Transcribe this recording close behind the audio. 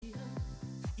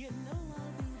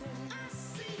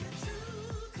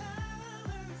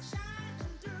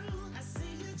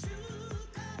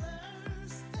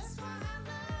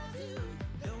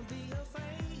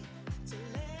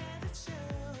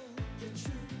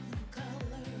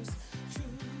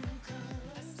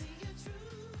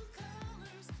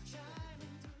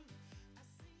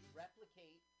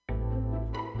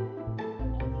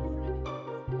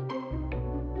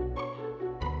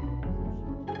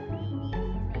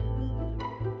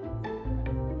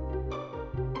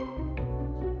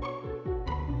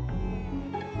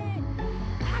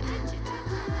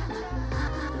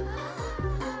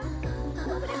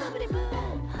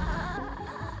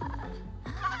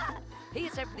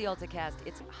time for the Alta-Cast.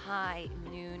 It's high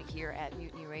noon here at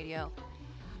Mutiny Radio.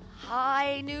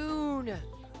 High noon!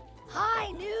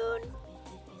 High noon!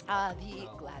 The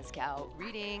Glasgow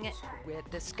reading with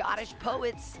the Scottish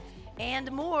poets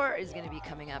and more is going to be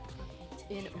coming up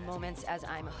in moments as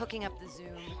I'm hooking up the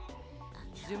Zoom.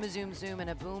 Zoom a zoom zoom and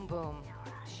a boom boom.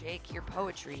 Shake your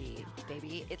poetry,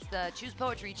 baby. It's the Choose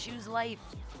Poetry, Choose Life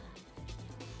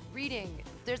reading.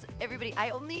 There's everybody. I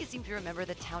only seem to remember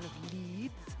the town of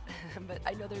Leeds, but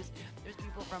I know there's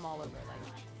people from all over,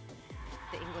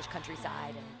 like the English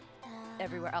countryside and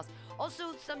everywhere else.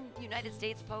 Also, some United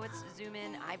States poets zoom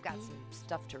in. I've got some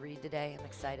stuff to read today. I'm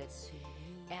excited.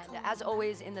 And as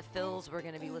always, in the fills, we're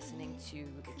going to be listening to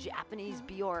the Japanese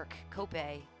Bjork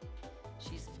Kope.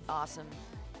 She's awesome.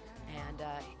 And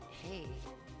hey,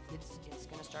 it's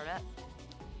going to start up.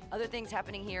 Other things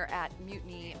happening here at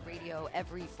Mutiny Radio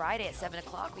every Friday at 7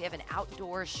 o'clock. We have an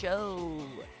outdoor show.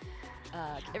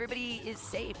 Everybody is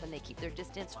safe and they keep their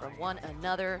distance from one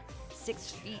another.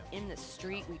 6 feet in the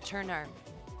street. We turn our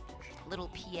little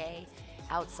PA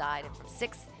outside, and from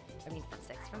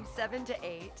 7 to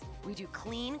 8, we do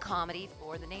clean comedy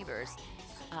for the neighbors.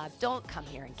 Don't come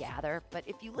here and gather, but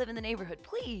if you live in the neighborhood,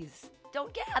 please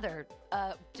don't gather.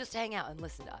 Just hang out and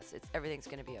listen to us. Everything's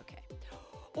going to be okay.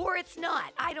 Or it's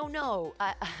not. I don't know.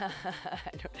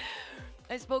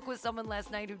 I spoke with someone last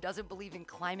night who doesn't believe in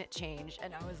climate change,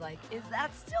 and I was like, is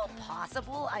that still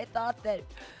possible? I thought that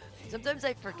sometimes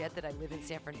I forget that I live in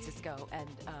San Francisco and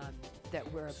that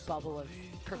we're a bubble of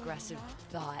progressive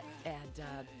thought. And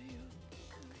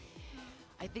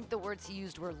I think the words he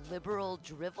used were liberal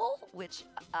drivel, which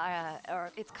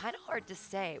it's kind of hard to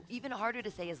say. Even harder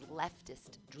to say is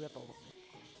leftist drivel.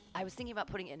 I was thinking about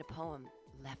putting it in a poem,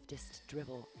 leftist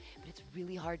drivel, but it's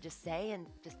really hard to say and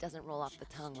just doesn't roll off the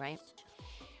tongue, right?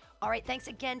 All right, thanks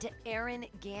again to Aaron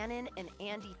Gannon and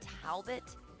Andy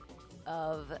Talbot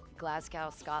of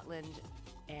Glasgow, Scotland,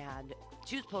 and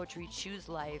Choose Poetry, Choose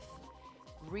Life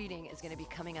reading is going to be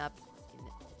coming up in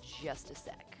just a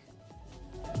sec.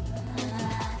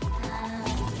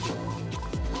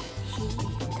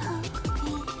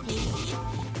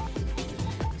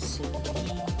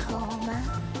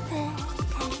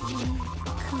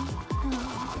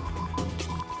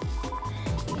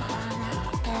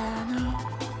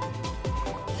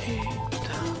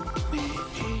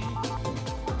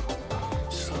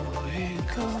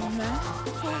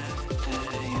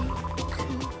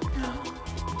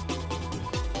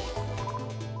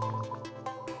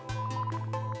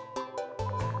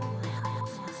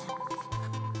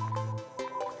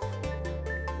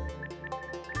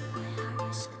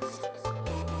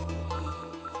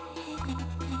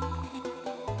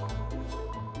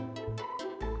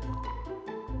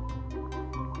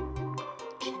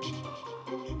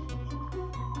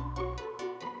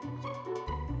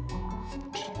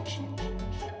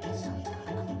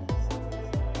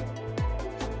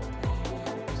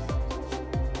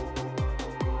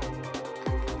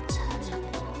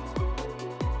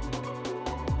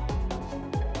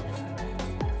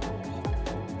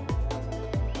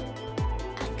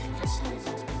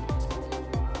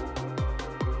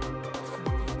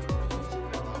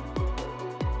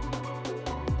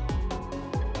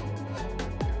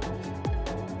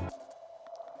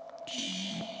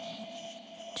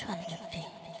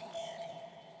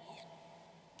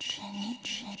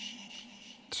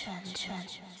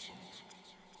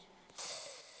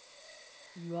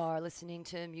 You are listening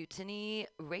to Mutiny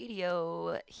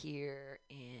Radio here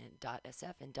in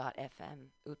 .sf and .fm.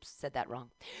 Oops, said that wrong.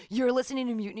 You're listening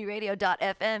to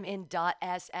MutinyRadio.fm in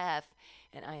 .sf,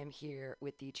 and I am here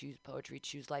with the Choose Poetry,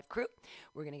 Choose Life crew.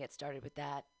 We're going to get started with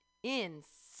that in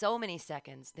so many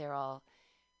seconds. They're all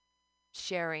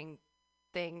sharing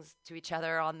things to each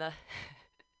other on the...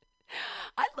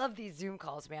 I love these Zoom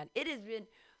calls, man. It has been...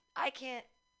 I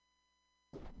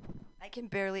can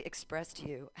barely express to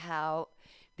you how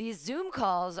these Zoom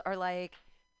calls are like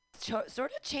sort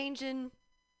of changing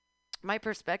my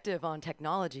perspective on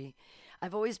technology.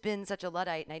 I've always been such a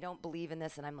Luddite, and I don't believe in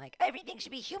this, and I'm like, everything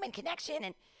should be human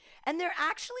connection. And there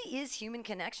actually is human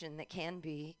connection that can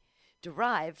be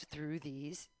derived through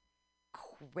these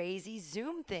crazy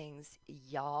Zoom things.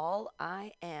 Y'all,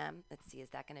 I am, let's see, is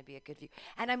that going to be a good view?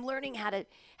 And I'm learning how to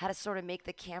sort of make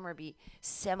the camera be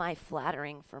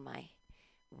semi-flattering for my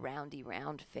round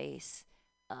face.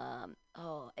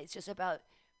 It's just about,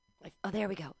 there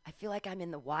we go. I feel like I'm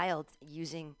in the wild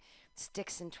using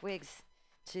sticks and twigs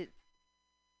to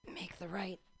make the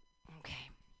right,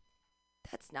 okay.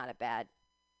 That's not a bad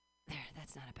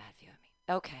view of me.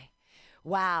 Okay.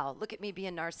 Wow, look at me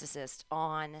being narcissist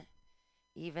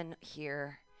even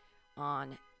here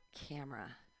on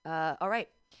camera. All right.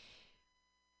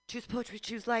 Choose poetry,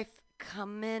 choose life.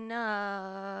 Coming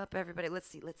up, everybody. Let's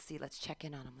see. Let's check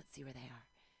in on them. Let's see where they are.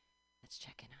 Let's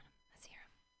check in on them. Let's hear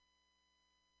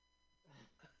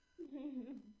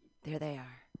them. There they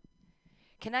are.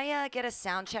 Can I get a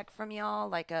sound check from y'all?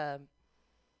 Like a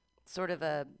sort of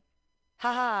a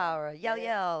ha or a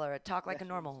yell or a talk like a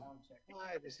normal.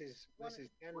 Hi, this is Ken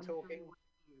talking.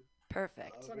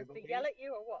 Perfect. Hello, Want us to everybody. yell at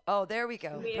you or what? Oh, there we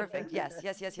go. Perfect. Yes.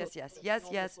 YES.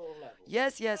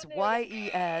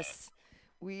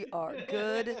 We are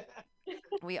good.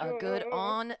 We are good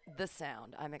on the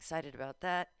sound. I'm excited about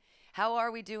that. How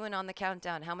are we doing on the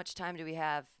countdown? How much time do we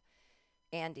have,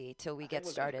 Andy, till we get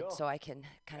started so I can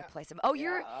kind of play some? Oh,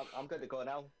 you're I'm good to go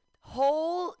now.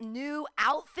 whole new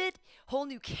outfit, whole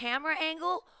new camera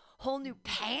angle, whole new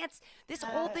pants. This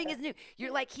whole thing is new.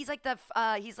 You're like he's like the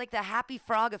happy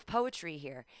frog of poetry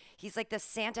here. He's like the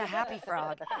Santa happy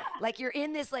frog. Like you're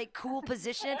in this like cool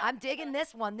position. I'm digging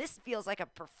this one. This feels like a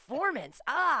performance.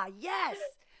 Ah, yes.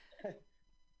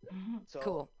 So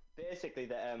Cool. basically,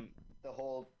 the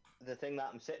thing that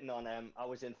I'm sitting on, I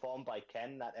was informed by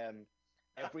Ken that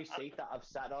every seat that I've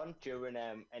sat on during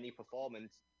any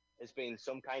performance has been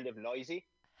some kind of noisy.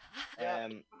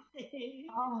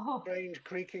 Strange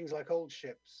creakings like old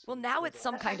ships. Well, now it's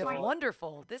some kind of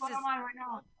wonderful. This is. Right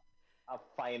now. I've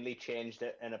finally changed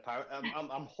it, and apparently,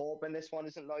 I'm hoping this one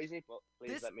isn't noisy, but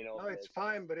please let me know. No, it's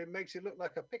fine, but it makes you look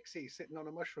like a pixie sitting on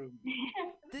a mushroom.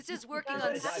 This is working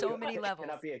on so many levels.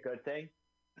 Can that be a good thing?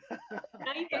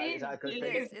 Is that a good It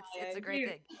thing? is. It's a great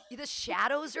thing. The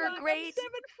shadows are great. I'm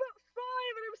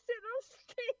 7'5" and I'm sitting on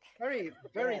stage. Very,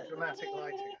 very dramatic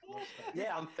lighting.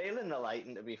 Yeah, I'm feeling the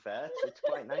lighting. To be fair, it's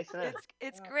quite nice, isn't it?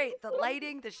 It's great. The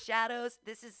lighting, the shadows.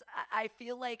 This is. I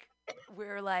feel like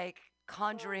we're like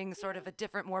conjuring sort of a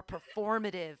different, more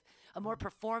performative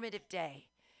day,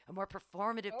 a more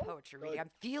performative poetry reading.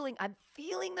 I'm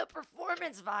feeling the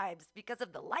performance vibes because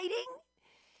of the lighting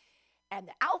and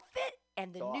the outfit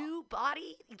and the new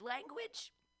body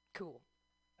language. Cool.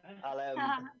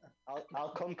 I'll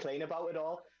come clean about it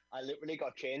all. I literally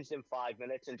got changed in 5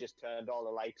 minutes and just turned all the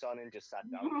lights on and just sat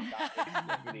down.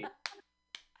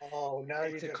 Oh, now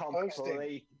you're just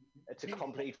posting. It's a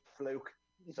complete fluke.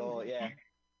 So yeah,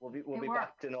 we'll be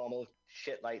back to normal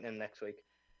shit lightning next week.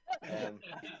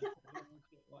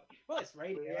 Well, it's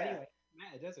radio anyway. It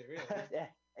matter, does it really? Yeah,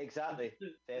 exactly.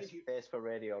 Face for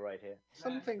radio right here.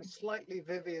 Something slightly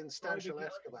Vivian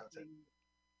Stanshall-esque about it.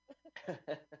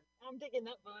 I'm digging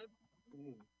that vibe.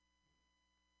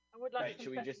 I would Right, like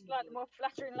should we some just- slightly more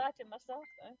flattering lighting myself,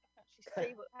 though. Actually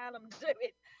see what I'm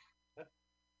doing.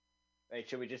 Right,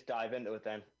 should we just dive into it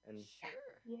then and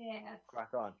Yeah.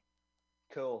 crack on?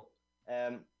 Cool.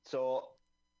 So,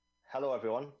 hello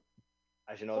everyone.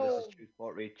 As you know, this is Choose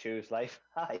Poetry, Choose Life.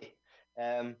 Hi.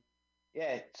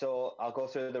 Yeah, so I'll go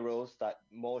through the rules that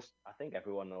I think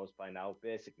everyone knows by now.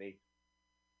 Basically,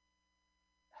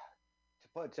 to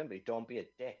put it simply, don't be a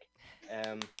dick.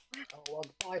 Oh, well,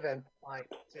 bye then. Bye.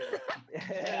 See you.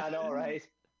 Yeah, I know, right?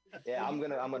 Yeah, I'm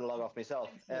gonna log off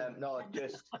myself. No,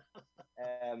 just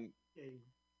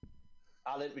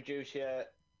I'll introduce you,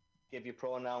 give you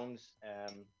pronouns.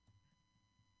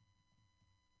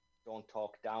 Don't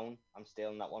talk down. I'm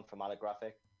stealing that one from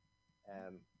Allographic.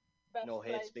 No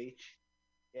hate speech.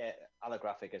 Yeah,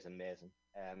 Allographic is amazing.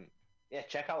 Yeah,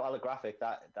 check out Allographic.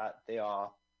 That they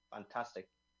are fantastic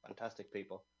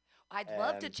people. I'd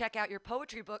love to check out your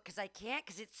poetry book because I can't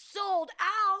because it's sold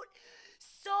out.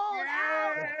 Sold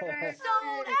out.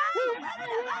 Sold out.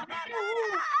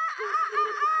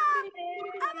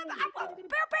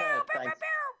 Thanks.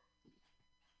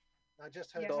 I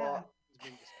just heard So,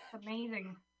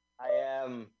 Amazing.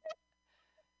 I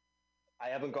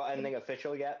haven't got anything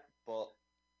official yet, but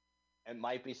it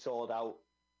might be sold out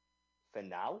for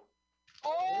now.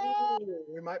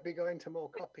 we might be going to more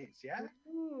copies, yeah?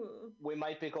 We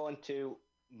might be going to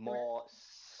more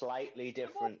slightly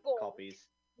different copies.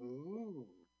 Ooh.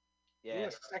 Yeah.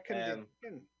 Second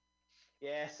edition.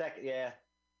 Yeah, second. Yeah.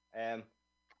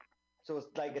 So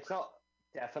it's not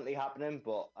definitely happening,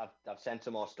 but I've sent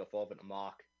some more stuff over to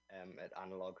Mark at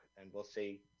Analog, and we'll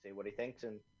see what he thinks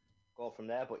and go from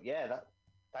there. But yeah,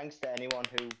 thanks to anyone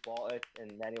who bought it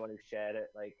and anyone who shared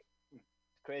it. Like, it's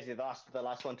crazy. The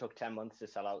last one took 10 months to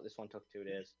sell out. This one took 2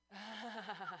 days.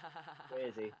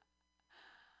 Crazy.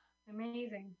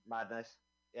 Amazing. Madness.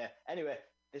 Yeah. Anyway,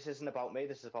 this isn't about me.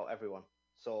 This is about everyone.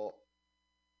 So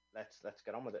let's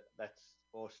get on with it. Let's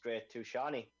go straight to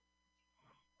Shani.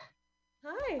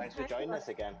 Hi. Thanks for joining us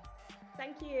again.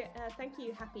 Thank you,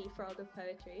 Happy Frog of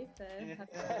Poetry, for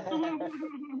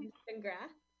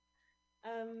congrats.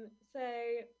 So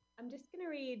I'm just going to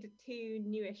read 2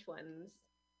 newish ones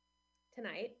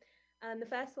tonight. And the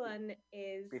first one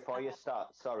is Before you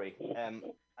start, sorry.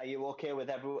 Are you okay with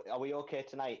everyone? Are we okay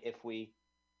tonight if we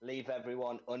leave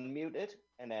everyone unmuted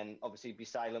and then obviously be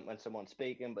silent when someone's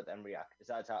speaking, but then react? Is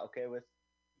that okay with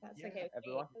that's Yeah, okay with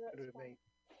everyone? me. Good with me.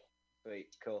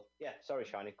 Sweet, cool. Yeah, sorry,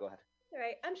 Shani, go ahead. All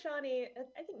right, I'm Shani.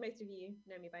 I think most of you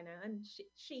know me by now. I'm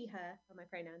she, her are my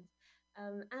pronouns.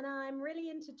 And I'm really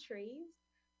into trees,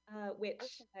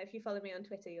 which, if you follow me on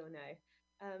Twitter, you'll know.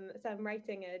 So I'm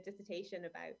writing a dissertation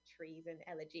about trees and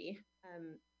elegy,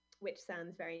 which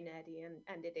sounds very nerdy,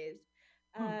 and it is.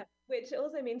 Which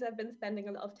also means I've been spending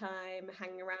a lot of time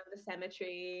hanging around the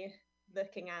cemetery,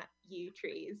 looking at yew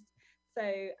trees.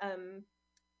 So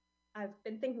I've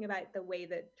been thinking about the way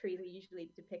that trees are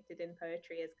usually depicted in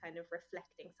poetry as kind of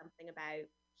reflecting something about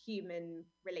human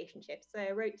relationships. So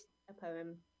I wrote a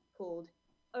poem called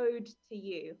Ode to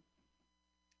You.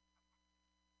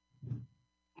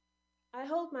 I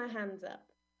hold my hands up.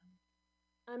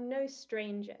 I'm no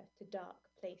stranger to dark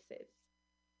places.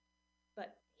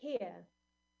 But here,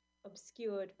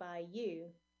 obscured by you,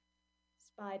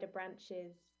 spider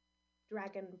branches,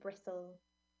 dragon bristle,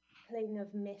 cling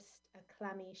of mist, a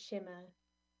clammy shimmer,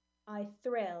 I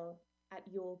thrill at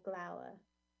your glower,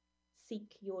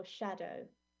 seek your shadow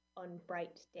on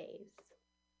bright days.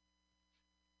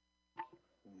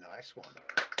 Nice one.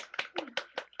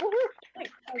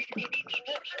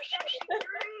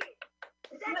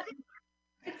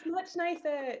 It's much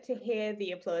nicer to hear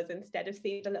the applause instead of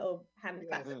seeing the little hand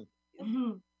clap.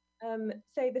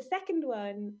 So the second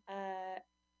one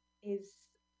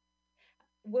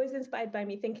was inspired by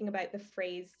me thinking about the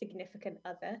phrase significant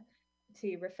other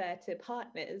to refer to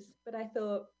partners, but I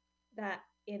thought that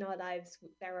in our lives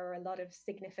there are a lot of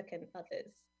significant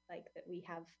others, like that we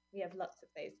have lots of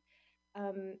those,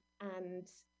 and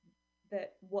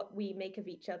that what we make of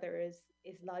each other is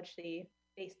largely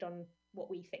based on what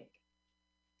we think.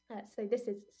 So this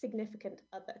is significant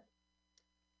other.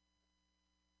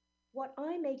 What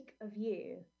I make of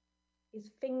you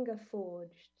is finger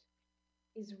forged,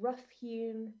 is rough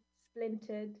hewn,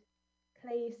 splintered,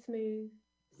 clay smooth,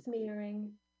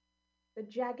 smearing, the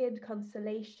jagged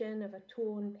consolation of a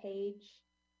torn page,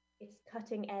 its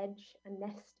cutting edge a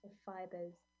nest of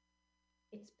fibers,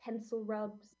 its pencil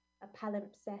rubs a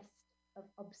palimpsest of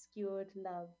obscured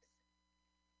loves.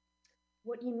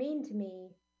 What you mean to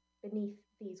me beneath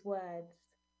these words,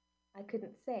 I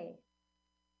couldn't say,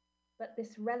 but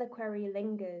this reliquary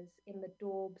lingers in the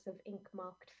daubs of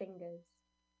ink-marked fingers.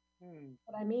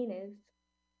 What I mean is,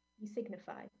 you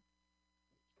signify.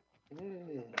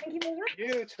 Thank you very much.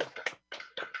 Beautiful.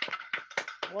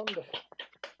 Wonderful.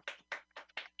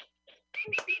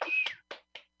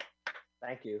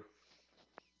 Thank you.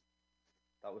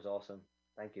 That was awesome.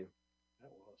 Thank you.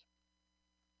 That was.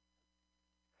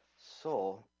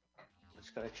 So, I'm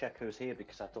just going to check who's here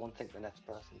because I don't think the next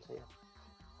person's here.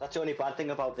 That's the only bad thing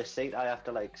about this seat. I have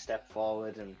to like step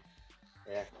forward and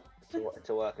yeah, it's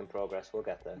a work in progress. We'll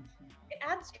get there. It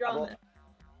adds drama.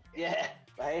 Yeah,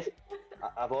 right.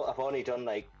 I've only done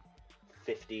like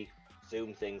 50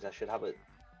 Zoom things. I should have it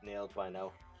nailed by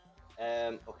now.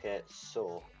 Okay,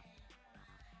 so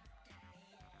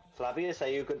Flavius, are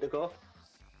you good to go?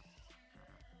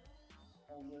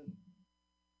 I'm good.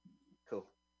 Cool.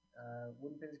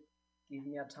 Would this give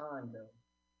me a time though?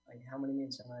 Like how many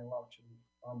minutes am I allowed to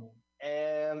rumble?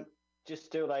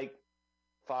 Just do like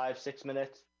 5-6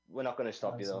 minutes. We're not going to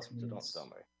stop you though, 5-6 so minutes. don't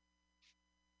worry.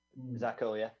 Is that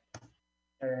cool? Yeah.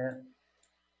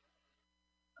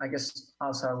 I guess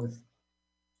I'll start with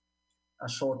a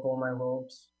short poem I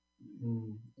wrote,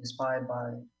 inspired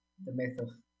by the myth of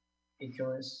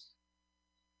Icarus.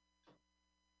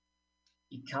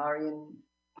 Icarian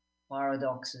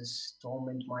paradoxes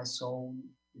torment my soul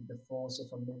with the force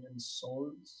of a million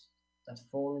souls that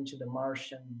fall into the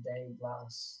Martian day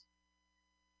glass,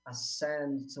 as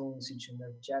sand turns into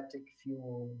energetic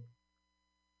fuel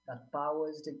that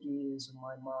powers the gears of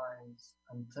my mind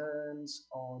and turns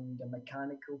on the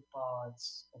mechanical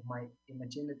parts of my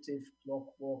imaginative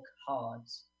clockwork heart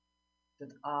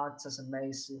that acts as a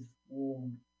massive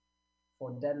womb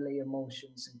for deadly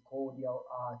emotions and cordial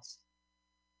art.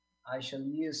 I shall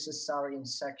use Caesarean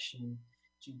section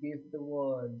to give the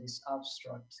world these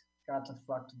abstract,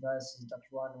 cataphlact verses that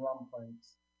run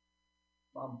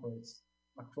rampant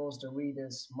across the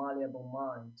reader's malleable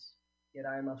mind. Yet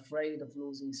I am afraid of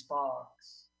losing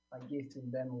sparks by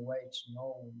gifting them away to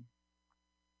no one.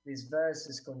 These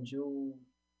verses conjure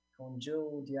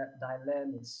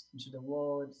dilemmas into the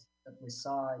world that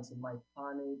resides in my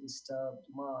panic-disturbed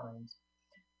mind.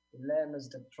 Dilemmas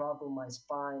that travel my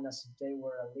spine as if they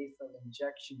were a lethal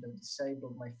injection that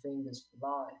disabled my fingers for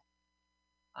life.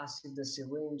 as if the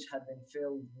syringe had been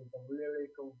filled with the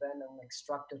lyrical venom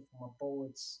extracted from a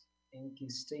poet's inky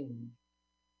sting.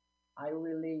 I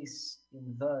release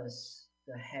in verse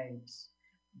the hate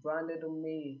branded on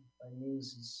me by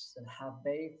muses that have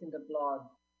bathed in the blood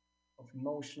of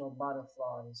emotional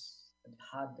butterflies that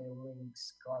had their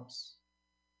wings cut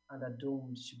and are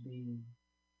doomed to be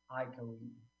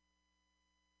ivory.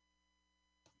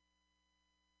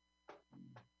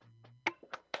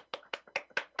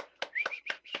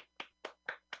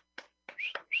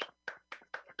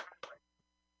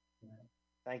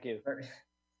 Thank you. Very,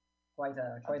 quite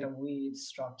a weird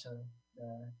structure.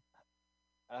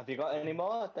 Have you got any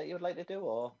more that you would like to do,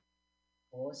 or?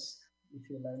 Course, if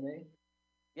you allow me.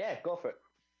 Yeah, go for it.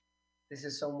 This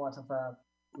is somewhat of a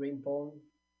dream poem,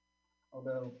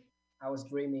 although I was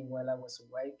dreaming while I was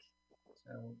awake.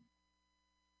 So,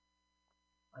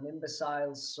 an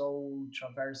imbecile soul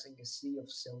traversing a sea of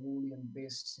cerulean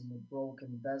beasts in a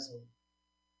broken vessel,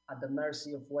 at the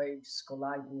mercy of waves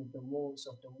colliding with the walls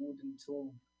of the wooden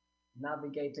tomb,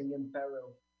 navigating in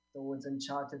peril towards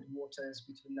uncharted waters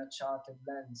between uncharted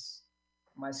lands.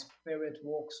 My spirit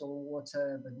walks on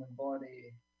water, but my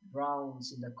body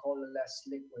drowns in the colorless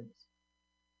liquid.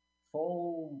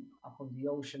 Foam upon the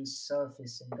ocean's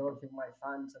surface, engulfing my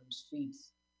phantom's feet.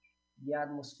 The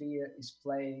atmosphere is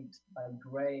plagued by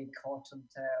grey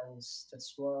cottontails that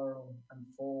swirl and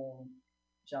form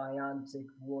gigantic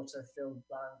water-filled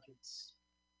blankets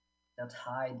that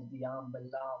hide the amber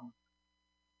lamp.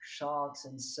 Sharks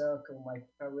encircle my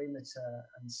perimeter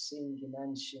and sing in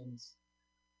ancient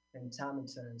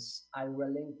pentameters. I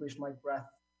relinquish my breath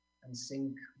and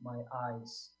sink my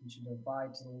eyes into the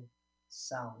vital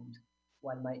sound,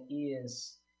 while my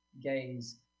ears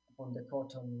gaze upon the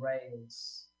cotton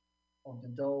rails of the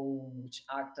dome, which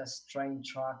act as train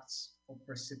tracks for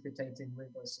precipitating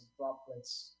rivers of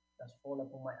droplets that fall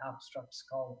upon my abstract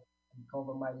skull and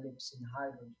cover my lips in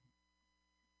hydrogen.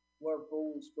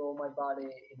 Whirlpools draw my body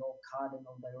in all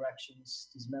cardinal directions,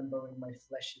 dismembering my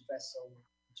fleshy vessel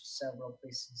into several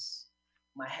pieces.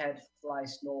 My head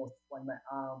flies north while my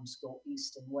arms go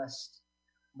east and west.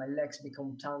 My legs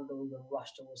become tangled and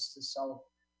rush towards the south.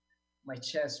 My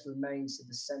chest remains at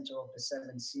the center of the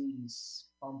seven seas,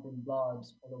 pumping blood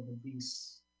all over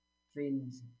these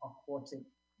finned aquatic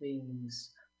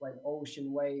beings, while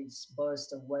ocean waves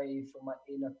burst away from my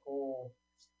inner core,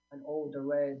 and all the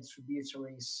red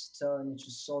tributaries turn into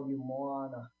sodium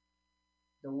moana.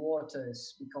 The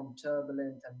waters become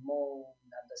turbulent and moan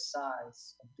at the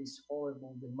sides of this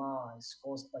horrible demise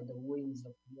caused by the winds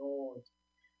of the north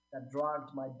that dragged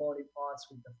my body parts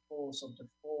with the force of the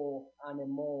four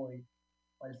anemoi,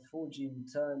 while Fujin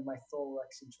turned my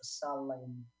thorax into a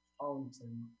saline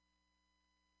fountain.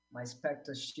 My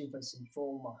spectre shivers in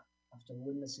trauma after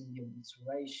witnessing the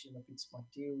obliteration of its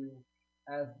material,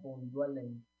 earthborn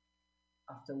dwelling,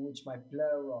 after which my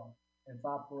pleura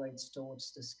evaporates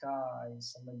towards the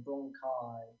skies and my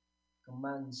bronchi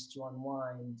commence to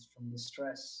unwind from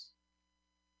distress.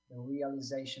 The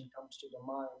realization comes to the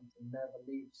mind and never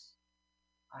leaves.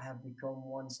 I have become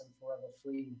once and forever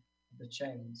free of the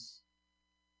chains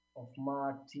of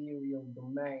material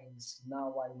domains.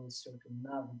 Now I will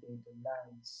circumnavigate the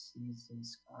lands, seas, and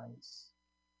skies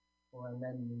for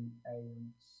unending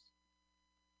aeons.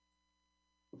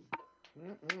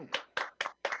 Mm-mm.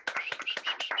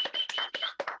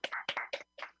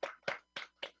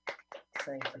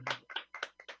 Thank you.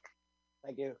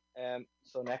 Thank you.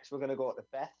 So next we're going to go to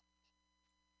Beth.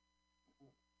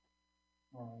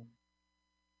 Right.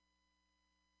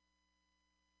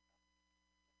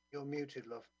 You're muted,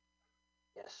 love.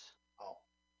 Yes. Oh.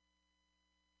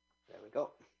 There we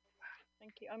go.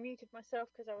 Thank you. I muted myself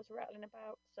because I was rattling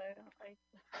about, so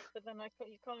but then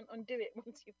you can't undo it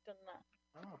once you've done that.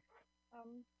 Oh.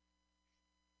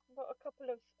 I've got a couple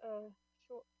of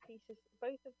short pieces.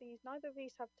 Neither of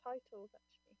these have titles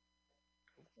actually.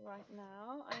 Right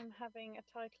now, I'm having a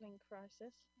titling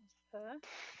crisis, as per.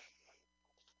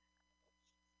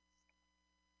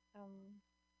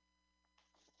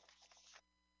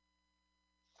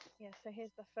 Yeah, so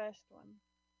here's the first one.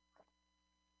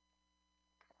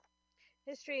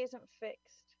 History isn't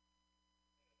fixed.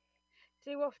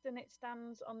 Too often it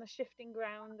stands on the shifting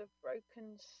ground of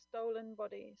broken, stolen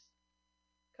bodies,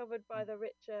 covered by the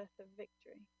rich earth of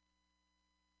victory.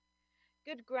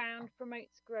 Good ground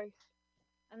promotes growth,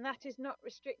 and that is not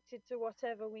restricted to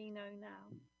whatever we know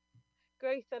now.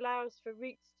 Growth allows for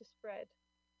roots to spread,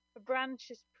 for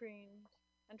branches pruned,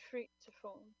 and fruit to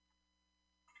form.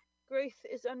 Growth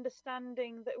is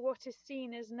understanding that what is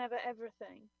seen is never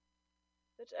everything,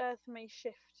 that earth may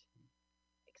shift,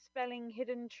 expelling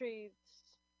hidden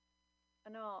truths,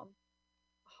 an arm,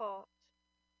 a heart,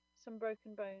 some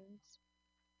broken bones.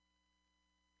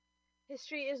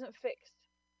 History isn't fixed.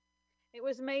 It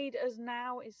was made as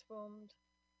now is formed,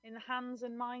 in the hands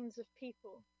and minds of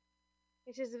people.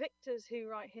 It is victors who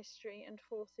write history and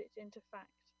force it into fact.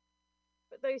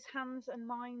 But those hands and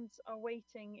minds are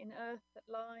waiting in earth that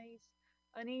lies,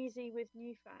 uneasy with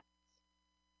new facts.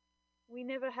 We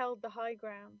never held the high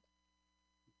ground.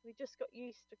 We just got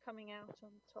used to coming out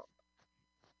on top.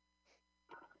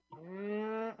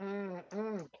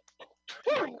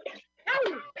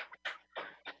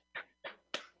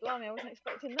 Blimey, I wasn't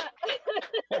expecting that.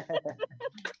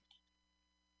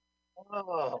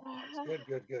 Oh, it's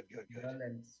good.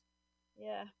 Brilliant.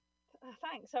 Yeah,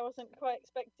 thanks. I wasn't quite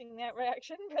expecting that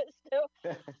reaction, but still.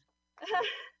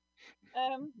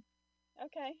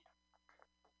 Okay.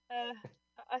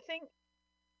 I think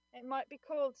it might be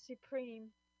called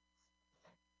Supreme,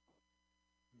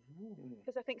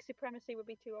 because I think supremacy would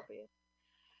be too obvious.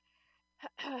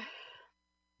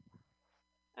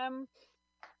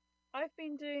 I've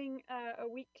been doing a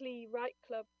weekly write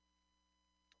club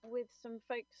with some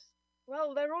folks.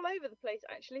 Well, they're all over the place,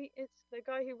 actually. It's the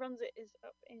guy who runs it is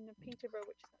up in Peterborough,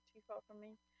 which is not too far from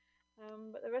me.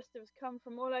 But the rest of us come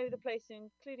from all over the place,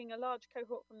 including a large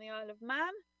cohort from the Isle of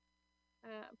Man.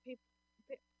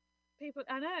 People,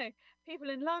 I know, people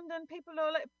in London, people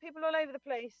all over the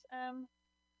place.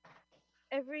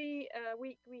 Every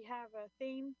week we have a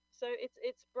theme, so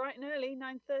it's bright and early,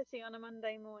 9:30 on a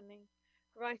Monday morning,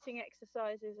 writing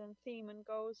exercises and theme and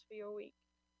goals for your week.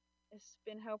 It's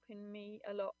been helping me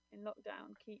a lot in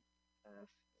lockdown, keep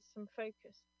some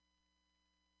focus.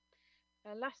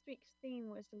 Last week's theme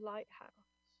was lighthouse.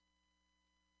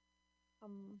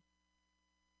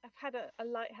 I've had a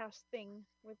lighthouse thing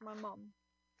with my mum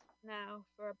now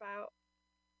for about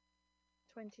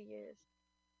 20 years.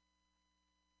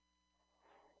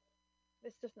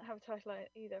 This doesn't have a title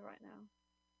either right now.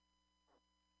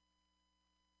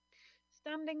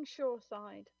 Standing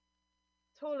shoreside,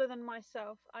 taller than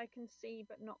myself, I can see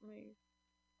but not move.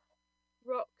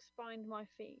 Rocks bind my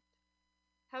feet.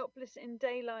 Helpless in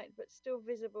daylight but still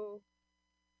visible,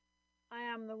 I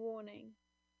am the warning,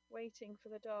 waiting for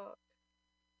the dark.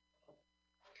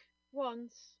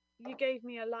 Once you gave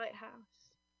me a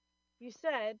lighthouse. You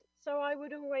said, so I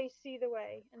would always see the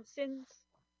way, and since,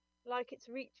 like its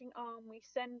reaching arm, we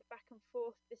send back and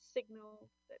forth this signal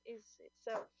that is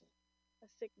itself a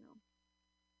signal.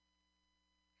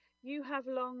 You have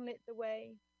long lit the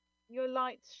way, your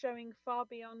lights showing far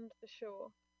beyond the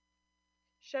shore,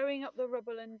 showing up the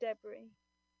rubble and debris,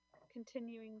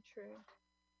 continuing true.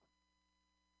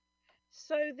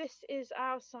 So this is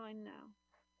our sign now,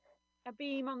 a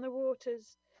beam on the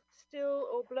waters, still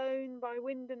or blown by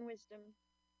wind and wisdom,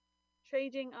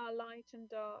 trading our light and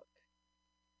dark,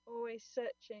 always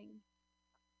searching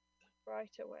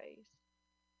brighter ways.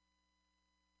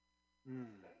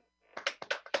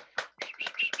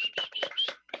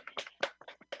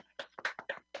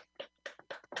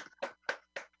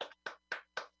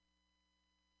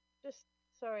 Just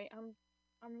sorry, I'm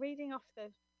reading off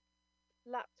the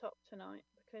laptop tonight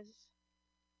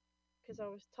because I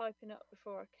was typing up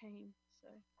before I came, so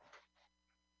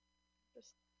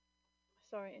just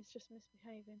sorry, it's just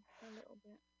misbehaving a little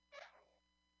bit.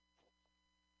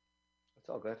 It's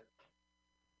all good.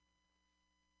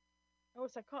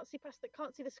 Also, can't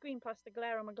see the screen past the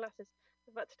glare on my glasses.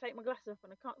 I'm about to take my glasses off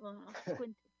and I can't. I'm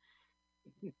squinting.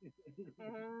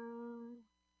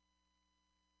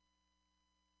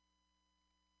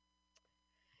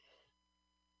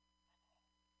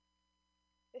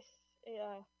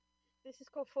 This is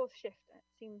called Fourth Shift. It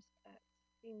seems time.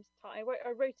 I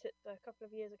wrote it a couple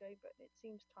of years ago, but it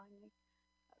seems timely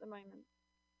at the moment.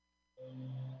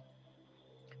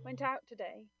 Went out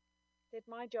today, did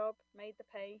my job, made the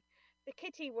pay. The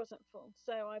kitty wasn't full,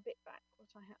 so I bit back what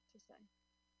I had to say.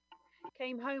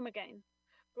 Came home again,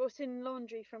 brought in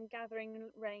laundry from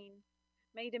gathering rain,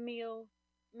 made a meal,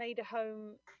 made a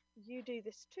home. You do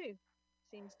this too,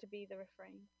 seems to be the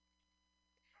refrain.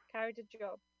 Carried a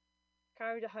job,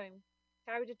 carried a home,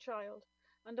 carried a child.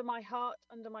 Under my heart,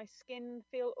 under my skin,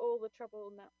 feel all the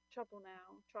trouble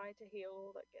now, try to heal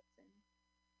all that gets in.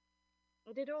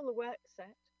 I did all the work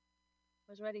set,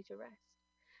 was ready to rest.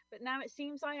 But now it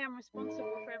seems I am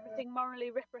responsible for everything morally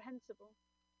reprehensible.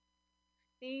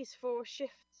 These 4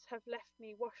 shifts have left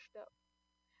me washed up,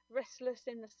 restless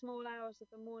in the small hours of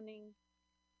the morning.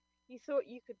 You thought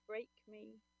you could break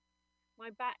me,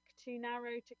 my back too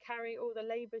narrow to carry all the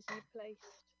labours you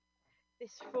placed.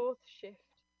 This 4th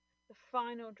shift, the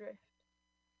final drift,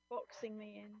 boxing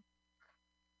me in.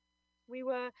 We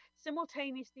were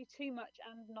simultaneously too much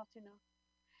and not enough.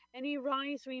 Any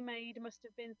rise we made must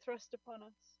have been thrust upon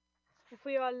us. If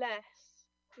we are less,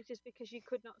 it is because you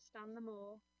could not stand them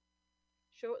all.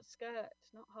 Short skirt,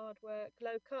 not hard work.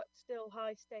 Low cut, still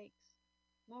high stakes.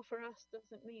 More for us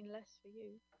doesn't mean less for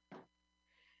you.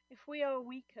 If we are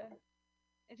weaker,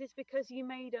 it is because you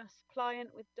made us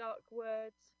pliant with dark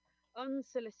words,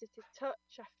 unsolicited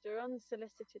touch after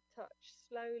unsolicited touch,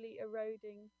 slowly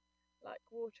eroding like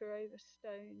water over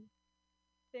stone,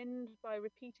 thinned by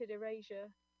repeated erasure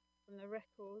from the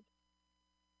record.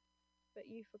 But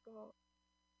you forgot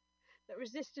that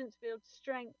resistance builds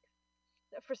strength,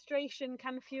 that frustration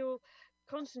can fuel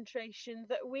concentration,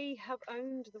 that we have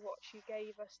owned the watch you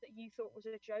gave us that you thought was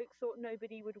a joke, thought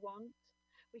nobody would want.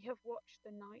 We have watched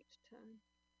the night turn,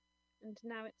 and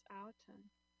now it's our turn.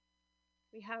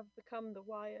 We have become the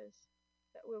wires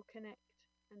that will connect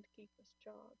and keep us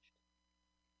charged.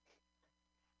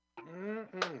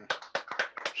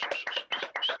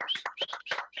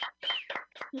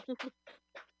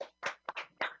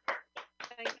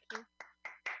 Thank you.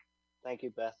 Thank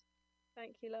you, Beth.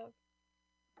 Thank you, love.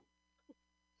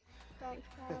 Thanks,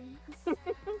 Pam.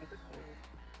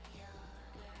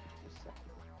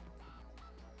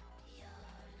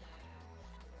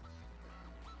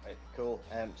 Right, cool.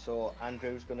 So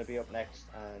Andrew's going to be up next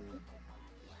and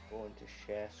he's going to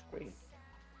share screen.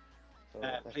 So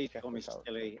please call me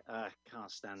Stilly. I can't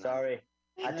stand that. Sorry.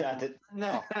 I did.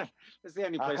 No, it's the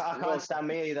only place. I can't stand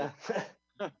me either.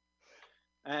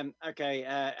 Okay.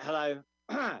 Hello.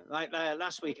 Like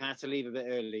last week, I had to leave a bit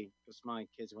early because my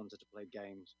kids wanted to play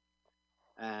games.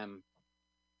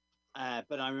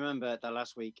 But I remember that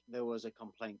last week there was a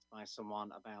complaint by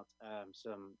someone about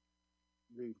some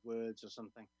rude words or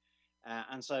something,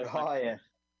 and so I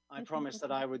promised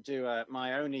that I would do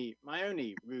my only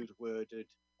rude worded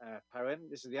poem.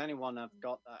 This is the only one I've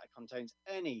got that contains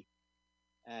any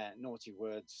naughty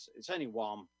words. It's only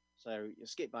one, so you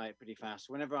skip by it pretty fast.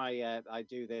 Whenever I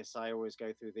do this, I always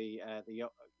go through the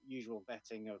usual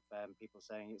vetting of people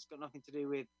saying it's got nothing to do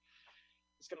with,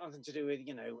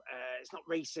 you know, it's not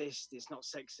racist, it's not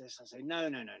sexist. I say no.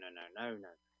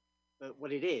 But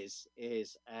what it is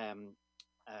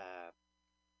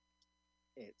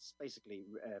it's basically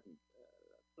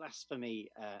blasphemy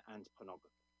and pornography.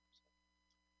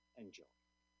 So, enjoy.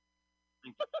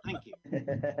 Thank you.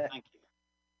 Thank you.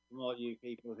 From all you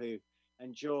people who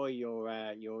enjoy your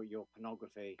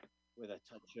pornography with a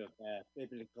touch of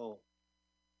biblical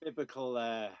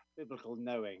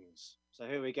knowings. So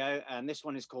here we go, and this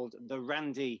one is called The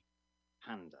Randy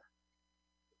Panda.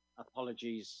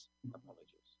 Apologies.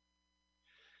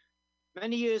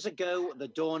 Many years ago, at the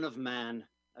dawn of man,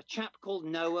 a chap called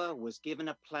Noah was given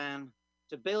a plan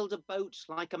to build a boat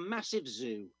like a massive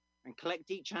zoo and collect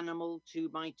each animal 2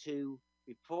 by 2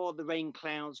 before the rain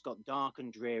clouds got dark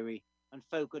and dreary and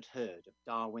folk had heard of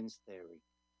Darwin's theory.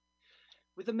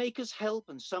 With the maker's help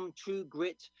and some true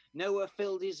grit, Noah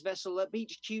filled his vessel up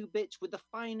each cubit with the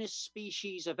finest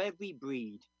species of every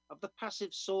breed, of the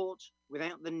passive sort,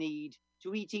 without the need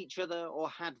to eat each other or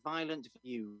had violent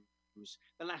views,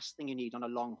 the last thing you need on a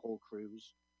long-haul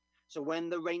cruise. So when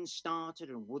the rain started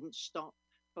and wouldn't stop,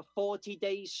 for 40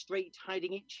 days straight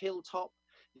hiding each hilltop,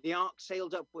 the ark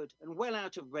sailed upward and well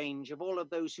out of range of all of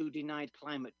those who denied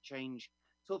climate change,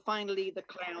 till finally the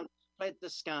clouds fled the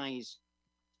skies.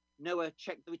 Noah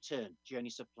checked the return journey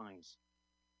supplies.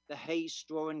 The hay,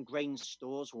 straw and grain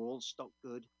stores were all stocked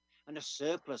good, and a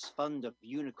surplus fund of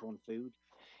unicorn food.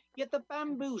 Yet the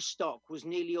bamboo stock was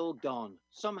nearly all gone.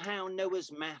 Somehow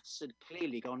Noah's maths had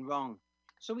clearly gone wrong.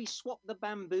 So he swapped the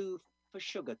bamboo for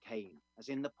sugar cane, as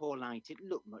in the poor light it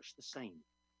looked much the same.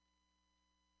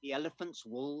 The elephants,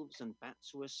 wolves and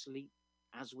bats were asleep,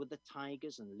 as were the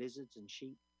tigers and lizards and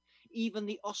sheep. Even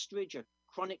the ostrich, a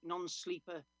chronic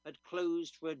non-sleeper, had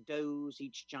closed for a doze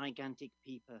each gigantic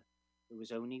peeper. There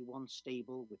was only one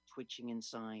stable with twitching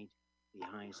inside. The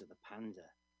eyes of the panda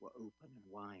were open and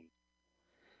wide.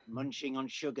 Munching on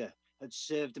sugar had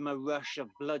served him a rush of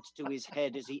blood to his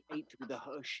head as he ate with a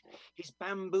hush. His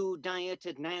bamboo diet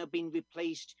had now been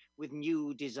replaced with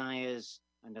new desires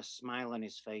and a smile on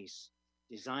his face.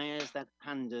 Desires that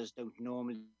pandas don't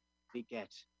normally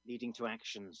get, leading to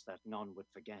actions that none would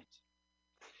forget.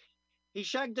 He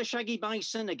shagged a shaggy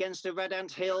bison against a red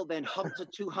ant hill, then humped a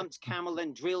 2-humped camel,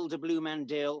 then drilled a blue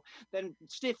mandrill, then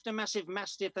stiffed a massive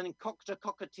mastiff, then cocked a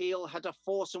cockatiel, had a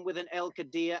foursome with an elk, a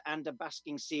deer, and a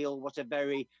basking seal. What a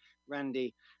very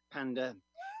randy panda.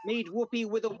 Made whoopee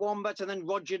with a wombat, and then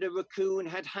rogered a raccoon,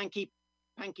 had hanky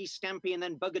scampy, and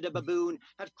then buggered a baboon,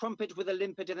 had crumpet with a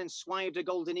limpet, and then swived a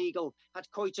golden eagle,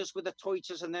 had coitus with a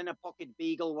tortoise, and then a pocket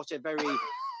beagle. What a very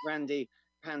randy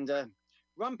panda.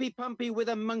 Rumpy Pumpy with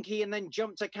a monkey and then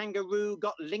jumped a kangaroo,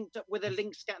 got linked up with a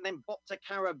lynx cat and then bopped a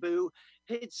caribou,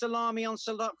 hid salami on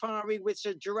safari with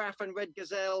a giraffe and red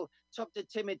gazelle, topped a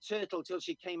timid turtle till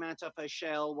she came out of her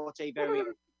shell. What a very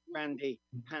randy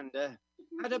panda.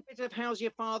 Had a bit of how's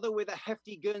your father with a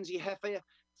hefty Guernsey heifer,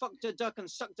 fucked a duck and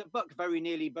sucked a buck very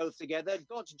nearly both together,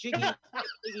 got jiggy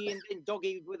and then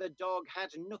doggy with a dog,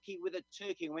 had nookie with a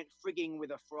turkey and went frigging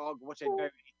with a frog. What a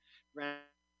very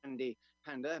randy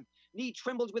panda. Knee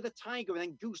trembled with a tiger and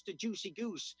then goosed a juicy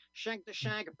goose, shagged a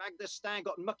shag, bagged a stag,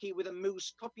 got mucky with a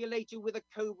moose, copulated with a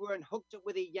cobra and hooked it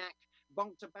with a yak,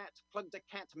 bonked a bat, plugged a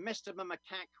cat, messed up a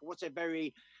macaque. What a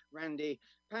very randy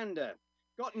panda.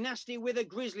 Got nasty with a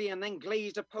grizzly and then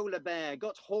glazed a polar bear,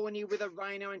 got horny with a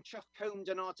rhino and chuff-combed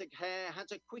an Arctic hare,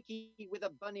 had a quickie with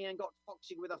a bunny and got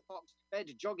foxy with a fox,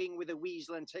 fed jogging with a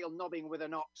weasel and tail knobbing with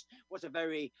an ox. What a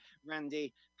very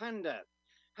randy panda.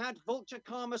 Had vulture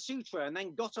Kama Sutra and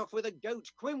then got off with a goat,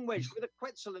 quimwedged with a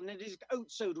quetzal and it is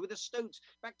oat sewed with a stoat,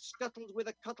 back scuttled with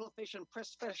a cuttlefish and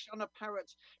pressed fish on a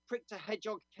parrot, pricked a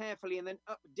hedgehog carefully and then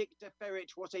up-dicked a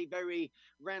ferret. What a very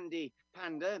randy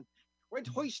panda.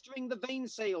 Went hoistering the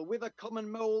vainsail with a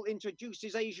common mole, introduced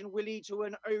his Asian willy to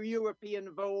an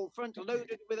European vole, front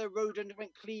loaded with a rodent,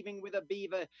 went cleaving with a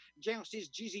beaver, jousted his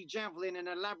jizzy javelin and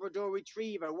a Labrador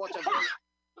retriever. What a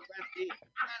randy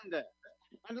panda.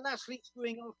 And lastly,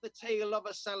 screwing off the tail of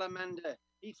a salamander.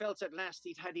 He felt at last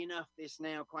he'd had enough, this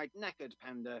now quite knackered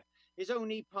panda. His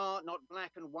only part, not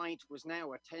black and white, was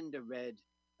now a tender red,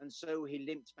 and so he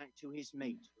limped back to his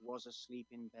mate, who was asleep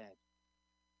in bed.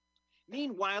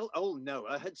 Meanwhile, old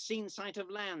Noah had seen sight of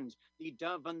land. The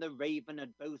dove and the raven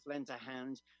had both lent a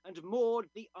hand, and moored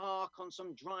the ark on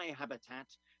some dry habitat.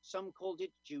 Some called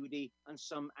it Judy, and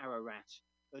some Ararat.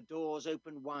 The doors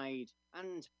opened wide,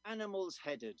 and animals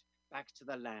headed back to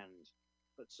the land,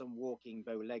 but some walking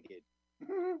bow-legged.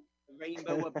 The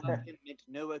rainbow above him meant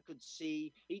Noah could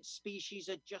see each species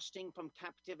adjusting from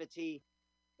captivity,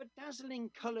 but dazzling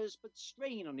colours put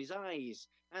strain on his eyes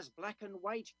as black and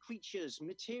white creatures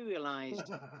materialized.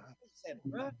 A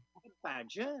zebra, a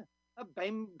badger, a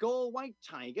Bengal white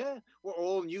tiger were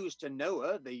all news to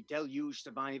Noah, the deluge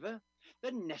survivor.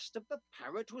 The nest of the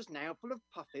parrot was now full of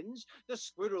puffins. The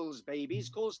squirrel's babies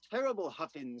caused terrible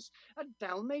huffins. A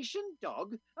Dalmatian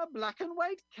dog, a black and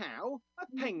white cow, a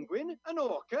penguin, an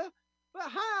orca. But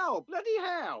how? Bloody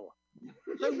how?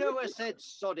 So Noah said,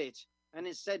 sod it, and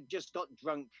instead just got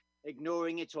drunk,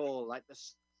 ignoring it all like the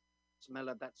smell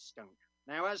of that skunk.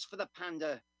 Now, as for the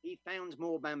panda, he found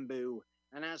more bamboo,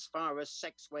 and as far as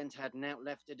sex went, had naught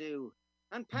left to do.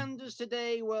 And pandas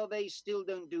today, well, they still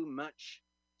don't do much.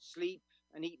 Sleep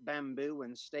and eat bamboo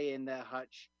and stay in their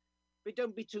hutch. But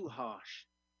don't be too harsh.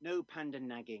 No panda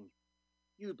nagging.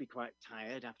 You'd be quite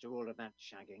tired after all of that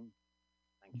shagging.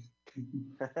 Thank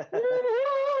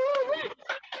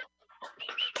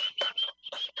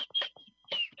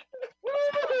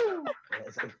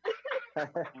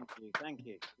you. Thank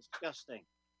you. Disgusting.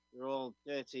 You're all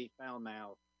dirty,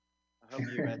 foul-mouthed. I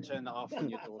hope you turn that off when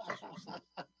your daughters will see.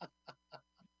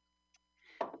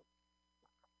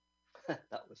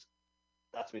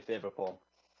 That's my favourite poem.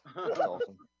 That's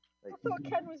awesome. I thought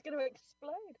Ken was going to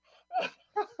explode.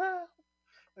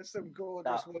 There's some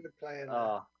gorgeous wordplay in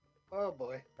there. Oh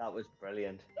boy. That was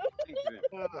brilliant. Thank you.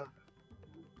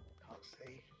 Can't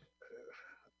see.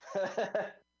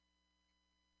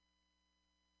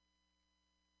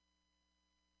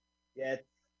 Yeah.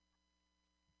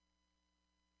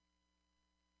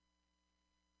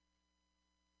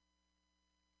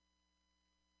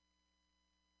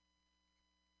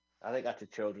 I think that's a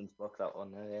children's book, that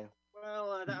one. Yeah.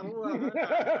 Well,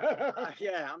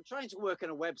 yeah, I'm trying to work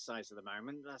on a website at the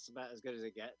moment. That's about as good as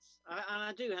it gets. And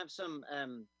I do have some.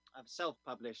 I've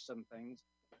self-published some things,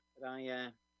 but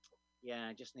I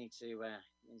just need to get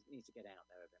out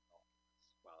there a bit more.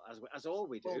 Well, as all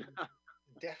we do. Well,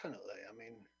 definitely. I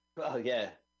mean. Oh yeah.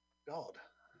 God.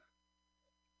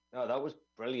 No, that was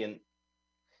brilliant.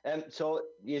 So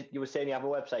you were saying you have a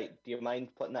website. Do you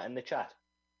mind putting that in the chat?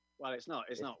 Well, it's not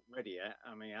ready yet.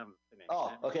 I mean, I haven't finished.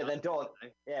 Oh, okay, then don't.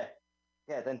 Yeah,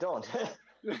 then don't.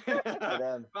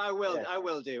 But, I will. Yeah. I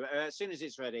will do. As soon as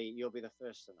it's ready, you'll be the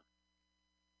first to know.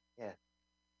 Yeah.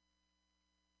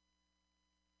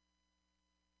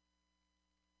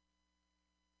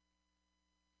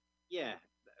 Yeah,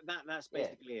 that's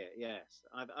basically it. Yes,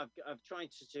 I've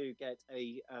tried to get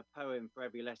a poem for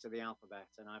every letter of the alphabet,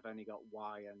 and I've only got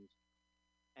Y and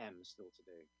M still to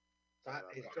do. That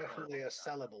is definitely a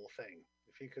sellable thing.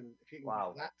 If you can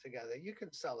wow. get that together, you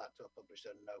can sell that to a publisher,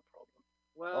 no problem.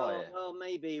 Well, yeah. well,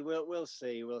 maybe we'll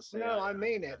see. We'll see. No, I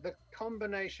mean it. The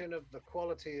combination of the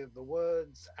quality of the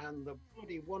words and the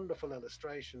bloody wonderful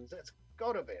illustrations, it's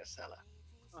got to be a seller.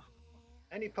 Oh.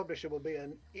 Any publisher will be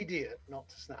an idiot not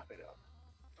to snap it up.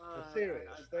 Uh, They're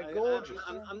serious. They're I- gorgeous.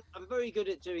 I'm very good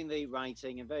at doing the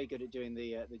writing and very good at doing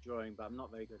the drawing, but I'm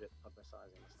not very good at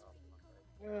publicising stuff.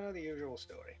 The usual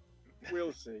story.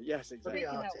 We'll see. Yes, For exactly. the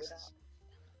Making out with artists.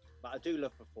 But I do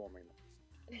love performing.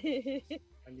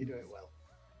 And you do it well.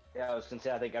 Yeah, I was gonna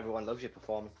say I think everyone loves your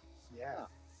performance. Yeah.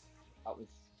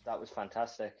 That was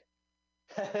fantastic.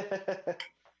 Thank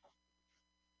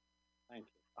you.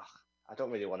 I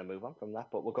don't really want to move on from that,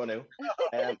 but we're going to.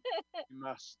 You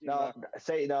must. You No, must.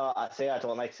 I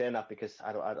don't like saying that because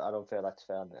I don't feel that's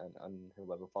fair on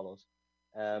whoever follows.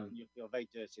 You feel very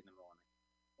dirty in the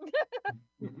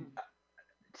morning.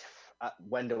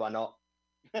 When do I not?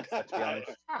 Let's be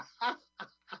honest.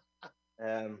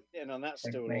 Getting on that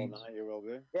stool all Checkmate. night, you will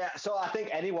be. Yeah, so I think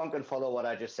anyone can follow what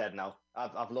I just said now.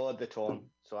 I've lowered the tone,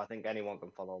 so I think anyone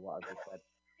can follow what I just said.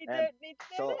 You don't need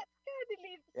to so- let's go and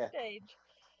leave the yeah. stage.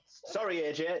 Sorry,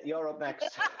 AJ, you're up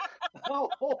next. Oh,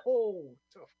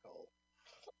 tough call.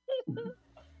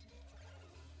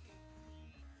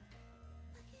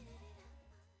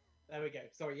 There we go.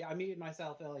 Sorry, yeah, I muted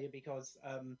myself earlier because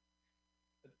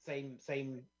same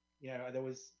you know,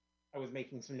 I was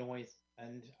making some noise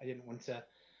and I didn't want to,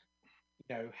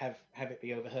 you know, have it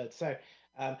be overheard. So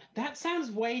that sounds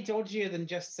way dodgier than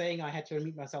just saying I had to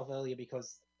unmute myself earlier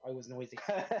because I was noisy.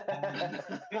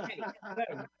 Okay,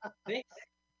 so this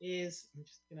is, I'm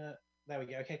just gonna, there we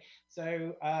go. Okay,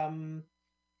 so I'm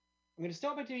going to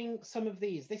start by doing some of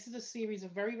these. This is a series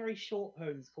of very, very short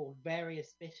poems called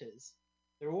Various Bitters.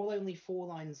 They're all only 4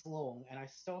 lines long, and I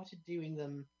started doing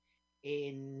them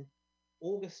in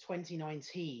August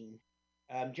 2019,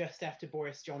 just after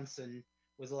Boris Johnson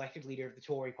was elected leader of the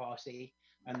Tory party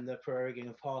and the proroguing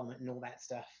of Parliament and all that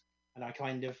stuff. And I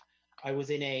was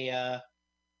in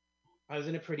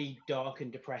a pretty dark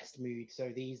and depressed mood.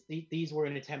 So these were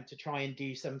an attempt to try and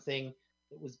do something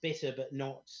that was bitter, but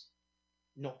not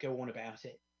go on about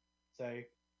it. So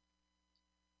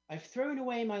I've thrown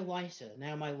away my lighter.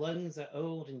 Now my lungs are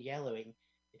old and yellowing.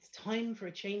 It's time for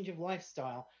a change of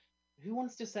lifestyle. Who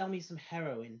wants to sell me some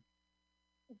heroin?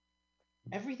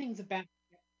 Everything's about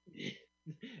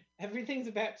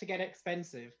to get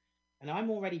expensive, and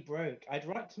I'm already broke. I'd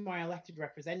write to my elected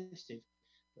representative,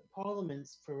 but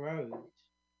Parliament's prorogued.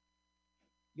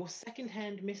 Your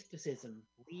second-hand mysticism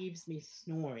leaves me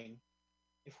snoring.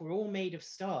 If we're all made of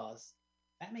stars,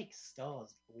 that makes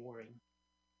stars boring.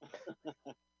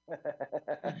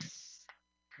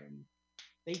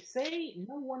 They say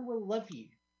no one will love you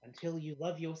until you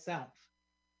love yourself.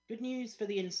 Good news for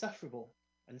the insufferable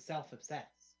and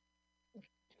self-obsessed.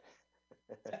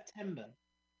 September.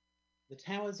 The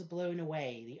towers are blown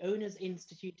away. The owners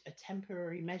institute a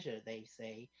temporary measure, they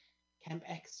say. Camp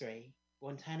X-ray,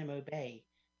 Guantanamo Bay.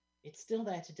 It's still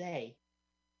there today.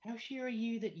 How sure are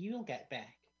you that you'll get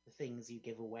back the things you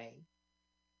give away?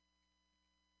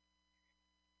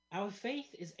 Our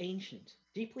faith is ancient,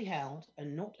 deeply held,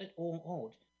 and not at all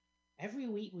odd. Every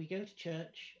week we go to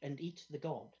church and eat the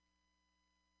God.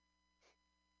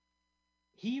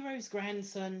 Hero's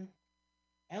grandson,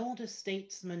 elder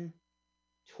statesman,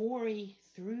 Tory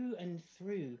through and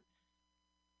through.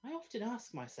 I often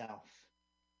ask myself,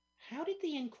 how did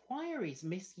the inquiries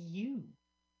miss you?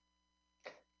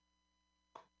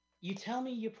 You tell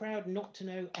me you're proud not to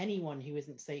know anyone who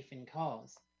isn't safe in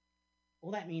cars.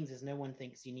 All that means is no one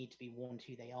thinks you need to be warned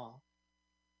who they are.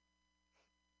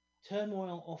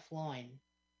 Turmoil offline,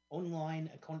 online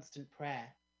a constant prayer.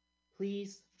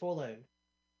 Please follow,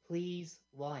 please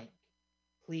like,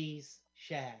 please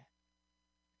share.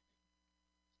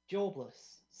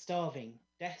 Jobless, starving,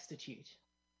 destitute,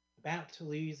 about to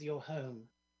lose your home.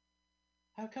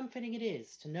 How comforting it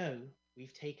is to know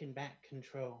we've taken back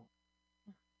control.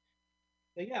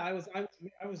 So yeah, I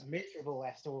was miserable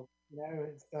last August. You know,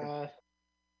 it's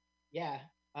yeah.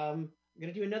 I'm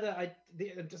gonna do another.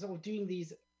 Sort of doing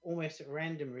these almost at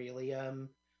random, really.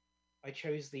 I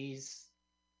chose these.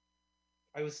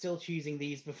 I was still choosing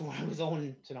these before I was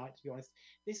on tonight, to be honest.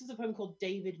 This is a poem called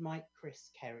David, Mike, Chris,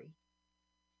 Kerry,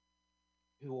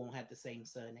 who all had the same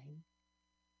surname.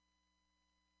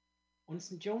 On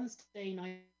St. John's Day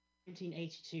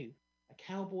 1982, a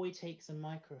cowboy takes a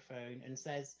microphone and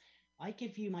says, I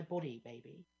give you my body,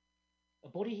 baby. A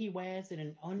body he wears in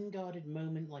an unguarded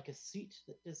moment like a suit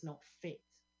that does not fit,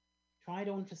 tried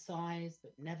on for size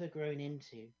but never grown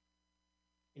into.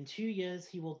 In 2 years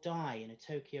he will die in a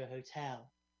Tokyo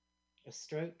hotel. A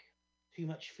stroke, too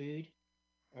much food,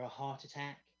 or a heart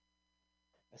attack.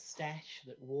 a stash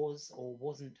that was or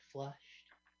wasn't flushed.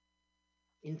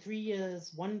 In 3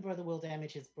 years, one brother will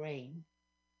damage his brain.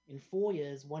 In 4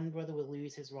 years, one brother will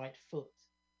lose his right foot.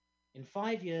 In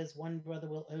 5 years, one brother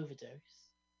will overdose.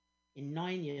 In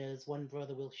 9 years, one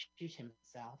brother will shoot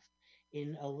himself.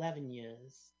 In 11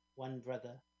 years, one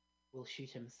brother will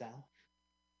shoot himself.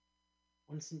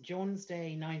 On St. John's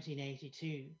Day,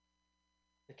 1982,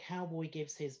 the cowboy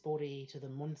gives his body to the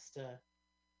monster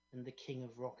and the king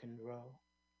of rock and roll.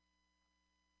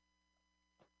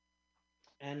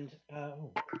 And the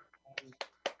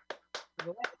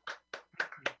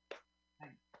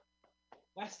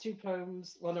last two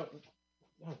poems. Well, no.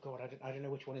 Oh God, I don't know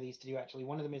which one of these to do. Actually,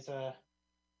 one of them is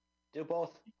Do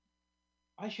both.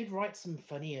 I should write some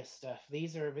funnier stuff.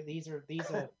 These are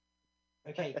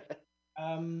okay.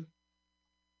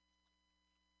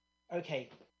 Okay,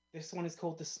 this one is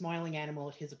called "The Smiling Animal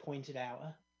at His Appointed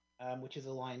Hour," which is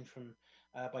a line from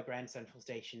by Grand Central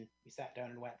Station. We sat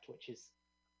down and wept, which is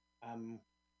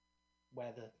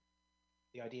where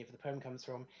the idea for the poem comes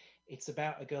from. It's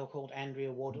about a girl called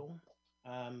Andrea Waddle,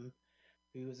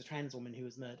 who was a trans woman who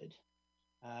was murdered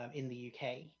in the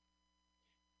UK.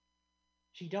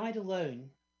 She died alone,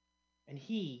 and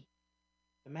he,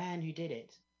 the man who did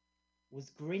it, was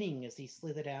grinning as he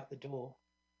slithered out the door,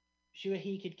 sure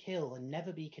he could kill and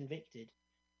never be convicted,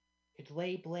 could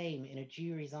lay blame in a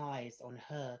jury's eyes on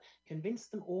her, convince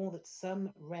them all that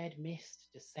some red mist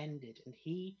descended, and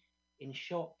he, in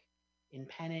shock, in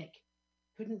panic,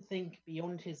 couldn't think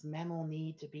beyond his mammal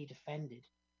need to be defended.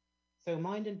 So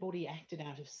mind and body acted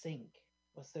out of sync,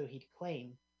 or so he'd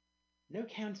claim. No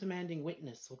countermanding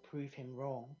witness would prove him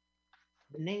wrong.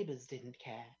 The neighbours didn't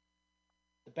care.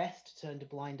 The best turned a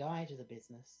blind eye to the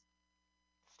business.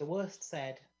 The worst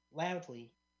said,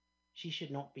 loudly, she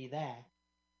should not be there.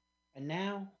 And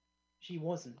now she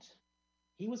wasn't.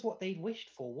 He was what they'd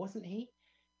wished for, wasn't he?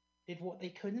 Did what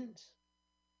they couldn't?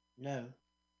 No.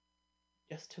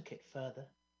 Just took it further.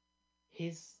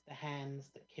 His the hands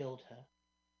that killed her.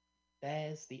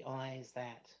 Theirs the eyes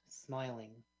that,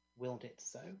 smiling, willed it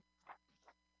so.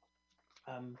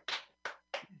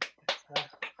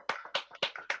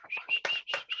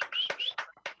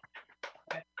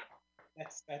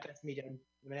 That's me done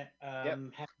in a minute. I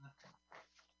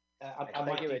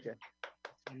might do.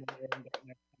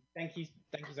 Thank you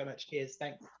so much. Cheers.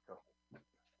 Thanks. Cool.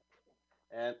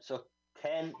 So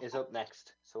Ken is up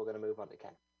next, so we're going to move on to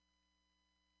Ken.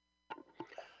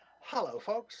 Hello,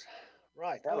 folks.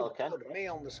 Right. Hello, oh, Ken. Good. Me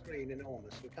on the screen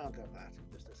enormous. We can't have that.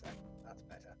 Just a second. That's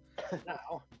better.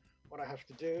 Now, what I have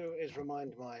to do is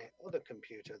remind my other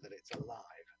computer that it's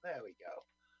alive. There we go.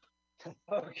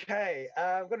 Okay.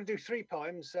 I'm going to do 3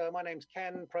 poems. My name's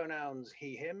Ken, pronouns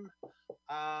he, him.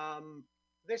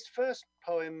 This first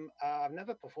poem I've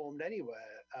never performed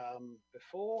anywhere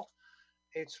before.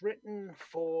 It's written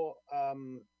for a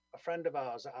friend of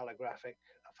ours at Allographic,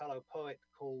 a fellow poet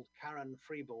called Karen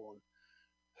Freeborn,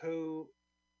 who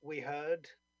we heard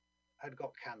had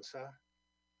got cancer,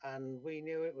 and we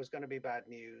knew it was going to be bad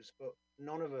news, but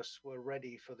none of us were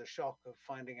ready for the shock of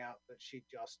finding out that she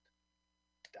just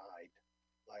died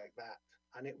like that.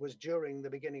 And it was during the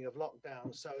beginning of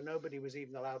lockdown, so nobody was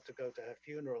even allowed to go to her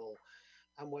funeral,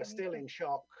 and we're still in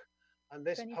shock. And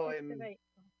this poem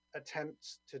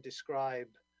attempts to describe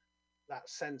that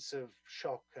sense of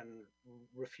shock and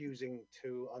refusing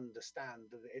to understand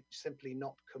that it's simply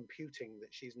not computing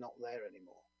that she's not there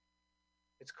anymore.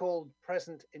 It's called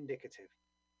Present Indicative.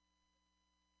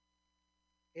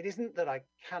 It isn't that I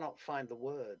cannot find the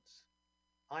words.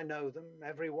 I know them,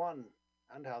 every one,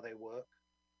 and how they work.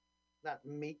 That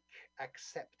meek,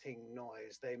 accepting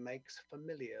noise they makes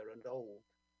familiar and old.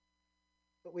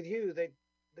 But with you, they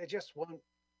just won't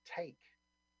take.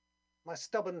 My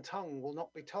stubborn tongue will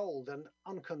not be told, and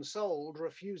unconsoled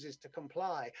refuses to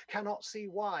comply, cannot see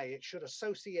why it should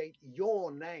associate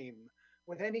your name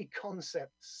with any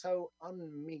concept so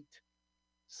unmeet,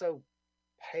 so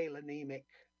pale anemic,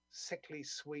 sickly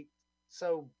sweet,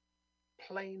 so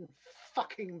plain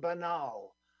fucking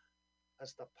banal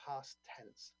as the past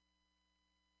tense.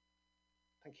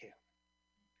 Thank you.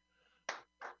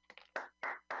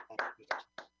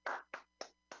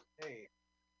 Hey.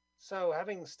 So,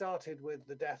 having started with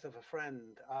the death of a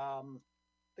friend,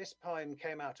 this poem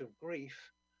came out of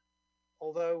grief,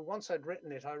 although once I'd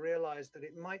written it, I realized that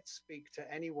it might speak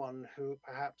to anyone who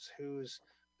perhaps whose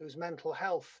mental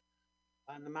health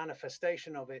and the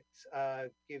manifestation of it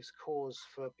gives cause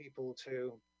for people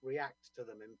to react to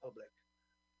them in public.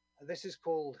 This is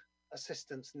called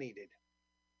Assistance Needed.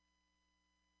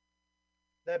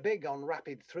 They're big on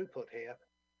rapid throughput here.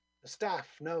 The staff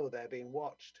know they're being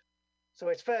watched. So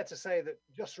it's fair to say that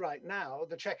just right now,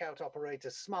 the checkout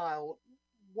operator's smile,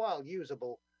 while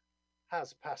usable,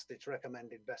 has passed its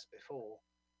recommended best before.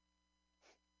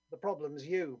 The problem's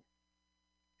you.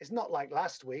 It's not like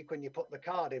last week when you put the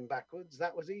card in backwards.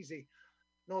 That was easy.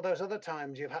 Nor those other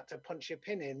times you've had to punch your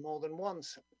pin in more than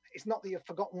once. It's not that you've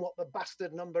forgotten what the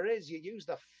bastard number is. You use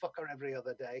the fucker every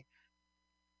other day.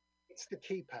 It's the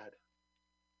keypad.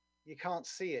 You can't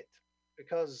see it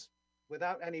because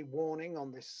without any warning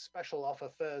on this special offer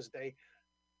Thursday,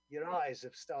 your eyes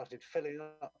have started filling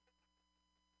up,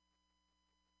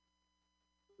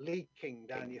 leaking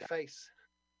down your face.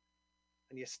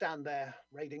 And you stand there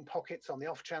raiding pockets on the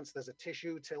off chance there's a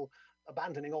tissue till,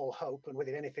 abandoning all hope and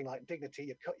within anything like dignity,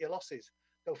 you cut your losses,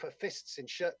 go for fists in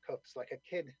shirt cuffs like a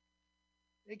kid.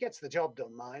 It gets the job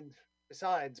done, mind.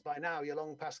 Besides, by now you're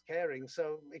long past caring,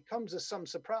 so it comes as some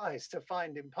surprise to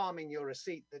find in palming your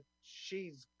receipt that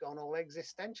she's gone all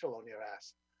existential on your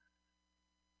ass.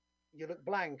 You look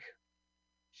blank.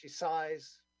 She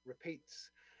sighs, repeats,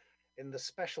 in the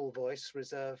special voice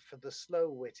reserved for the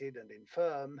slow-witted and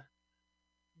infirm,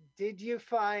 "Did you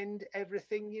find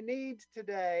everything you need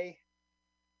today?"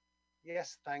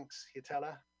 "Yes, thanks," you tell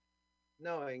her,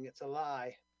 knowing it's a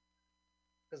lie.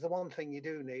 Because the one thing you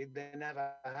do need, they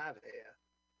never have here.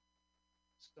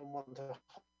 Someone to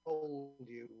hold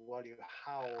you while you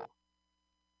howl,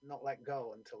 not let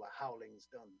go until the howling's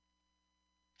done.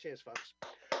 Cheers, folks.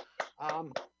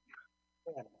 And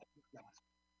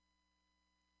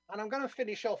I'm going to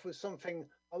finish off with something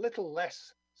a little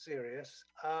less serious.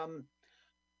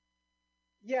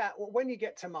 Yeah, well, when you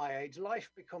get to my age, life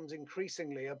becomes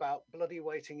increasingly about bloody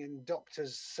waiting in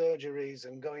doctors' surgeries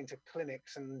and going to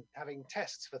clinics and having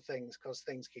tests for things because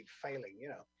things keep failing, you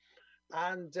know.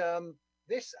 And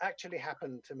this actually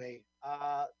happened to me.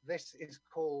 This is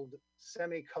called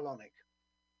semicolonic.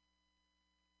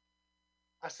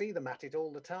 I see them at it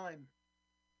all the time.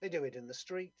 They do it in the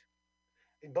street,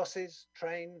 in buses,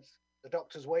 trains, the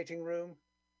doctor's waiting room,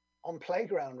 on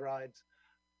playground rides.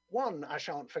 One I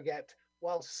shan't forget,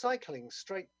 while cycling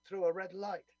straight through a red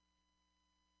light.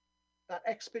 That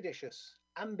expeditious,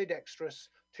 ambidextrous,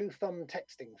 two-thumb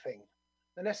texting thing,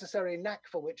 the necessary knack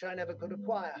for which I never could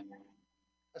acquire.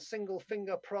 A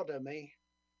single-finger prodder, me,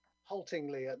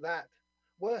 haltingly at that.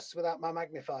 Worse without my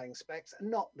magnifying specs,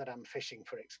 not that I'm fishing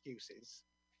for excuses.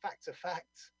 Facts are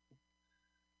facts.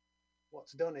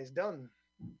 What's done is done.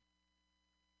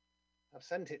 I've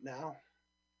sent it now.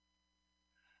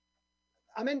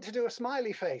 I meant to do a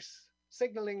smiley face,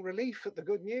 signalling relief at the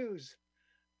good news.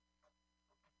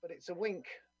 But it's a wink,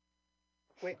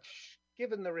 which,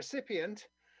 given the recipient,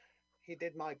 he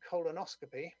did my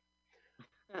colonoscopy,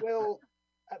 will,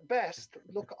 at best,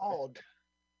 look odd.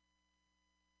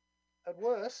 At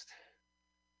worst,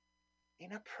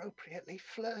 inappropriately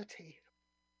flirty.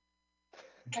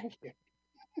 Thank you.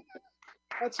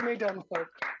 That's me done,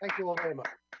 folks. Thank you all very much.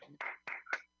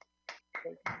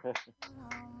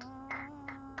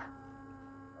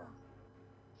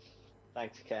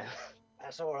 Thanks, Ken.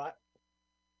 That's all right.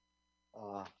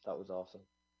 Oh, that was awesome.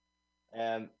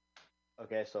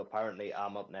 Okay, so apparently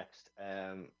I'm up next.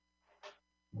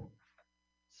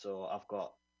 So I've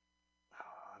got.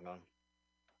 Hang on.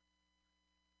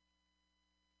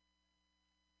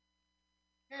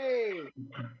 Hey.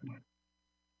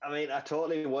 I mean, I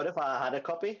totally would if I had a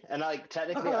copy, and like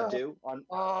technically I do.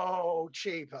 Oh,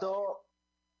 cheaper. So,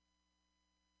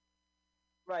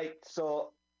 right.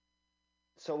 So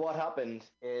what happened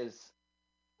is,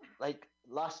 like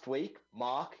last week,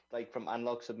 Mark, like from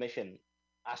Analog Submission,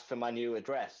 asked for my new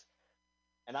address,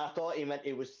 and I thought he meant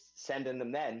he was sending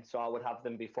them then, so I would have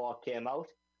them before it came out.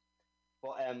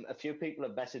 But a few people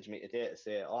have messaged me today to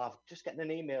say, "Oh, I'm just getting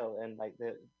an email, and like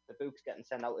the book's getting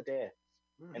sent out today."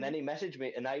 Mm-hmm. And then he messaged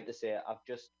me tonight to say, "I've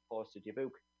just posted your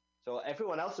book." So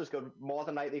everyone else is more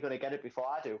than likely going to get it before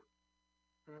I do.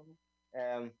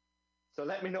 Mm-hmm. So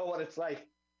let me know what it's like.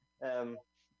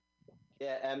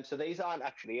 Yeah. So these aren't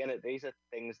actually in it. These are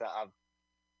things that I've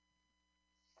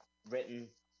written.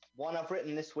 One I've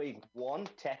written this week. One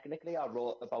technically I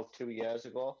wrote about 2 years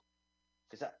ago,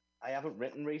 because I haven't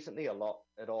written recently a lot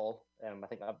at all. I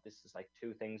think this is like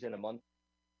 2 things in a month.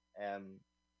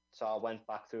 So I went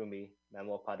back through my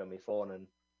memo pad on my phone, and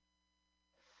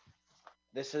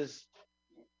this is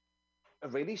a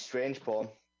really strange poem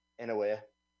in a way.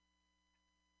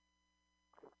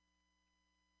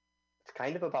 It's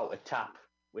kind of about a tap,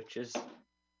 which is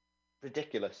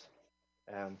ridiculous.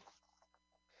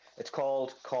 It's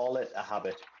called Call It a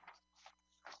Habit.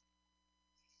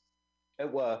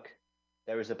 At work,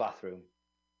 there is a bathroom.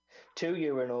 2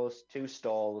 urinals, 2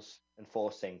 stalls, and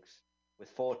 4 sinks, with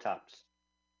 4 taps.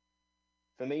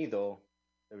 For me, though,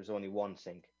 there was only one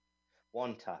sink,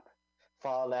 one tap,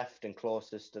 far left and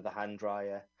closest to the hand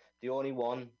dryer, the only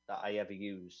one that I ever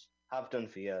use. Have done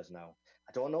for years now.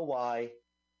 I don't know why.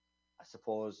 I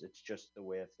suppose it's just the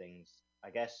way of things. I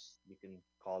guess you can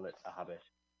call it a habit.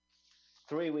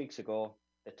 3 weeks ago,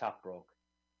 the tap broke.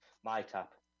 My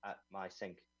tap at my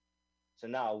sink. So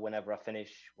now, whenever I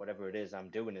finish whatever it is I'm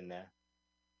doing in there,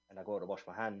 and I go to wash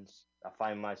my hands, I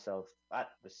find myself at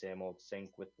the same old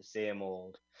sink with the same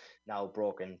old, now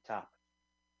broken tap.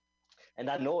 And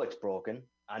I know it's broken.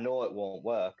 I know it won't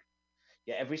work.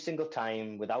 Yet every single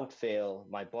time, without fail,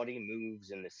 my body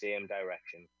moves in the same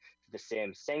direction, to the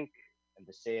same sink and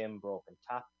the same broken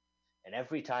tap. And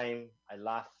every time I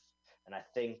laugh and I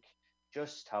think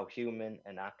just how human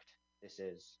an act this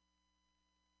is.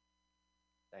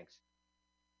 Thanks.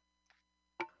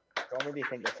 I don't really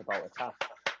think it's about a tap.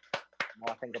 The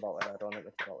more I think about it, I don't think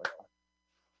it's about a tap.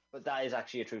 But that is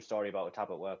actually a true story about a tap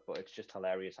at work, but it's just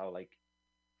hilarious how, like,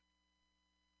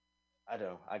 I don't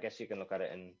know. I guess you can look at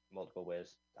it in multiple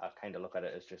ways. I kind of look at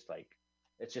it as just like,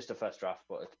 it's just a first draft,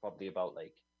 but it's probably about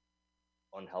like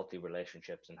unhealthy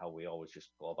relationships and how we always just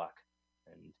go back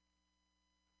and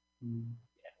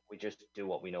yeah, we just do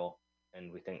what we know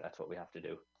and we think that's what we have to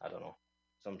do. I don't know.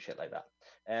 Some shit like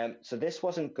that. So this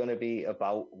wasn't going to be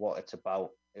about what it's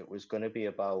about. It was going to be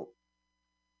about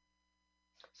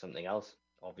something else,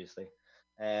 obviously.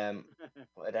 But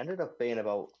it ended up being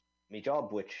about my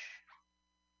job, which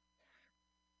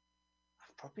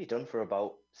I've probably done for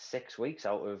about 6 weeks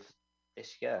out of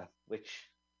this year, which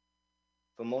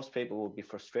for most people would be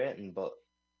frustrating, but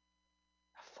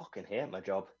I fucking hate my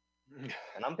job.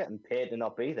 And I'm getting paid to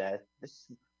not be there.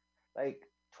 This, like,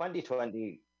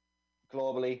 2020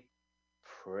 globally,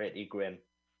 pretty grim.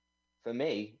 For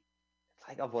me, it's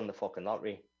like I've won the fucking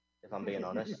lottery, if I'm being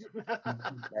honest.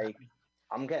 Like,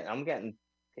 I'm getting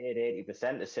paid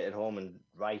 80% to sit at home and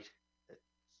write.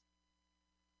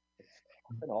 It's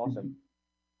fucking awesome.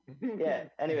 Yeah.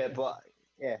 Anyway, but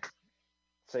yeah.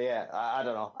 So yeah, I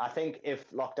don't know. I think if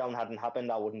lockdown hadn't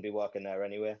happened, I wouldn't be working there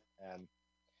anyway. I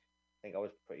think I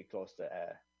was pretty close to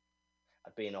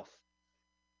I'd been off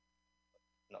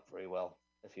not very well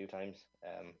a few times.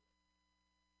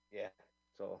 Yeah.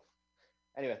 So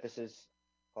anyway, this is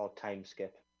called Time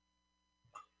Skip.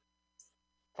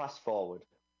 Fast forward.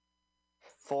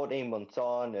 14 months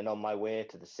on and on my way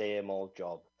to the same old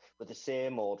job with the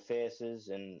same old faces,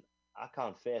 and I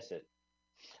can't face it.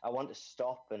 I want to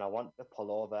stop and I want to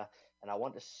pull over and I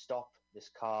want to stop this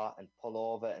car and pull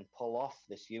over and pull off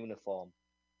this uniform.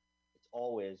 It's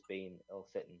always been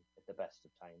ill-fitting at the best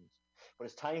of times. But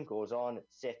as time goes on, it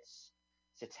sits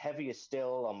heavier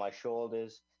still on my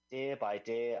shoulders. Day by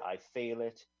day, I feel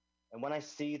it. And when I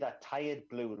see that tired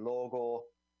blue logo,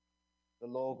 the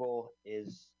logo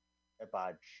is a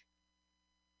badge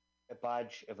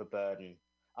of a burden.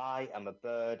 I am a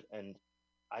bird and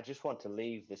I just want to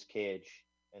leave this cage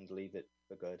and leave it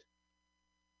for good.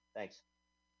 Thanks.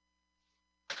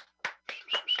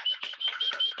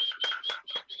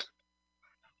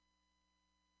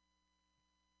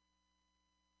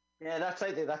 Yeah, that's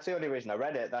the only reason I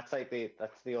read it. That's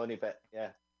the only bit. Yeah,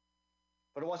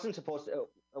 but it wasn't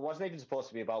even supposed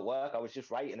to be about work. I was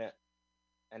just writing it,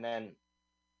 and then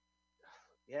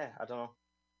yeah, I don't know.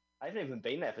 I haven't even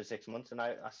been there for 6 months, and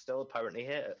I still apparently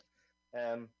hate it.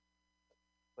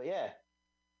 But yeah,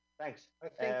 thanks. I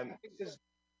think there's.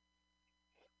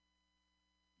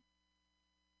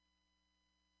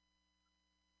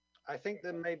 I think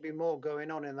there may be more going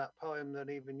on in that poem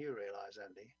than even you realise,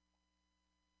 Andy.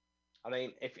 I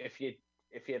mean, if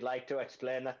you'd like to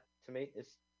explain that to me,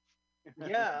 it's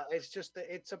yeah, it's just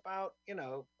that it's about,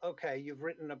 okay, you've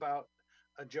written about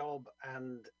a job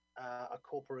and a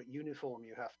corporate uniform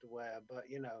you have to wear, but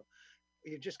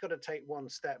you've just got to take one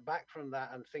step back from that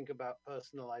and think about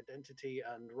personal identity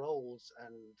and roles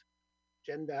and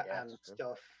gender and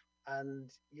stuff. And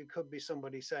you could be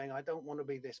somebody saying, I don't want to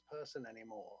be this person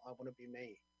anymore. I want to be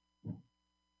me.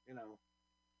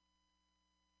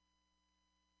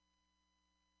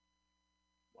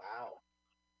 Wow.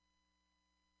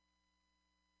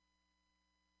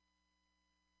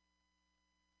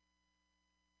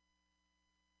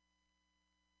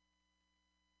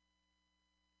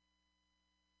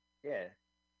 yeah.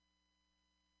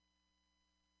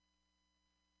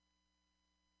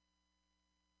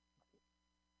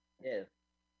 Yeah.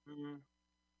 Mm-hmm.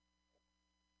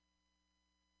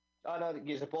 Oh no,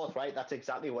 you're both right. That's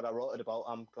exactly what I wrote it about.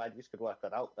 I'm glad you could work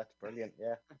that out. That's brilliant.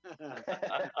 Yeah.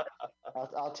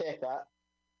 I'll take that.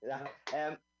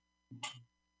 Yeah.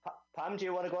 Pam, do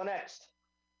you want to go next?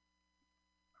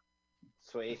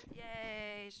 Sweet.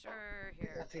 Yay! Sure.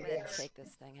 Here, let's take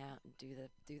this thing out and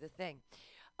do the thing.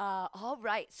 All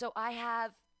right. So I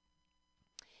have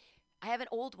an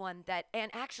old one that,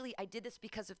 and actually I did this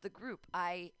because of the group.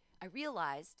 I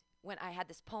realized when I had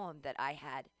this poem that I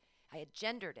had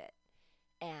gendered it,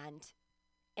 and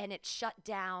it shut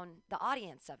down the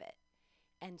audience of it.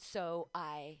 And so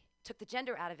I took the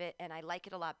gender out of it, and I like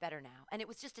it a lot better now. And it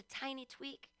was just a tiny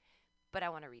tweak, but I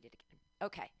want to read it again.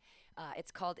 Okay.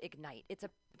 It's called Ignite.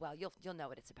 Well, you'll know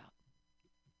what it's about.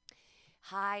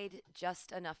 Hide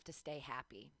just enough to stay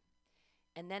happy.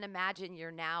 And then imagine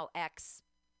you're now ex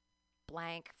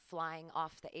blank flying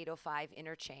off the 805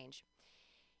 interchange.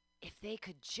 If they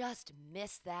could just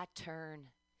miss that turn,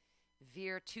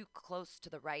 veer too close to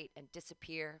the right and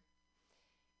disappear,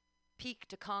 peak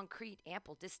to concrete,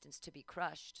 ample distance to be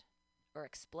crushed or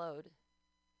explode.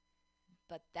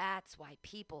 But that's why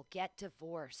people get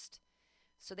divorced,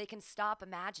 so they can stop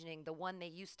imagining the one they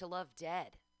used to love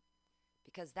dead,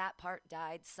 because that part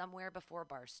died somewhere before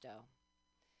Barstow.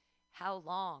 How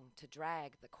long to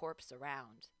drag the corpse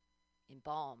around,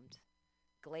 embalmed,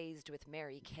 glazed with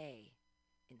Mary Kay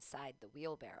inside the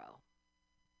wheelbarrow?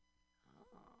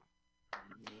 Oh.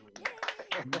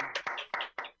 Yay.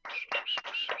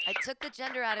 I took the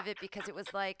gender out of it because it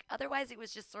was like, otherwise it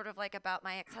was just sort of like about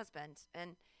my ex-husband,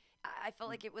 and I felt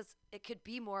like it could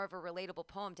be more of a relatable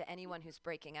poem to anyone who's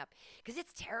breaking up, because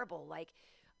it's terrible. Like,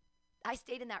 I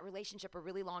stayed in that relationship a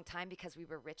really long time because we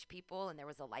were rich people and there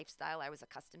was a lifestyle I was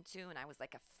accustomed to, and I was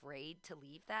like afraid to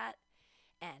leave that.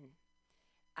 And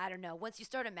I don't know, once you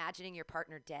start imagining your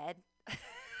partner dead,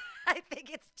 I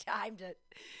think it's time to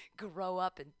grow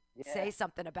up and say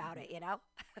something about it, you know?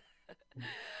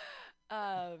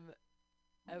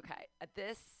 Okay.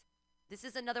 This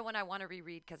is another one I want to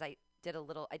reread because I did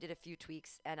a few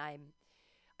tweaks, and I'm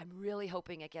really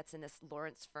hoping it gets in this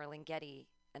Lawrence Ferlinghetti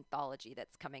anthology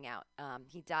that's coming out.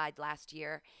 He died last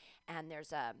year, and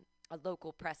there's a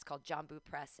local press called Jambu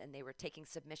Press, and they were taking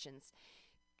submissions.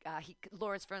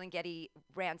 Lawrence Ferlinghetti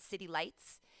ran City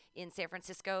Lights in San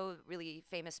Francisco, really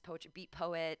famous beat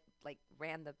poet, like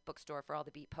ran the bookstore for all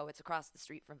the beat poets across the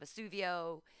street from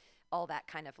Vesuvio, all that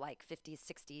kind of like 50s,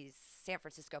 60s San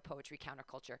Francisco poetry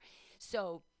counterculture.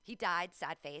 So he died,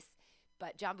 sad face,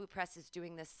 but Jambu Press is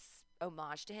doing this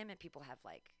homage to him, and people have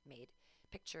like made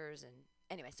pictures, and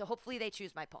anyway, so hopefully they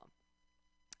choose my poem.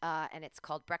 And it's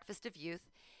called Breakfast of Youth,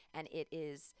 and it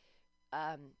is,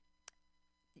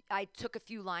 I took a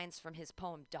few lines from his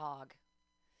poem Dog.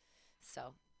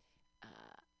 So,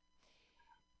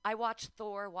 I watched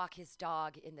Thor walk his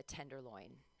dog in the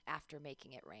Tenderloin after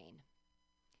making it rain.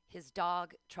 His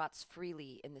dog trots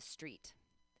freely in the street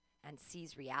and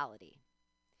sees reality.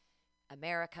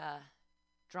 America,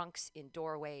 drunks in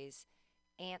doorways,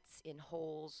 ants in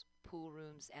holes, pool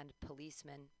rooms, and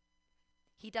policemen.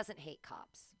 He doesn't hate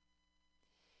cops.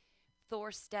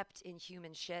 Thor stepped in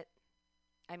human shit.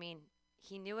 I mean,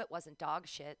 he knew it wasn't dog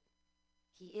shit.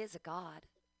 He is a god.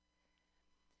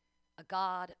 A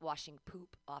god washing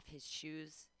poop off his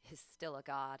shoes is still a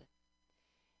god.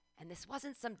 And this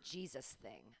wasn't some Jesus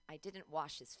thing. I didn't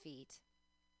wash his feet.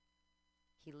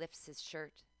 He lifts his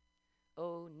shirt.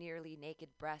 Oh, nearly naked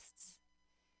breasts.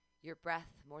 Your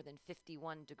breath, more than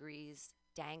 51 degrees,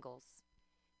 dangles,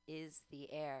 is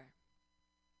the air.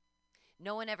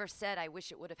 No one ever said, I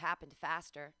wish it would have happened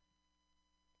faster.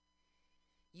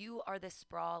 You are the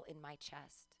sprawl in my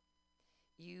chest.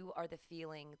 You are the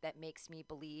feeling that makes me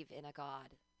believe in a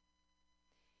God.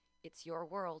 It's your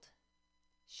world.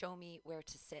 Show me where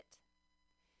to sit.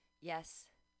 Yes,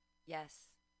 yes,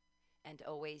 and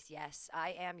always yes.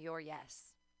 I am your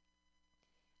yes.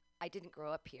 I didn't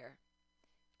grow up here,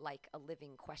 like a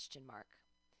living question mark.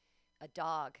 A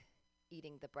dog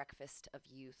eating the breakfast of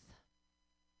youth.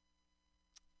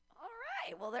 All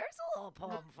right, well, there's a little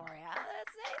poem for you.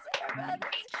 That's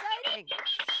exciting.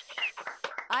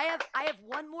 I have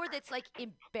one more that's like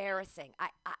embarrassing.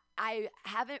 I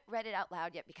haven't read it out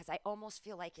loud yet because I almost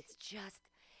feel like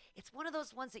it's one of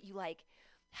those ones that you like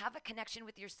have a connection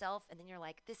with yourself, and then you're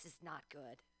like, this is not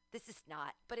good. This is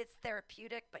not, but it's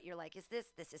therapeutic, but you're like,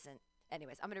 this isn't.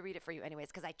 Anyways, I'm going to read it for you anyways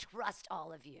because I trust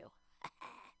all of you.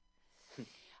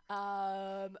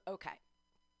 Okay.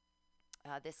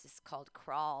 This is called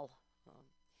Crawl.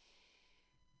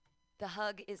 The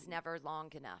hug is never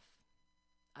long enough.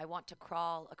 I want to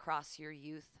crawl across your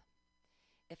youth.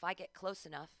 If I get close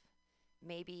enough,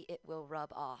 maybe it will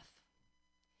rub off.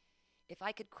 If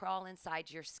I could crawl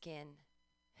inside your skin,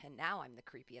 and now I'm the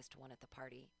creepiest one at the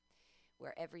party,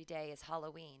 where every day is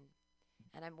Halloween,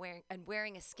 and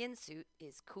wearing a skin suit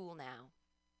is cool now.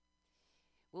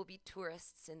 We'll be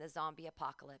tourists in the zombie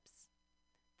apocalypse.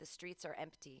 The streets are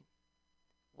empty.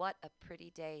 What a pretty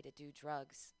day to do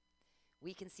drugs.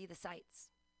 We can see the sights.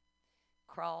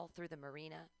 crawl through the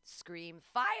marina, scream,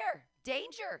 fire,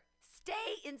 danger,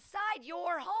 stay inside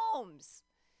your homes.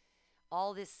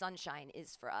 All this sunshine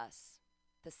is for us,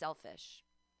 the selfish,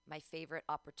 my favorite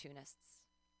opportunists.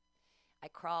 I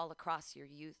crawl across your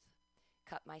youth,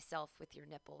 cut myself with your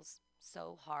nipples,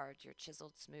 so hard you're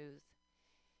chiseled smooth,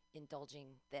 indulging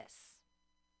this.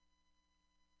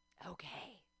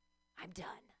 Okay, I'm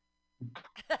done.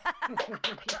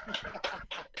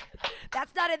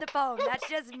 That's not in the poem. That's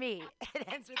just me. It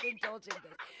ends with indulging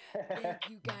this. Thank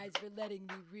you guys for letting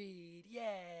me read.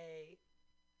 Yay.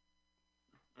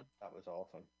 That was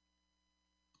awesome.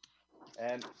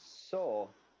 So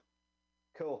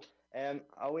cool.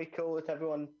 Are we cool with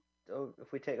everyone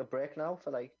if we take a break now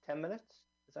for like 10 minutes?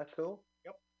 Is that cool?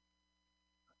 Yep.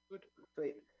 Good.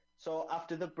 Sweet. So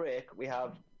after the break, we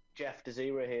have Jeff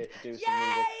DeZera here to do some music.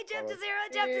 Yay! Jeff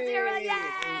DeZera! Yay!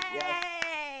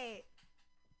 Yes.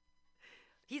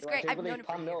 He's Do great. I I've do known him believe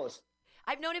for Pam years. knows?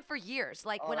 I've known him for years.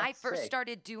 Like Oh, when I that's first sick.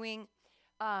 started doing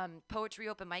poetry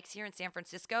open mics here in San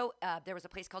Francisco, there was a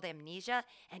place called Amnesia,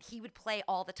 and he would play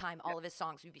all the time, all of his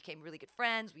songs. We became really good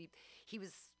friends. He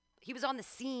was on the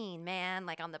scene, man,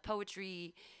 like on the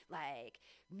poetry, like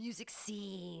music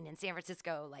scene in San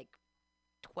Francisco, like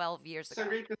 12 years So ago.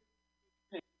 great to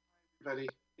see everybody.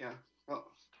 Yeah. Well,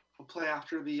 we'll play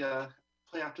after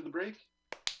the break.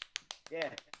 Yeah,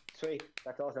 sweet.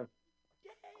 That's awesome.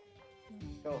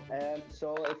 Cool.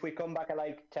 So if we come back at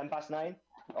like 10 past 9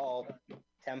 or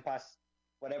 10 past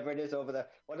whatever it is over there.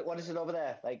 What is it over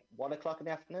there? Like 1 o'clock in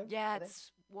the afternoon? Yeah, I think?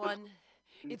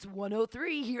 it's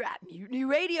 103 here at Mutiny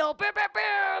Radio.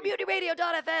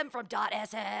 MutinyRadio.fm from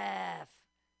 .sf.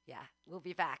 Yeah, we'll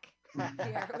be back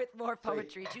here with more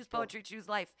poetry. Choose poetry, choose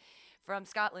life from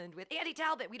Scotland with Andy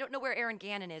Talbot. We don't know where Erin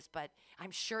Gannon is, but I'm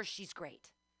sure she's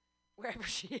great wherever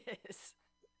she is.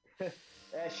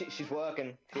 She's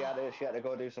working. She had to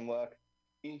go do some work.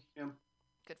 Yeah.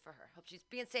 Good for her. Hope she's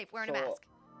being safe, wearing a So- mask.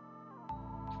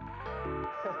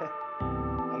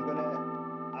 I'm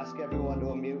gonna ask everyone to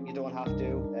unmute. You don't have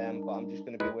to, but I'm just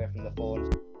gonna be away from the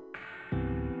phones.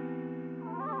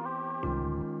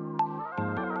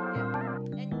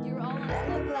 And you're all on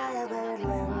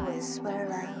Clubhouse, Whisper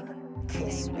like,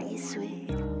 kiss me sweet,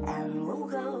 and we'll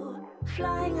go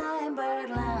flying high in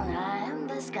birdland, high in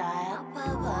the sky up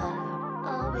above,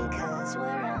 all because we're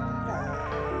in love.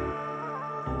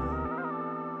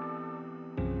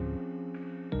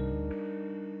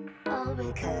 All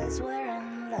because we're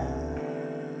in love.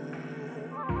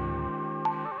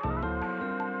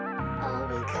 All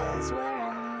because we're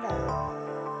in love.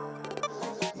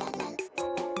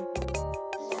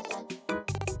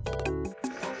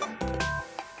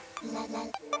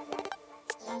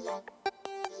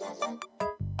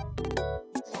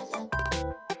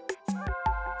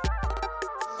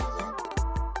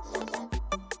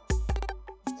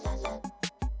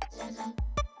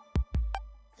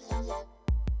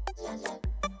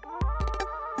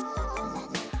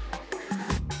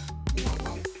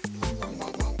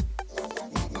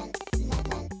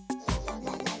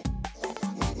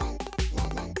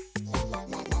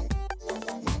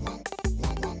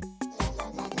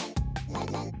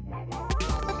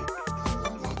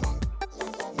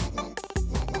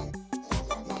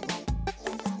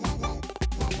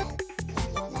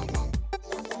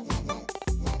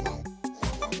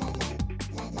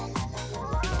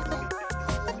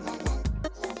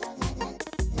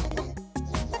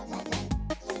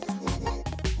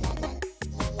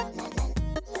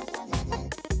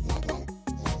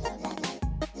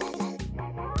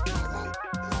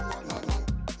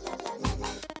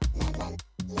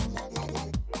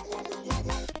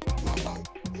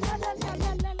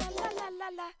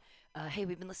 Hey,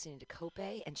 we've been listening to Cope,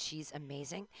 and she's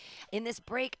amazing. In this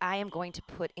break, I am going to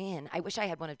put in, I wish I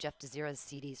had one of Jeff DeZera's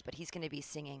CDs, but he's going to be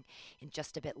singing in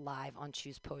just a bit live on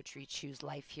Choose Poetry, Choose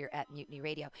Life here at Mutiny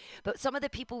Radio. But some of the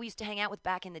people we used to hang out with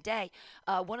back in the day,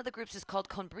 one of the groups is called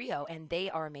Conbrio, and they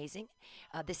are amazing.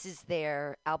 This is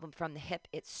their album From the Hip.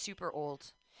 It's super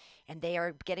old, and they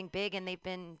are getting big, and they've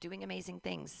been doing amazing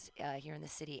things here in the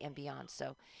city and beyond.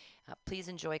 So please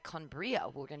enjoy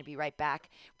Conbrio. We're going to be right back.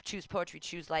 Choose Poetry,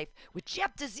 Choose Life with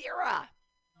Jeff DeZera.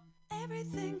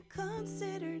 Everything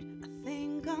considered, I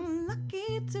think I'm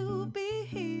lucky to be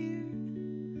here.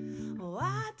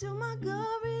 Why do my gut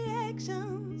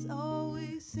reactions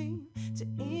always seem to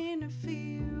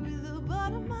interfere with the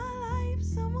part of my life?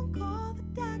 Someone call the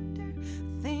doctor.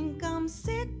 I think I'm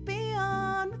sick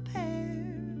beyond repair.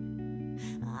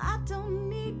 I don't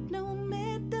need no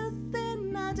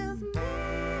medicine, I just need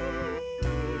a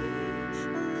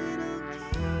little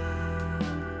care.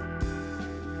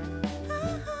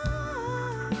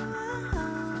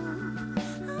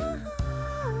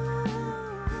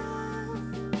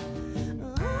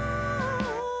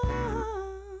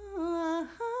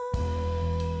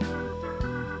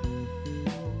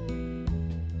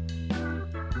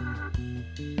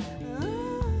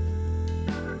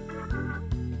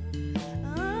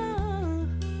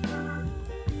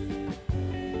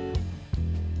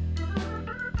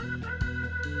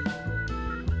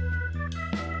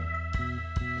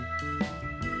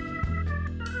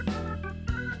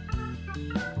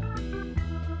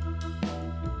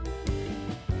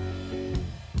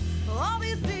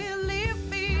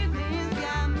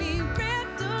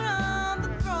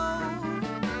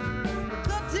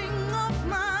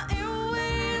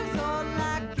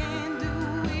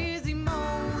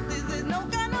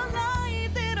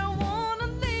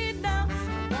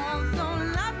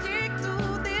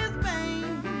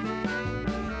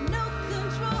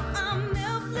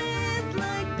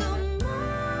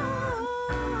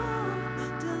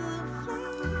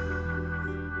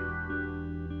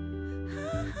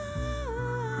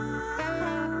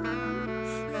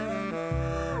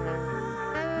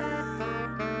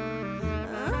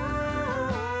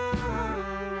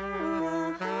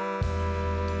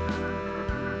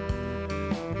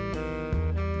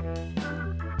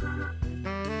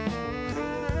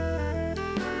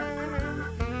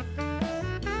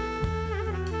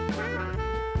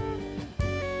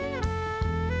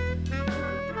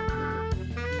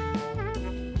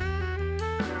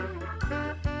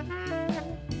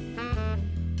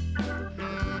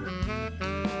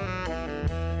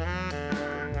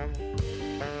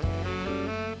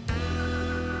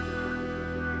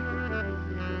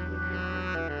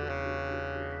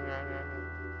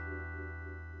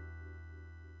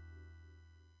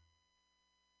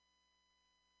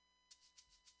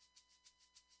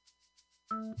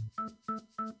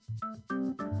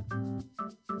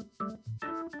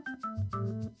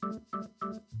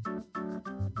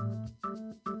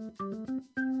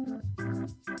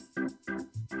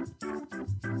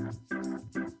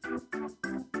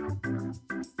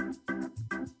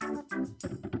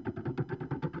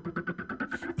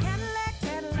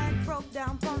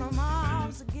 down front of my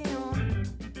house again.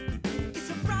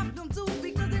 It's a problem too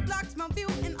because it blocks my view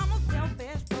and I'm a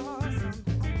selfish person.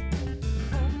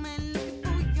 Oh man, looking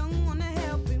for a young one to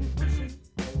help him push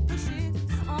it.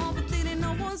 Oh, but they didn't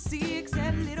no one see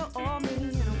except little old me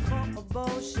and I'm full of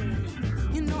bullshit.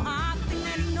 You know, I think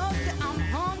that he knows that I'm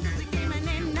home cause he came and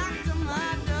they knocked on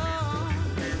my door.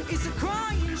 It's a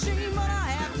crying shame, but I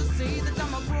have to say that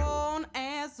I'm a grown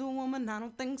ass woman. I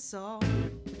don't think so.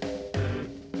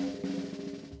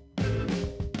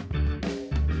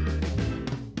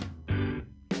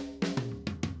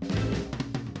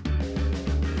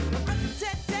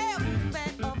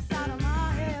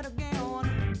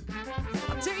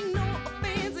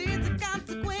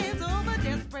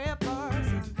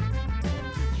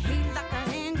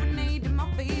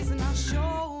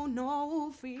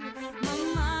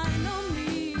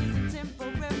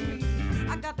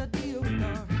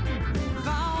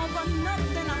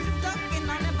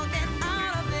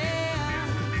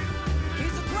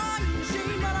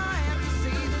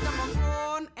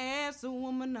 A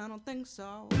woman, I don't think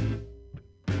so.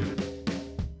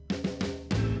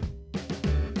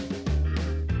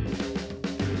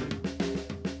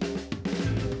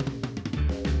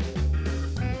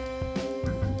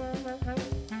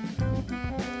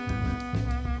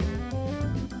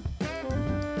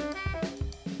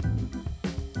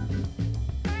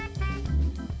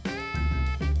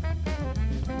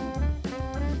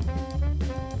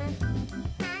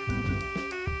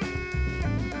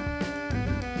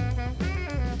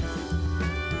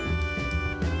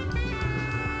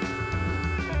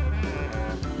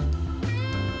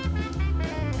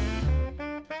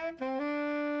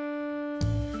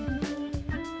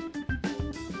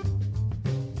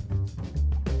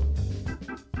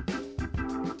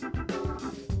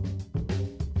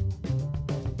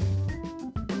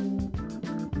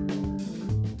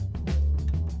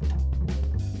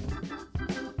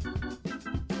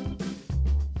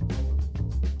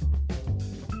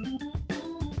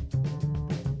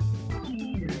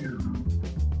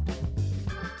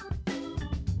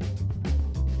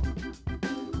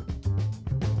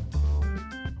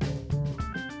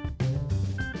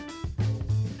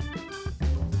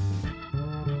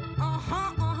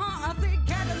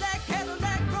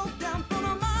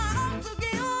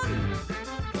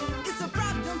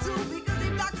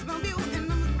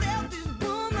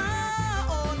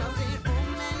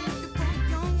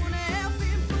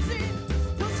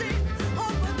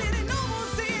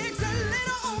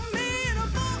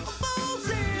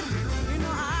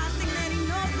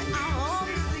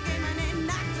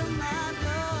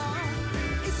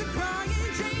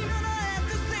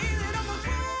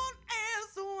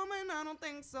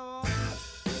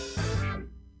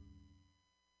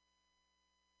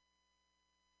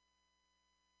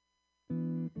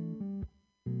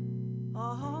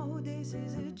 Oh, this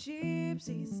is a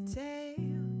gypsy's tale,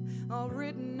 all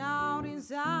written out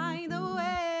inside the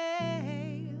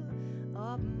wail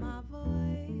of my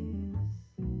voice.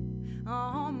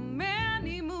 Oh,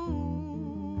 many moons,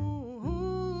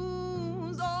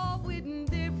 all with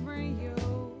different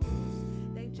hues.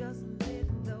 They just lit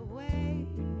the way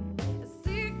as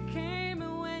it came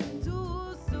and went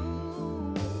too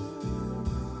soon.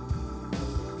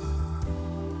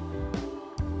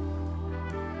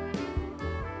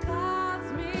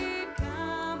 Cosmic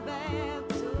combat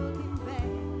took him back.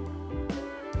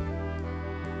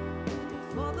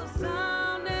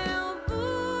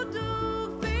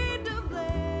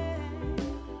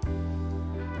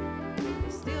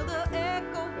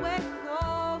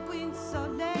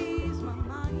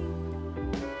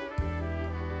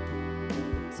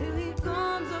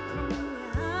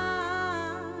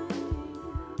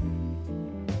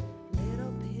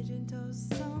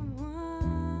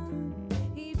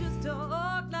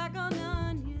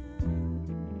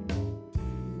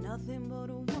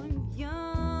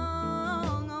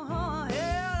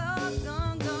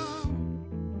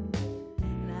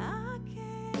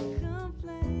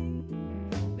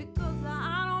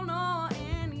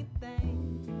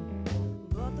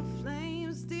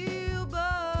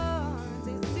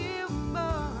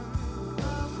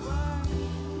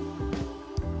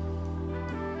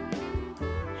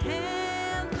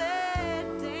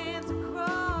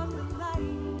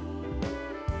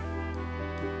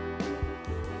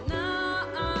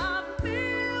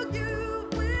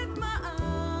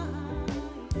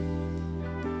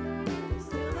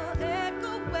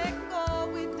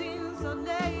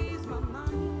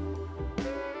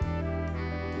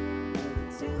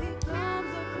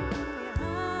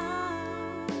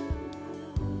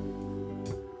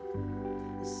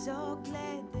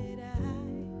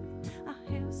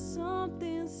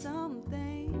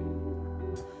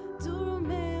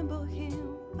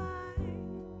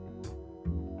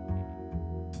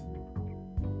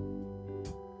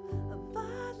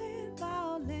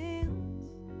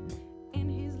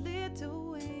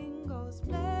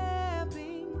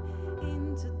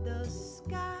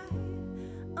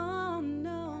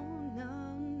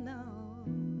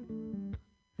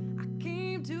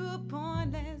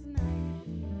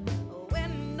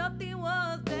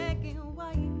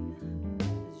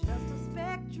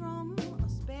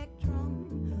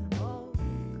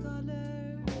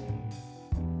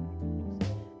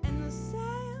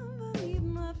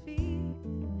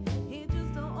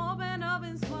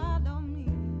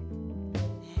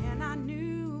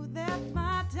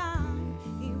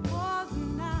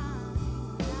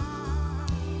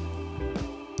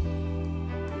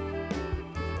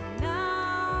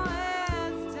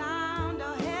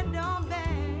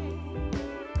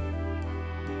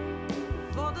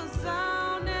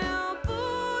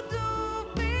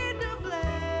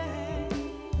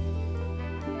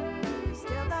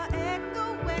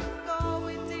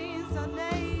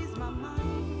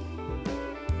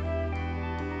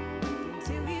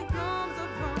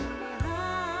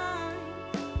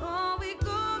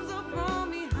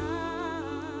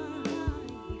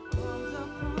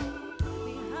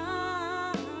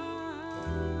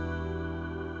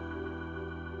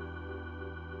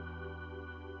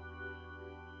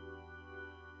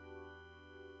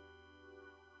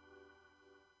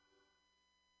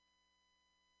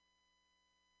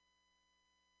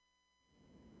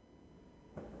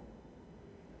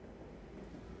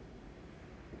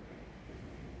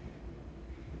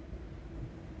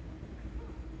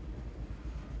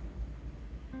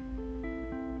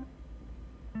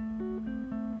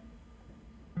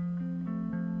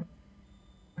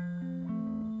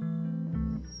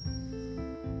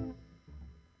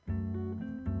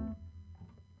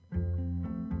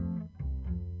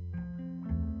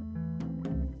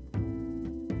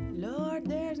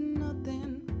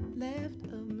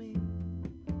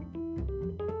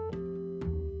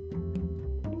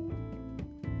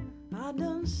 I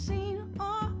done seen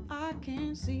all I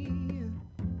can see.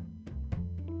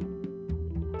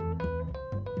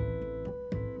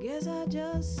 Guess I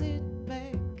just sit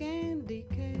back and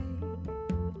decay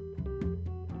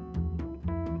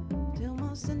till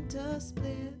my center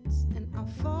splits and I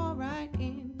fall right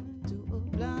into a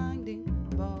blinding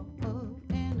ball of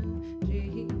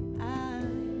energy. I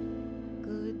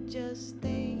could just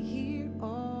stay here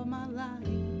all my life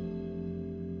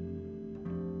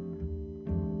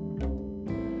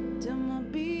till my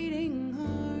beating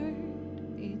heart,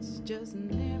 it's just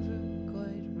never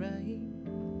quite right.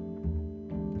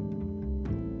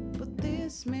 But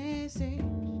this message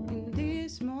in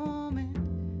this moment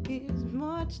is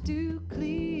much too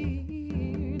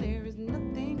clear. There is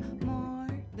nothing more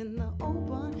than the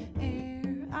open air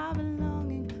I've been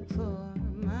longing for,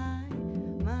 my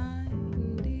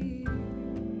dear.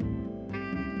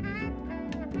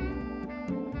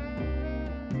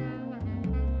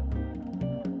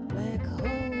 Black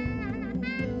hole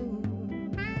blue,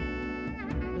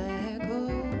 black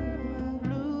hole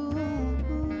blue.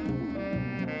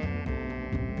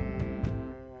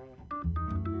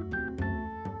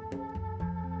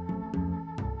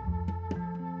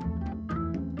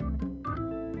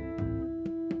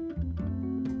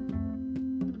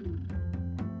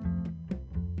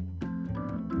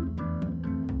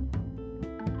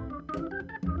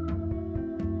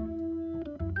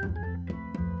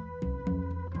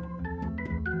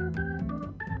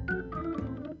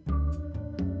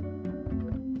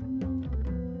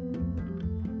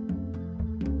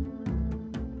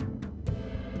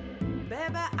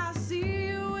 Baby, I see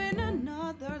you in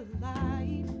another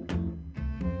life.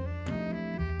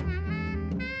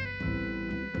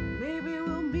 Maybe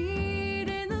we'll meet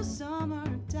in the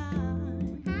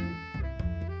summertime.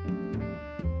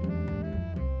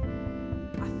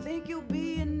 I think you'll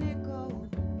be a nickel.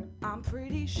 I'm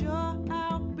pretty sure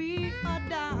I'll be a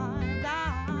dime.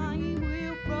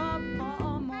 We'll rub for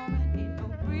a moment in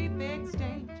a brief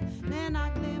exchange. Then I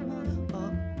glimmer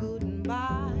a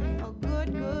goodbye, a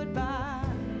goodbye.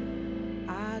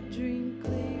 I dream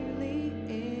clearly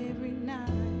every night.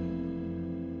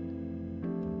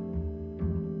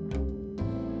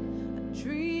 I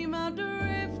dream of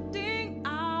drifting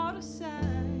out of sight.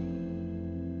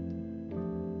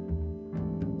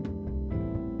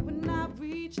 When I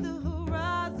reach the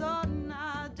horizon,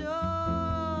 I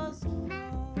just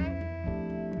fall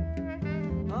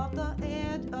off the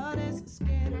edge of this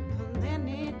scattered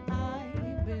planet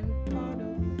I've been part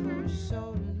of for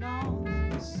so long,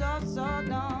 so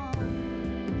long.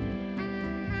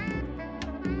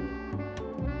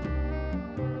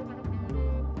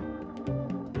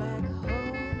 Black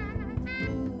hole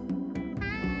blue,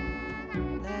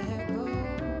 black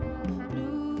hole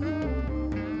blue.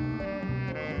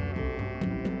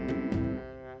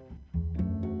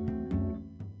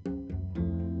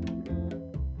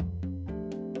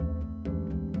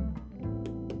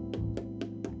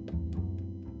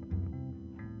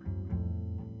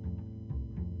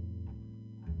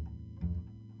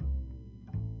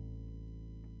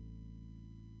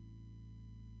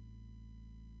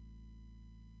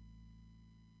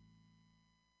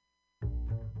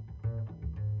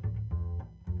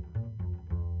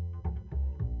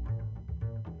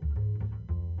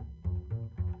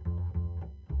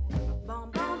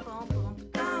 Bum bum bum bum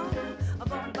down, a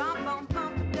bum bum bum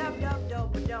bum dum dum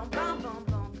dum dum bum bum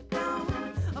bum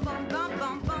down, a bum bum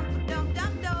bum bum dum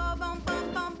dum dum bum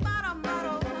bum bum bottom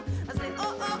bottom. I say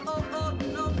oh no no bum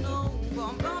bum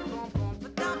bum bum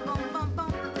dum bum bum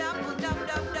bum dum dum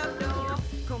dum dum dum.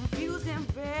 Confused and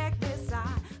reckless, I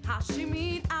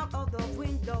shimmied out of the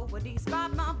window, but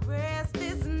despite my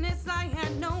restlessness, I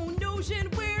had no notion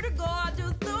where to go. I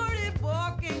just started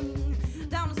walking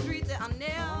down the street that I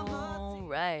never. All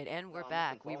right, and we're I'm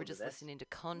back. looking We were forward to just this. listening to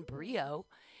Conbrio.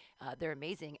 They're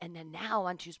amazing. And then now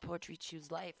on Choose Poetry,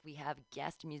 Choose Life, we have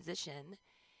guest musician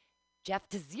Jeff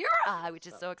Tazira, which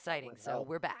is so exciting. would So help.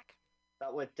 we're back.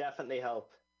 That would definitely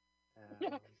help.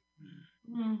 There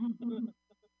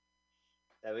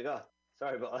we go.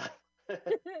 Sorry about that.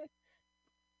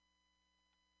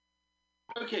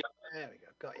 Okay, There we go.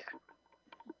 Got you.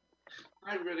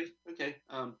 hi everybody. Okay.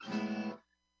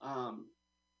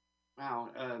 Wow.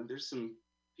 There's some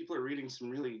people are reading some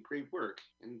really great work,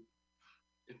 and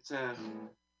it's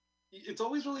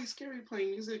always really scary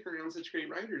playing music around such great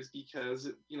writers because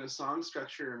song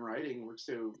structure and writing work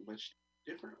so much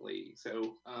differently.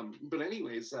 So, but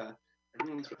anyways,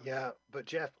 everyone's Yeah, but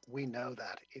Jeff, we know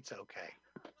that. It's okay.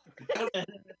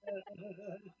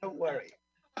 Don't worry.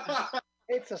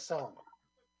 It's a song.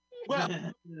 well,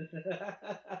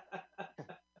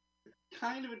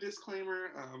 kind of a disclaimer.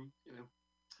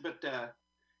 But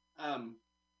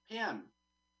Pam,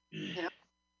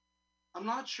 I'm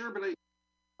not sure, but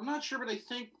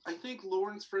I think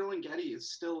Lawrence Ferlinghetti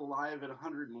is still alive at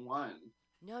 101.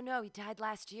 No, he died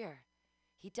last year.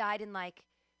 He died in like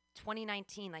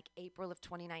 2019, like April of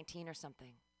 2019 or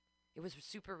something. It was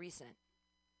super recent.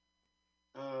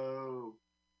 Oh.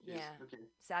 Yes, Yeah. okay.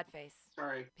 Sad face.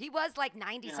 Sorry. He was like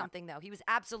 90 something though. He was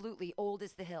absolutely old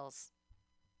as the hills.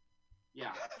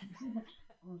 Yeah.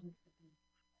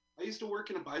 I used to work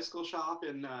in a bicycle shop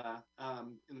in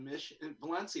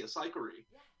Valencia, Cyclery.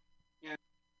 Yeah.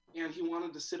 And he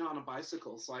wanted to sit on a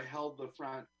bicycle, so I held the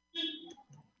front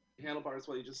handlebars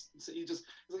while he's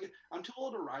like, I'm too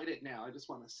old to ride it now. I just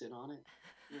want to sit on it.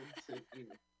 Yeah, so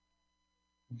anyway.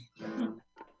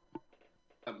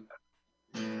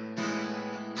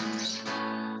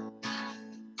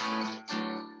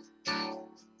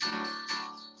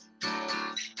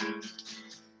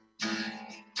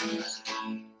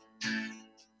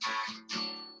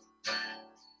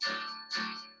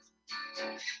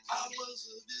 I was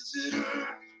a visitor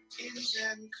in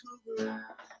Vancouver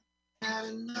at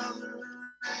another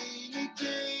rainy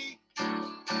day,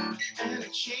 and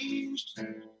it changed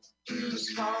in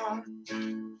the car,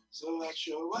 so I'd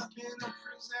show up in a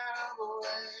presentable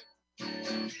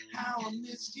way. How I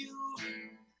missed you,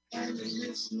 and you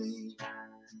missed me.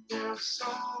 There was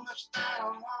so much that I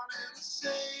wanted to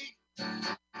say,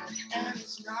 and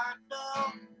it's night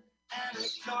now, and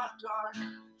it got dark.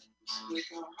 Split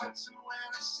our hearts and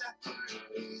went our separate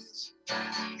ways.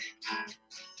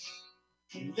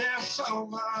 There's so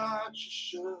much I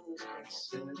should have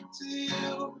said to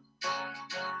you.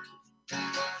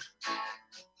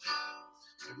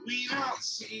 We don't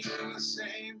seem the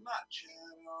same much at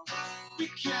all. We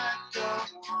can't go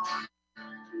on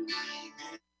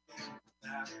believing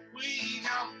that we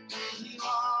don't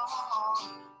belong.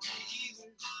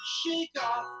 Either shake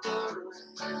off the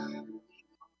rain.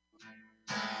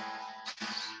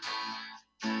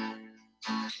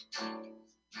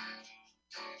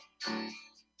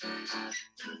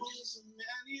 There was a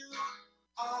menu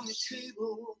on the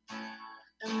table,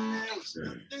 and there was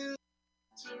nothing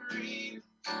to read.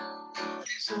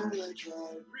 So I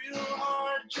tried real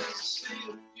hard just to say a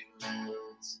few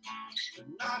words, but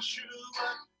not sure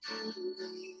what to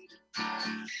read.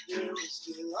 There was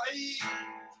delight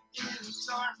in the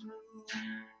dark room,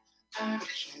 and a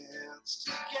chance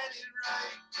to get it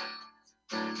right.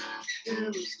 There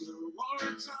was no more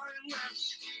time left to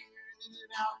figure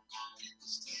it out.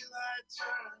 Still I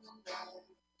turn back.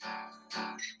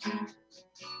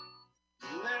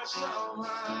 There's so much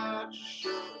I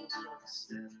should have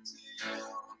said to you.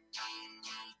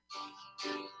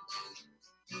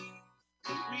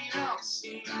 We don't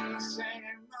seem the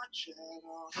same much at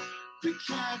all. We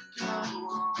can't go on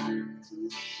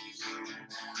believing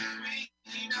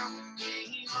we don't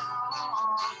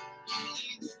belong.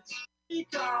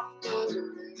 Take off the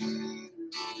rain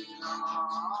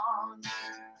on.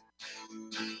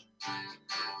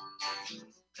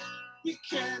 We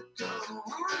can't go on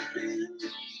believing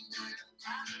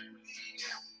we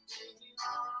don't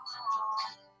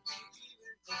belong.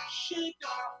 Shake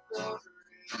off the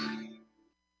rain.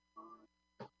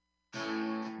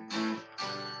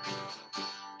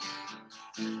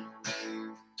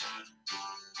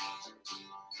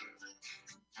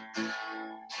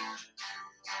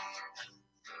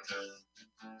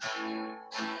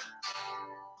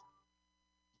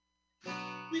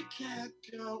 We can't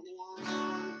go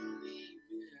on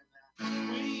believing that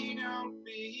we don't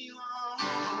belong.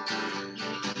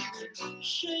 Either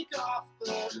shake off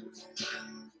the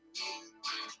rain.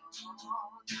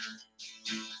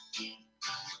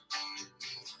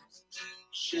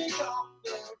 Shake off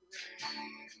the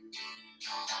rain.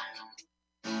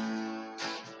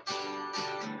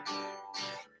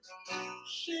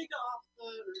 Shake off the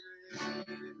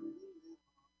rain.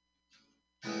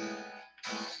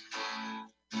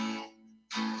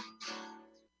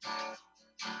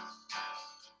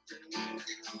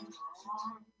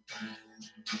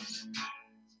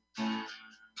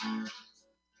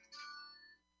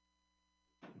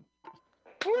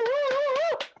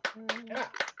 Yeah.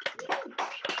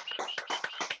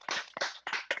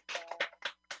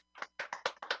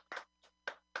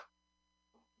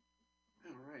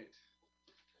 All right.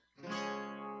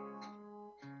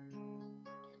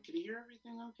 Can you hear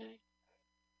everything okay?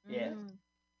 Yeah.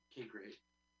 Okay, great.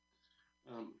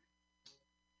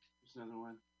 There's another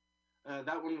one.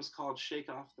 That one was called Shake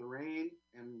Off the Rain,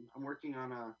 and I'm working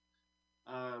on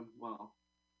I'm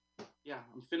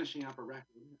finishing up a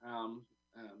record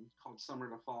called Summer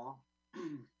to Fall.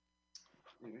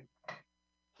 Anyway.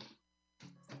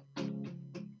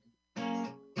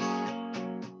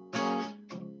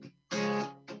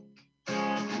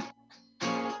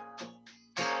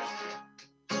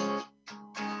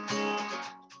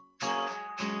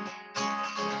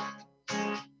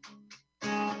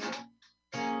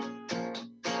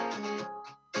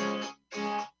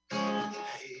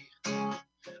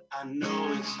 I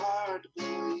know it's hard to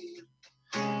believe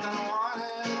that I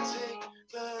wanted to take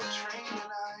the train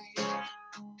tonight.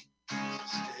 So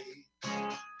stay,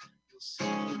 you'll see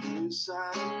the blue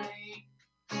side of me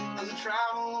as I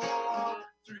travel along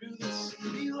through the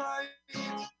city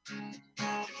lights.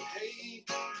 Hey,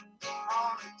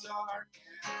 on a dark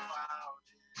and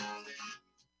clouded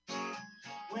day,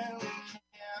 when we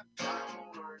can't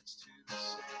find words to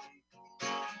say,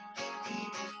 we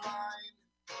will find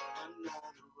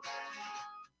another way.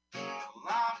 Well,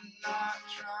 I'm not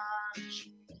trying to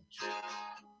cheat you,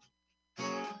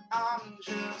 I'm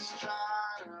just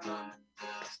trying to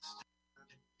understand,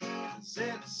 'cause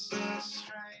it's a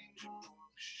strange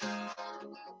emotion,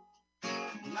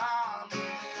 and I'm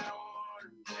an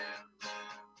ordinary man.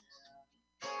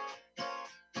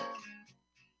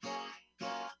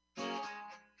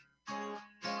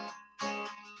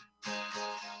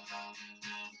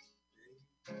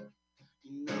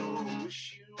 You know, I wish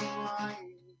you were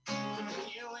mine, for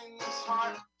healing this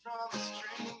heart from a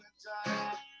string that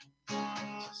died.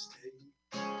 So stay,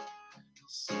 you'll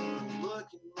see the look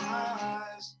in my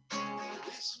eyes. At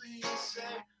least we can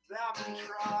say that we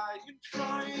tried and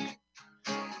tried.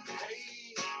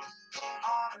 Hey,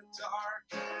 on a dark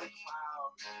and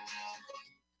cloudy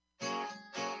day,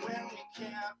 when we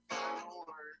can't find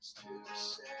words to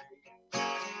say,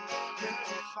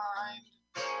 we'll find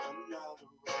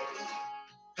another way.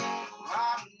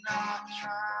 I'm not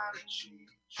trying to cheat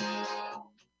you,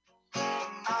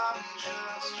 I'm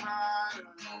just trying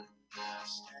to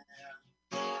understand,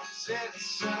 'cause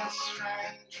it's a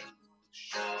strange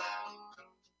emotion,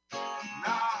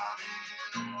 not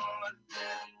an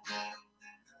ordinary man.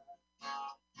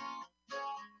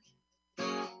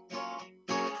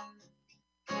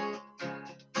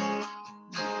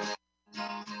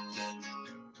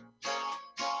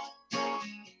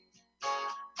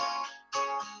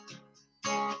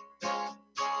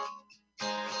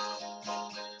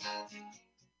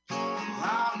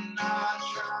 I'm not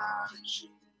trying to cheat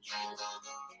you,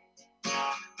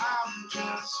 I'm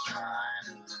just trying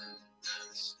to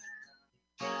understand,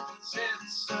 'cause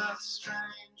it's a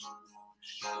strange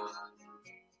emotion,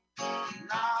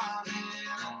 not an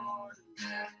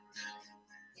ordinary man.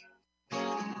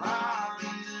 Not an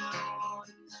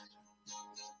ordinary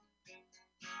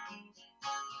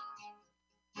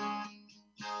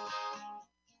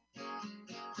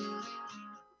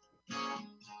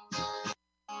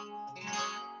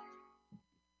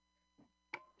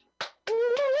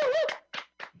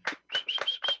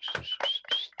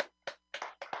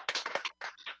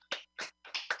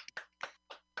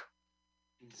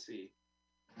Let's see.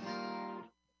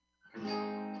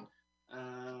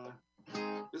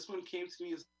 This one came to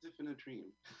me as if in a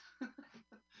dream.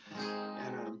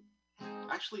 And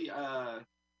actually, yeah,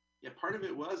 part of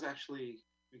it was actually,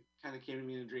 it kind of came to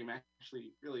me in a dream,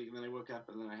 actually, really. And then I woke up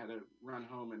and then I had to run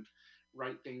home and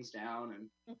write things down. And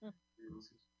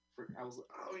I was like,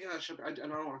 oh yeah, I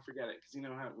don't want to forget it. Because you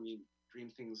know how when you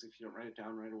dream things, if you don't write it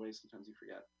down right away, sometimes you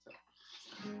forget. So,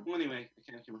 well, anyway, I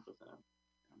kind of came up with that.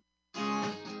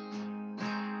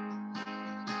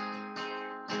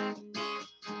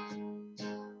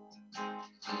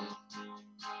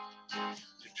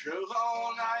 Drove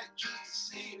all night just to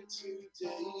see it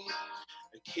today.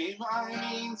 I came by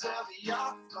means of the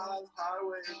off by the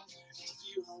highway. It's a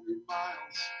few hundred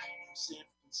miles from San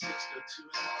Francisco to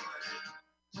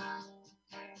LA.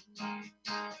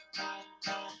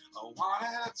 I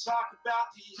wanted to talk about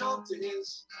the old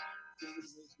days, things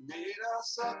that made us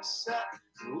upset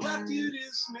and left you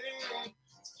dismayed.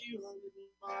 It's a few hundred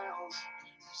miles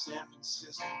from San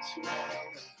Francisco to LA.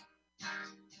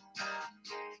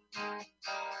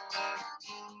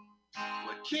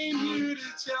 I came here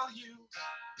to tell you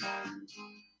that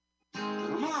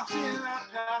I'm off in that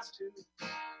past too,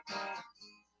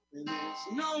 and there's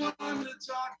no one to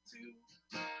talk to,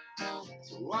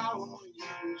 so why won't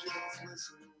you just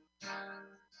listen?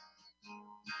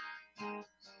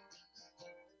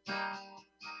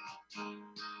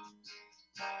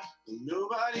 Well,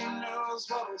 nobody knows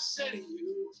what I'll say to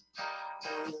you,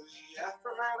 or the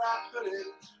effort I put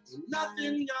in, when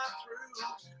nothing got through.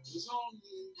 It was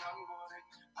only in my mind,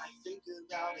 I think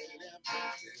about it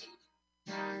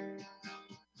every day.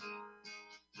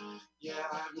 Yeah,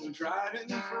 I've been driving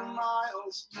for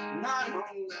miles, and I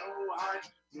don't know why.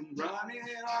 I'm running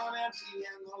on empty,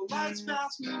 and the lights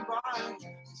pass me by.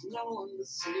 There's no one to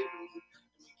save me, and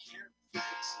we can't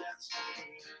fix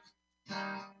yesterday.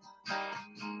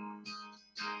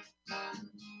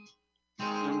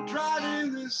 I'm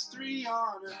driving this 3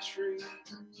 on a tree.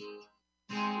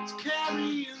 It's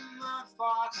carrying my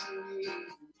thoughts and me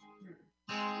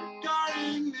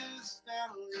regarding this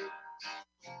family.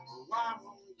 why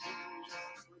won't you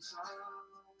just listen?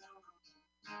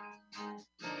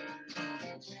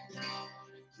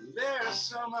 There's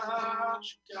so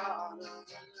much you gotta know.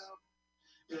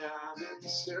 Yeah, I've been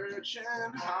searching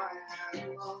high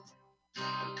and low.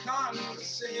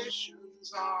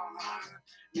 Conversations all I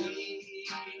need.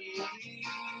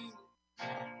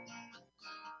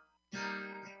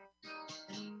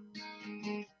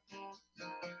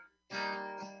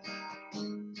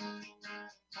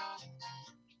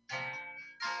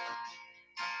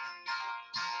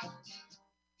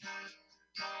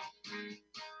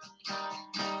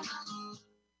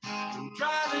 I'm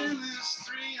driving this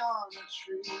 3 on a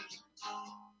tree.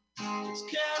 It's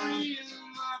carrying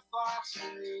my thoughts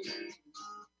away.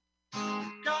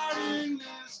 Guarding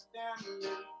this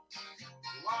family.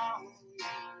 Wow.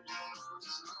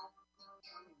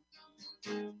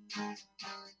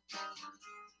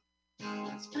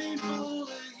 It's painful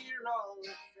to hear all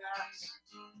the facts.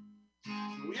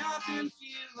 We often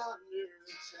feel under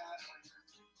attack.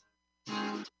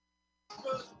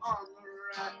 But on the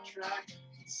right track,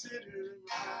 consider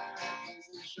my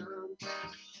position.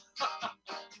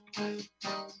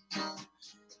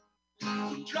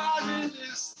 I'm driving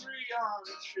this 3 on a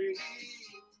tree.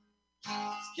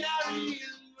 It's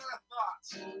carrying my thoughts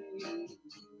away.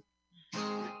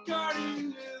 Regarding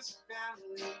this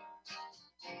family.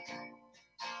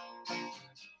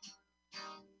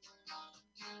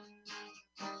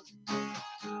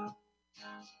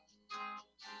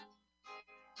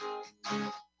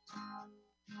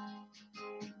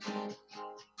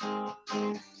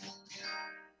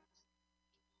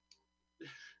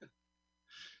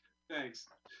 Thanks.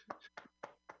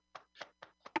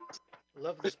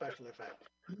 Love the special effect.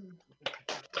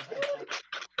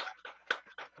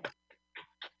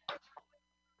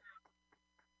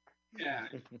 Yeah.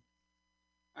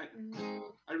 I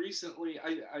recently,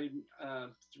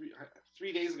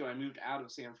 three days ago, I moved out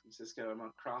of San Francisco. I'm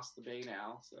across the bay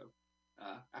now. So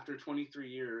after 23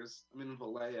 years, I'm in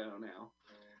Vallejo now.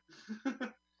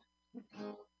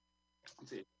 Let's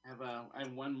see. I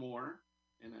have one more,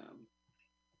 and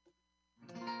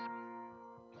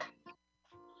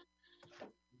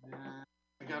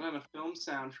I got on a film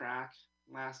soundtrack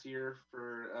last year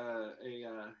for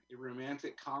a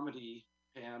romantic comedy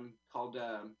called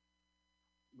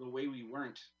The Way We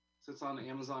Weren't. So it's on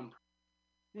Amazon.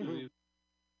 Mm-hmm.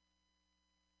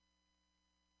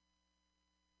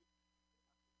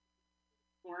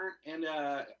 And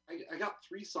I got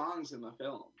 3 songs in the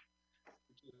film.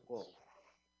 Whoa.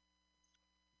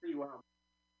 Pretty wild.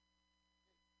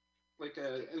 Like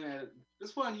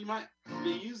this one,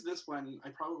 they use this one. I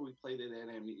probably played it at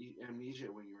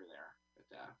Amnesia when you were there.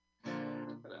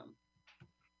 But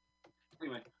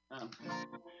anyway,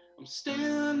 I'm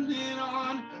standing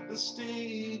on the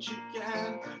stage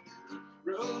again.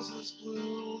 Roses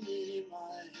bloom in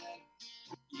my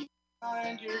head.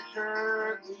 Behind your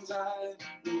curtains, I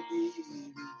will be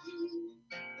with you.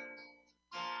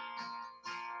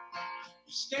 You're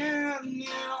standing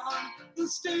on the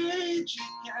stage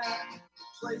again,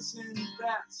 placing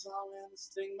bets on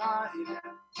instinct my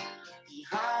head.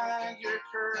 Behind your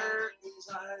curtains,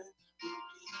 I will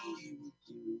be with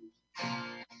you.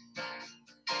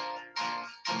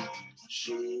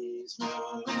 She's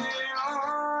moving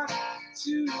on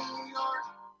to New York,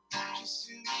 just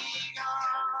to be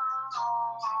gone.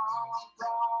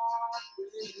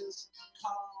 Broadway's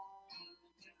calling.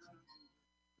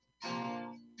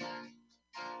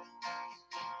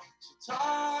 So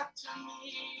talk to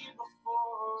me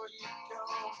before you go.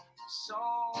 So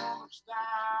much that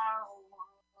I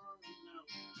want to know.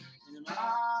 Am I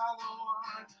the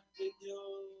one that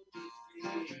you'll be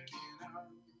thinking of?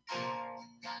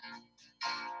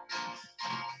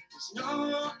 There's no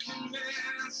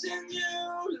convincing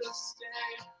you to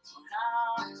stay.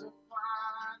 I'll have to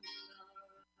find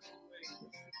another way.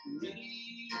 Me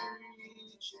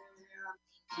reaching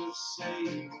to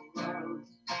save love.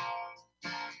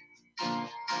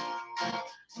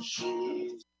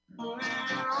 She's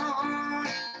moving on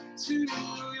to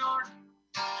New York,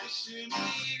 just to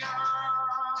meet our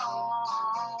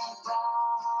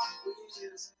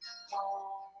Broadway's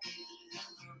calling.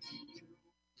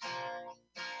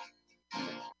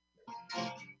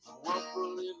 I won't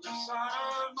believe the side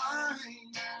of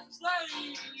mine is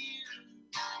letting you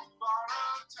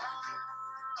borrow time.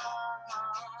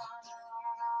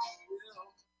 Will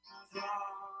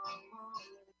follow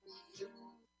you.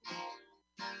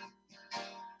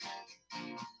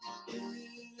 If you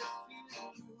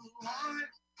want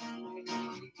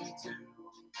me to,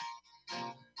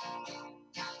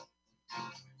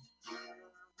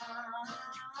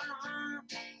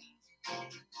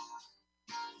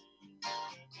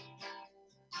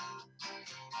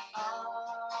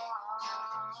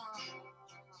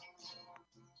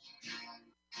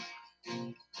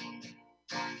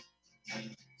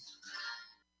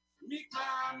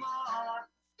 my mark,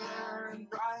 burn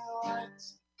bright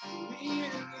lights, me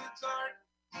in the dark.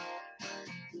 I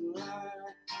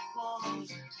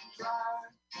won't try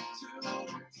to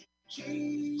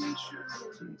change your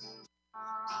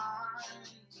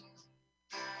mind.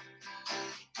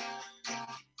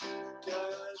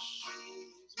 'Cause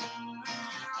she's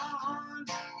moving on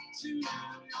to New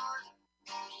York.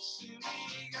 She's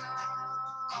sitting on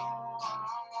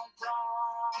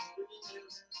Broadway's if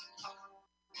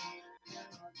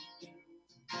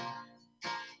you want me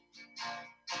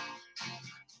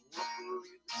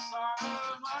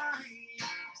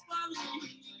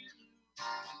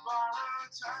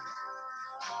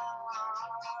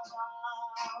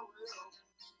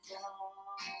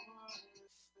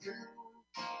to.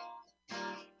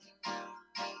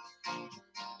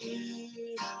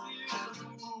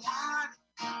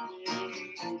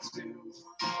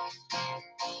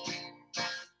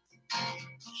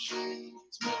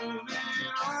 She's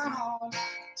moving on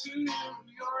to New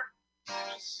York,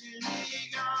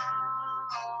 sitting on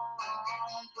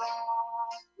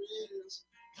Broadway's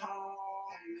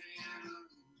calling.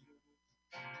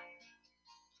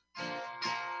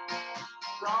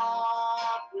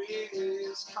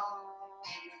 Broadway's calling.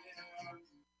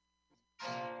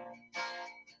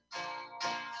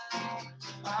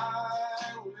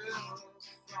 I will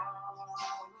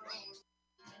follow you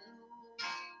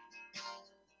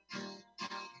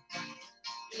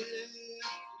if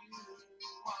you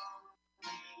want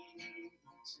me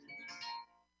to.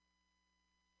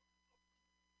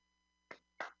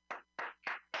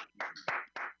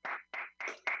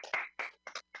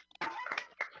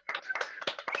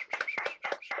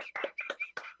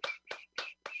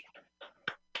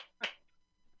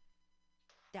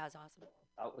 That was awesome.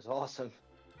 That was awesome.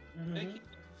 Mhm.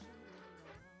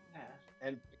 Yeah.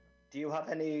 And do you have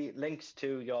any links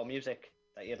to your music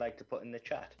that you'd like to put in the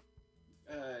chat?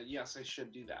 Yes, I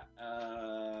should do that.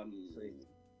 Sweet.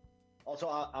 Also,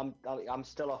 I'm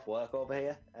still off work over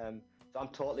here, so I'm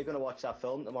totally gonna watch that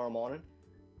film tomorrow morning.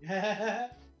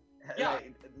 Yeah.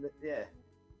 Like, yeah.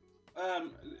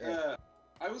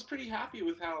 I was pretty happy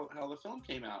with how the film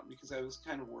came out because I was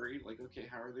kind of worried, like, okay,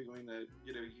 how are they going to,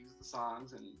 use the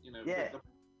songs and, Yeah.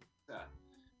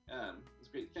 It's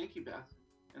great. Thank you, Beth.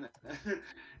 And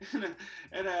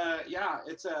yeah,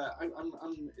 it's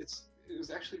it was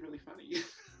actually really funny.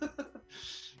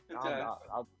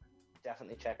 I'll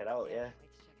definitely check it out. Yeah. Can't wait to check it out.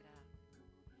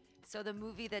 So the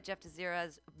movie that Jeff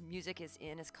DeZira's music is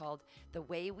in is called The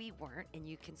Way We Weren't, and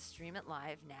you can stream it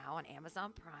live now on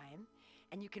Amazon Prime.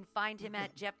 And you can find him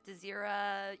at Jeff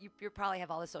DeZira. You probably have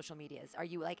all the social medias. Are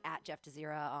you like at Jeff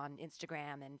DeZira on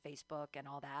Instagram and Facebook and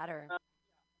all that, or?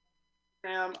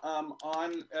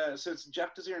 So it's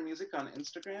Jeff DeZira Music on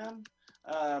Instagram,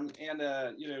 and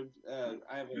I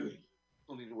have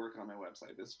still need to work on my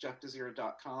website. It's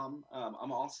jeffdezira.com.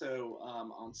 I'm also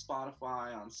on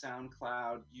Spotify, on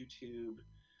SoundCloud, YouTube,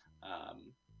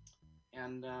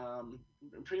 and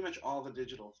pretty much all the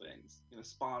digital things.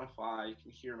 Spotify, you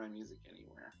can hear my music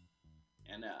anywhere.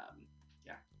 And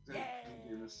yeah, I'm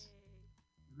doing this.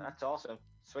 That's awesome.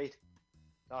 Sweet.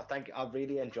 No, thank you. I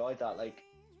really enjoyed that. Like,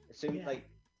 as soon like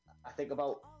I think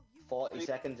about 40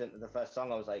 seconds into the first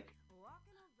song, I was like,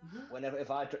 whenever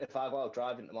if I go out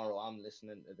driving tomorrow, I'm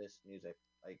listening to this music.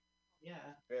 Like,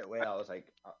 straight away, I was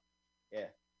like, yeah,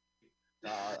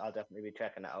 I'll definitely be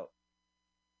checking it out.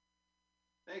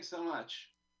 Thanks so much.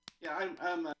 Yeah, I'm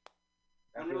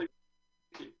really.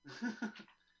 Thank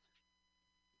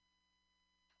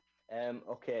you.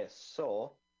 Okay,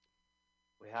 so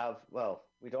we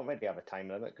don't really have a time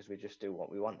limit because we just do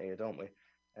what we want here, don't we?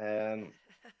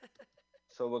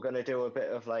 So we're gonna do a bit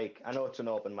of like, I know it's an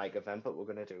open mic event, but we're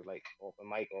gonna do like open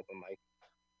mic.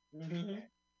 Mm-hmm.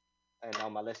 And now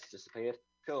my list disappeared.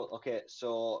 Cool. Okay,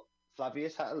 so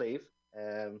Flavius had to leave.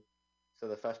 So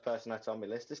the first person that's on my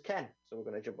list is Ken. So we're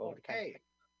gonna jump over to Ken. Okay.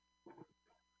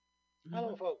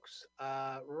 Hello, folks.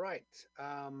 Right.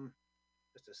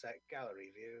 Just a sec.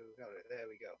 Gallery view. Gallery. There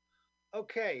we go.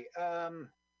 Okay.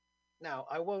 Now,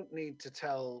 I won't need to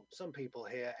tell some people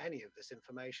here any of this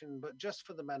information, but just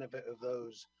for the benefit of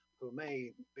those who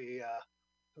may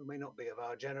not be of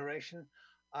our generation,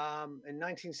 in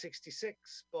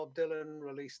 1966, Bob Dylan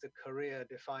released a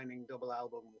career-defining double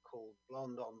album called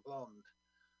Blonde on Blonde,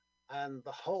 and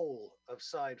the whole of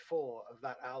side 4 of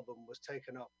that album was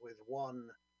taken up with one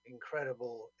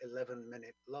incredible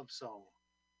 11-minute love song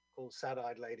called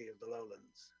Sad-Eyed Lady of the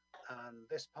Lowlands, and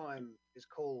this poem is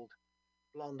called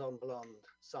Blonde on Blonde,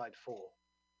 side 4.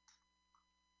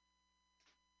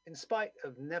 In spite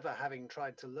of never having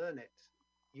tried to learn it,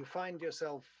 you find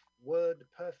yourself word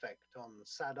perfect on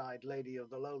Sad-Eyed Lady of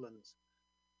the Lowlands.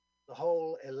 the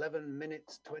whole 11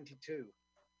 minutes 22.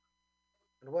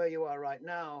 And where you are right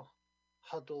now,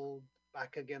 huddled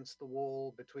back against the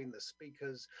wall between the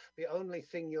speakers, the only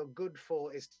thing you're good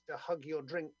for is to hug your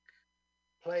drink,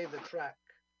 play the track,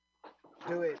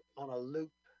 do it on a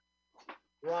loop,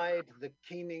 ride the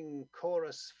keening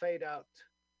chorus fade out,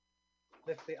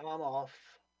 lift the arm off,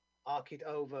 arc it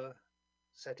over,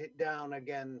 set it down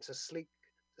again to seek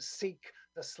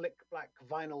the slick black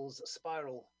vinyl's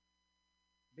spiral,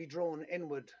 be drawn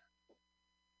inward,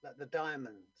 let the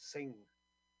diamond sing.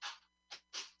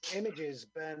 Images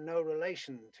bear no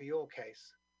relation to your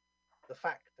case, the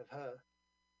fact of her.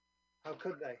 How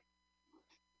could they?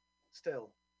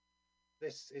 Still,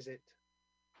 this is it.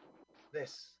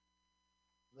 This,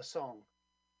 the song,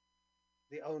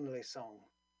 the only song,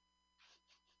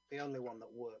 the only one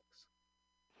that works.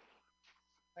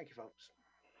 Thank you, folks.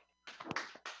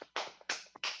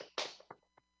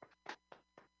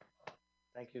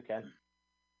 Thank you, Ken.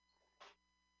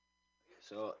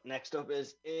 So next up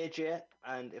is AJ,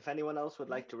 and if anyone else would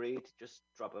like to read, just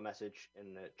drop a message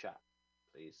in the chat,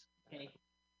 please. Okay.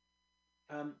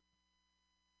 I'm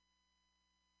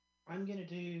going to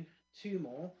do two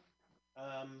more.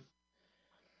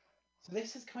 So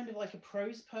this is kind of like a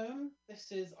prose poem.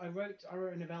 I wrote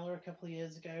a novella a couple of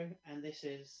years ago, and this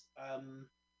is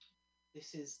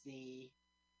the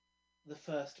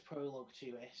first prologue to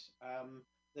it.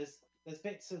 There's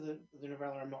bits of the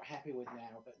novella I'm not happy with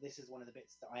now, but this is one of the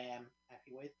bits that I am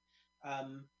happy with.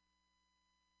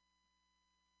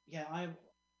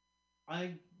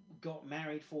 I got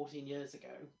married 14 years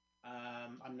ago.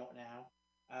 I'm not now.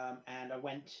 And I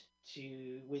went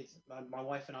with my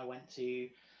wife, and I went to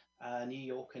New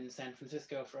York and San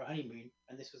Francisco for a honeymoon.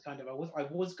 And this was kind of, I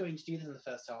was going to do this in the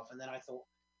first half, and then I thought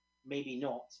maybe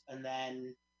not. And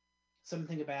then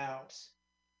something about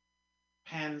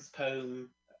Pan's poem,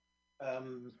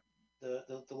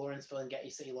 the Lawrenceville and Getty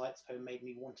City Lights poem, made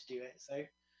me want to do it. So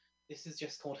this is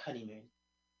just called Honeymoon.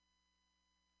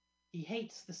 He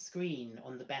hates the screen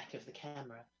on the back of the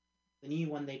camera, the new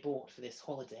one they bought for this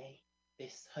holiday,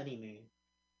 this honeymoon.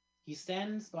 He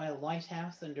stands by a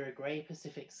lighthouse under a grey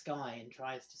Pacific sky and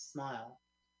tries to smile.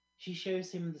 She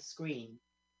shows him the screen.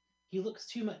 He looks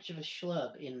too much of a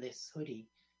schlub in this hoodie,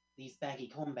 these baggy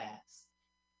combats.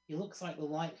 He looks like the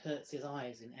light hurts his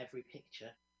eyes in every picture.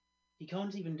 He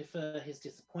can't even defer his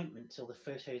disappointment till the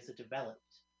photos are developed.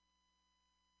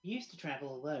 He used to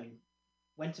travel alone.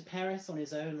 Went to Paris on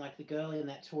his own like the girl in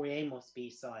that Tori Amos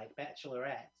B-side,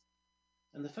 Bachelorette.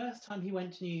 And the first time he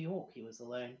went to New York, he was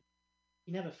alone.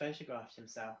 He never photographed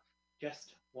himself,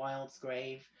 just Wilde's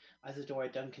grave, Isadora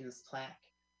Duncan's plaque,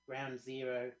 Ground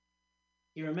Zero.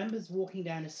 He remembers walking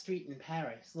down a street in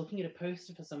Paris, looking at a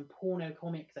poster for some porno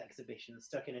comics exhibition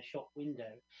stuck in a shop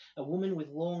window, a woman with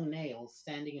long nails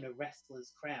standing in a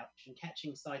wrestler's crouch and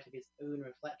catching sight of his own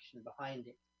reflection behind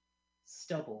it.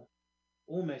 Stubble,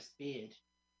 almost beard.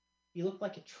 He looked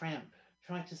like a tramp,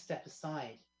 tried to step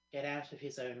aside, get out of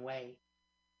his own way.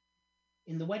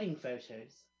 In the wedding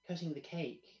photos, cutting the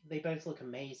cake, they both look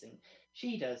amazing.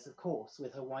 She does, of course,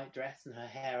 with her white dress and her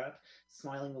hair up,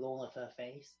 smiling with all of her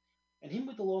face. And him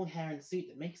with the long hair and suit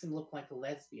that makes him look like a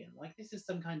lesbian, like this is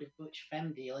some kind of butch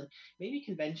femme deal, and maybe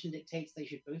convention dictates they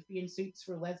should both be in suits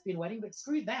for a lesbian wedding, but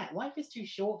screw that, life is too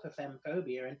short for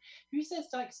femphobia, and who says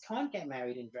dykes can't get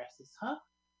married in dresses, huh?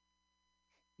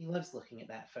 He loves looking at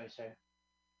that photo.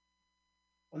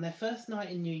 On their first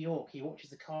night in New York, he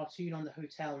watches a cartoon on the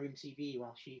hotel room TV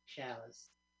while she showers.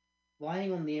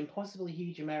 Lying on the impossibly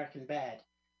huge American bed,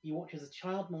 he watches a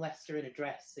child molester in a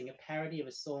dress sing a parody of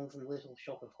a song from Little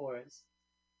Shop of Horrors.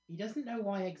 He doesn't know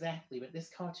why exactly, but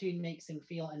this cartoon makes him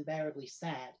feel unbearably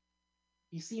sad.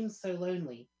 He seems so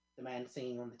lonely, the man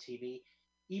singing on the TV.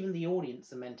 Even the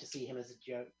audience are meant to see him as a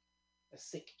joke, a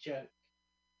sick joke.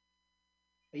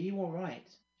 Are you all right?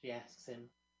 She asks him,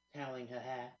 toweling her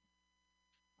hair.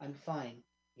 I'm fine,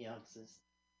 he answers,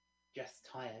 just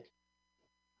tired.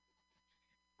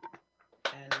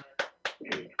 And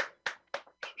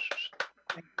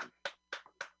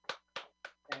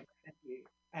thank you.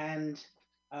 And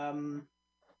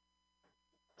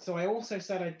so I also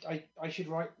said I should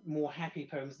write more happy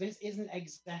poems. This isn't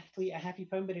exactly a happy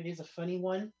poem, but it is a funny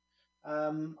one.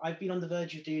 I've been on the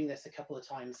verge of doing this a couple of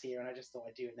times here, and I just thought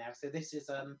I'd do it now. So this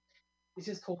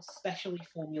is called Specially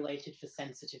Formulated for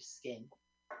Sensitive Skin.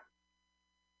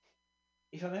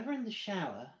 If I'm ever in the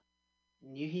shower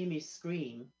and you hear me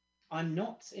scream, I'm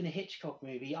not in a Hitchcock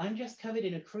movie. I'm just covered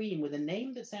in a cream with a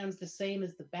name that sounds the same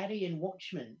as the baddie in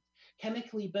Watchmen,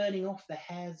 chemically burning off the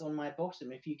hairs on my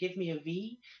bottom. If you give me a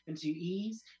V and two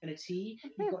E's and a T,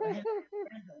 you've got the hair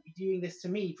grandmother be doing this to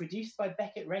me? Produced by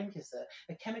Beckett Renkeser,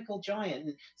 a chemical giant,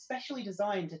 and specially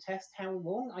designed to test how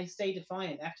long I stay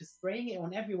defiant after spraying it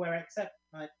on everywhere except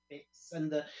my bits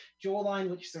and the jawline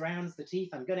which surrounds the teeth.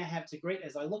 I'm going to have to grit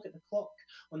as I look at the clock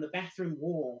on the bathroom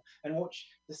wall and watch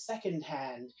the second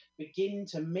hand begin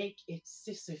to make its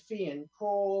Sisyphean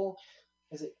crawl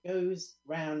as it goes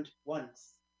round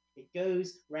once. It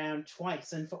goes round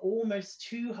twice, and for almost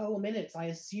 2 whole minutes, I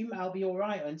assume I'll be all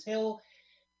right until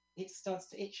it starts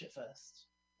to itch at first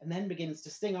and then begins to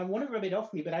sting. I want to rub it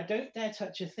off me, but I don't dare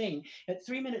touch a thing. At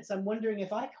 3 minutes, I'm wondering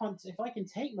if I can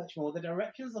take much more. The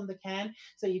directions on the can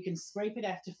say you can scrape it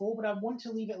after 4, but I want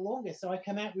to leave it longer, so I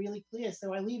come out really clear.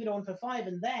 So I leave it on for 5,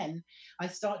 and then I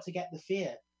start to get the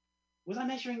fear. Was I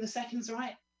measuring the seconds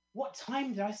right? What time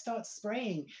did I start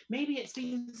spraying? Maybe it's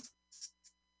been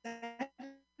 7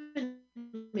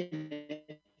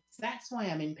 minutes. That's why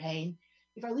I'm in pain.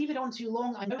 If I leave it on too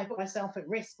long, I know I put myself at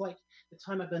risk, like the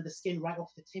time I burned the skin right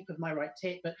off the tip of my right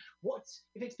tit. But what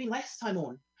if it's been less time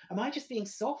on? Am I just being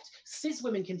soft? Cis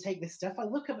women can take this stuff. I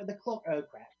look up at the clock. Oh,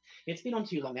 crap. It's been on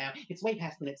too long now. It's way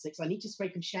past minute 6. I need to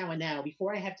scrape and shower now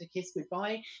before I have to kiss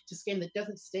goodbye to skin that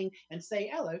doesn't sting and say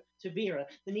hello to Vera.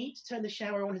 The need to turn the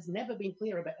shower on has never been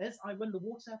clearer, but as I run the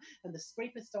water and the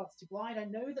scraper starts to glide, I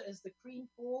know that as the cream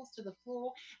falls to the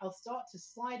floor, I'll start to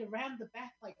slide around the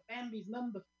bath like Bambi's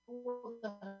mum before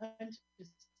the hunter's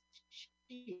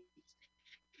sheet.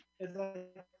 As I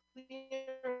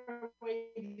clear away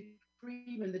the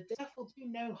cream and the stuff will do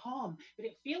no harm, but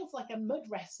it feels like a mud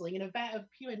wrestling in a vat of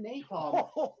pure napalm.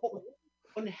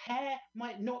 On hair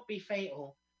might not be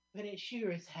fatal, but it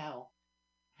sure as hell.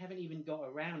 I haven't even got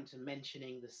around to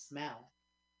mentioning the smell.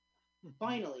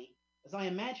 Finally, as I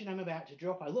imagine I'm about to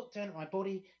drop, I look down at my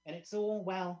body and it's all,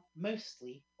 well,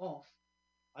 mostly off.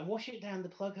 I wash it down the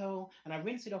plug hole and I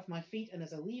rinse it off my feet, and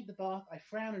as I leave the bath, I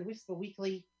frown and whisper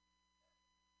weakly,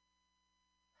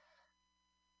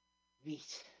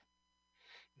 Veet,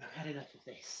 I've had enough of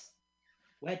this.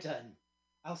 We're done.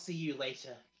 I'll see you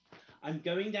later. I'm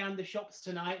going down the shops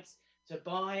tonight to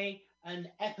buy an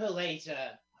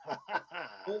epilator.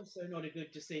 Also not a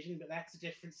good decision, but that's a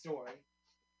different story.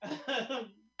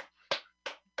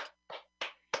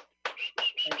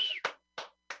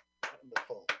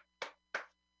 Wonderful.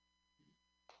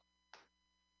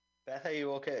 Beth, are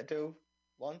you okay to do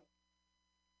one?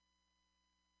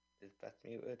 Is Beth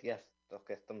muted? Yes.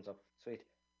 Okay, thumbs up. Sweet.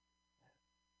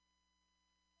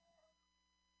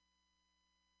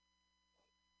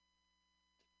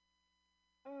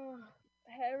 Oh,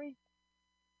 hairy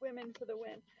women for the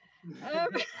win. The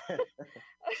only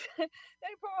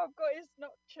problem I've got is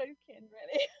not choking,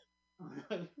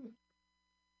 really.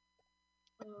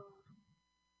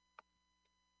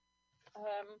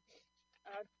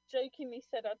 I jokingly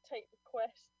said I'd take the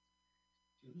quest,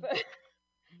 but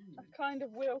I kind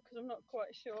of will because I'm not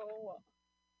quite sure what.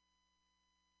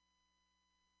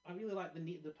 I really like the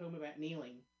poem about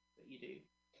kneeling that you do.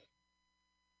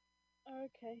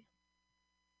 Okay.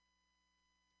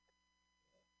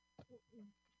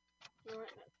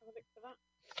 Alright, let's have a look for that.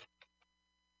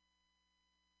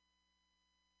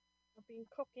 I've been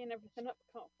copying everything up,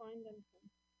 can't find anything.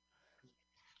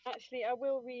 Actually, I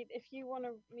will read, if you want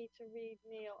me to read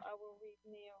Neil, I will read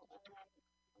Neil, and then I'm going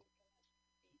to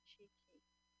be cheeky,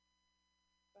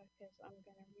 because I'm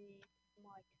going to read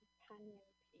my companion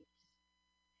piece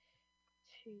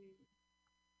to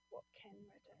what Ken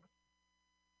read out.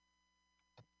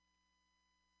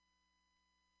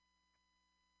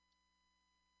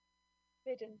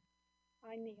 Bidden,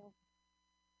 I kneel.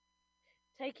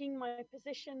 Taking my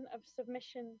position of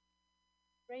submission,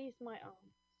 raise my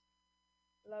arms,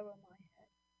 lower my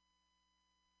head.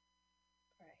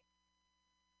 Pray.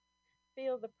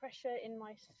 Feel the pressure in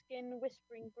my skin,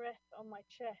 whispering breath on my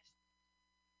chest.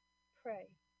 Pray.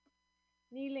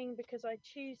 Kneeling because I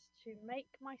choose to make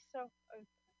myself open.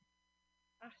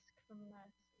 Ask for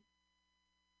mercy.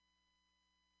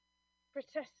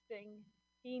 Protesting,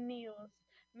 he kneels,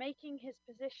 making his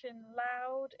position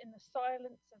loud in the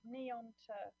silence of neon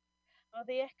turf. Are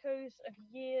the echoes of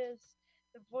years,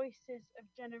 the voices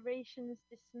of generations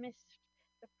dismissed,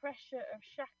 the pressure of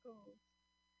shackles.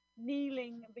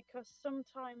 Kneeling because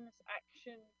sometimes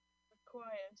action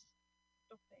requires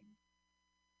stopping.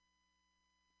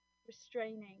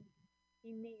 Restraining,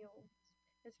 he kneels,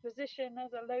 his position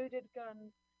as a loaded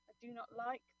gun. I do not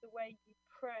like the way you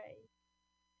pray.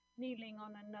 Kneeling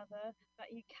on another,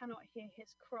 that you cannot hear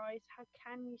his cries. How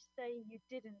can you say you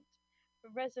didn't?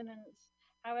 The resonance,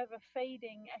 however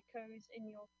fading, echoes in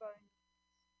your bones,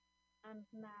 and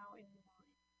now in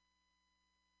mine.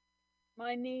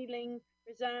 My kneeling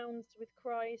resounds with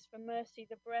cries for mercy.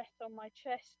 The breath on my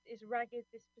chest is ragged.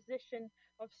 This position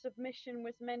of submission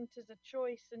was meant as a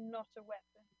choice and not a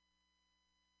weapon.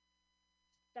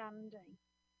 Standing.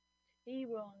 He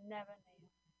will never kneel.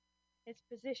 His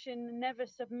position, never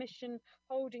submission,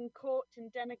 holding court in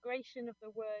denigration of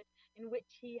the word in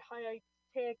which he hides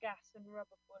tear gas and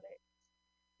rubber bullets.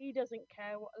 He doesn't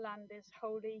care what land is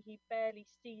holy, he barely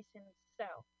sees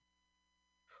himself.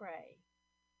 Pray.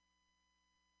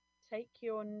 Take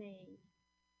your knee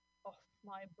off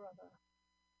my brother.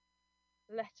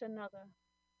 Let another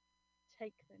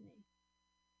take the knee.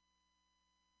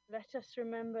 Let us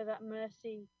remember that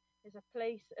mercy is a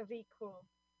place of equal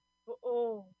for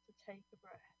all to take a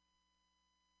breath.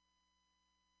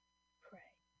 Pray.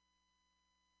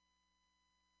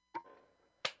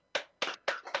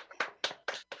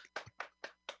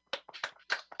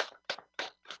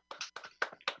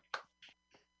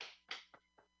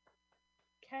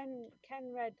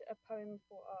 Ken read a poem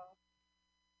for our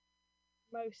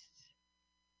most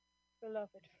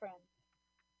beloved friend.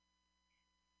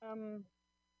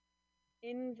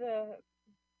 In the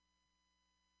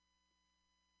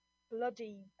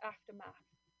bloody aftermath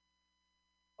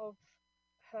of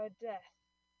her death,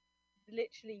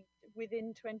 literally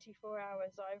within 24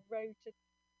 hours, I wrote a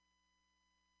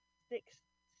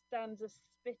 6-stanza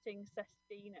spitting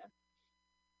sestina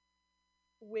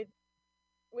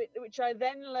which I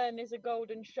then learn is a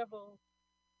golden shovel.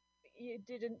 You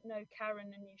didn't know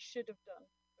Karen and you should have done,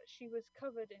 but she was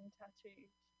covered in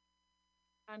tattoos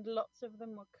and lots of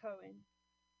them were Cohen.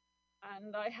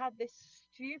 And I had this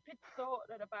stupid thought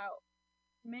at about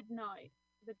midnight,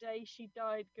 the day she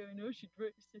died, going, oh, she'd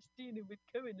wrote Sestina with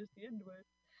Cohen as the end word.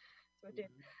 So I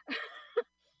did.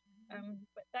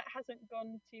 But that hasn't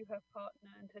gone to her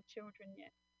partner and her children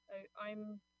yet. So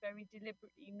I'm very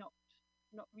deliberately not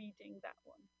reading that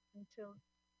one until,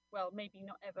 well, maybe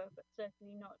not ever, but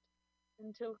certainly not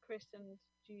until Chris and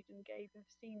Jude and Gabe have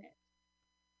seen it.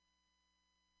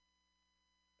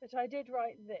 But I did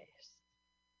write this,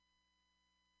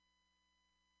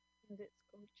 and it's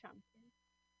called Champion,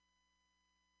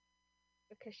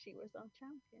 because she was our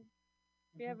champion.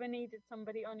 If you ever needed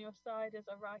somebody on your side as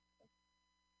a writer,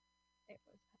 it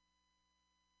was her.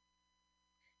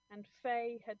 And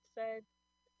Faye had said,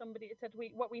 somebody had said,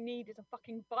 what we need is a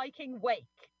fucking Viking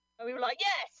wake. And we were like,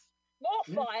 yes, more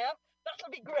fire,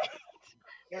 that'll be great.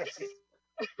 Yes.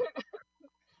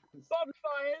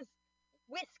 Bonfires,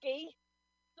 whiskey,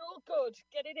 it's all good,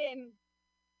 get it in.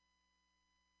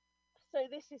 So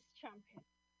this is Champion.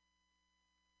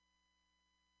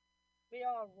 We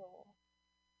are raw.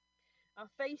 Our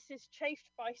faces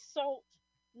chafed by salt,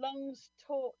 lungs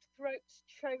taut, throats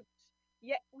choked,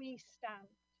 yet we stand,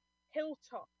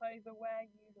 hilltop over where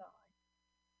you lie.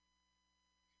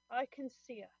 I can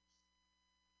see us,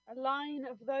 a line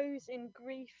of those in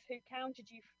grief who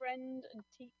counted you friend and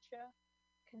teacher,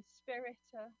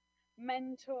 conspirator,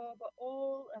 mentor, but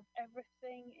all of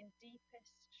everything in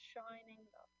deepest shining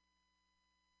love.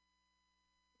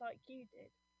 Like you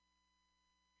did.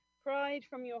 Pride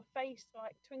from your face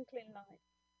like twinkling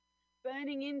lights,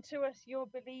 burning into us your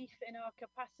belief in our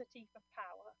capacity for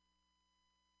power,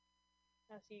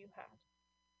 as you had.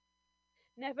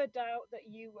 Never doubt that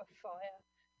you were fire,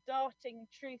 darting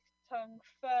truth tongue,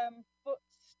 firm foot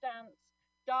stance,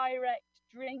 direct,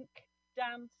 drink,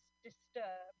 dance,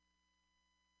 disturb.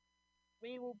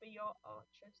 We will be your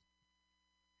archers.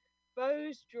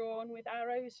 Bows drawn with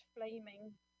arrows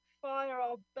flaming, fire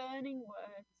our burning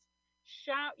words,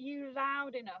 shout you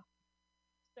loud enough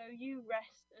so you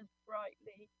rest as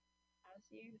brightly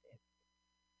as you live.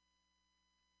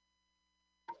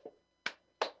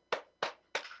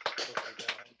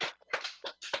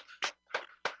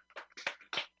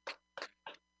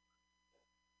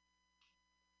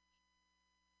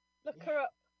 Look her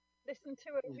up. Listen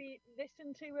to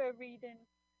her reading.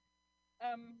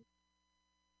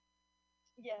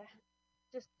 Yeah.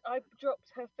 Just I dropped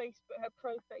her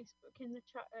pro Facebook in the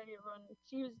chat earlier on.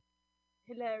 She was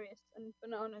hilarious and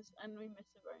bananas, and we miss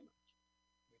her very much.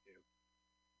 We do.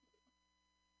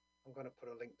 I'm going to put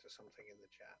a link to something in the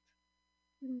chat.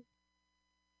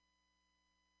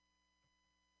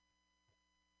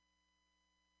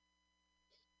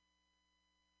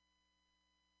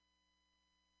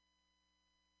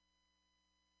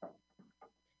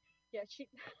 Yeah, she.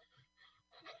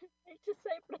 I hate to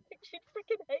say it, but I think she'd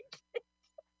freaking hate it.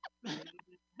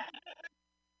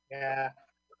 Yeah.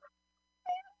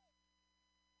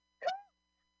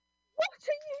 What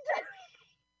are you doing?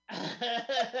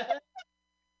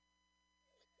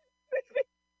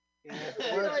 Yeah, the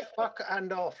words Like, fuck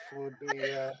and off would be.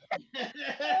 so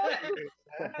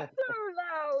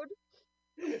loud.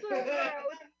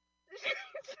 around.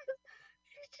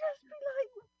 She'd just be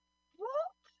like,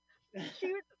 what?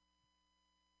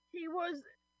 He was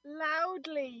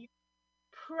loudly,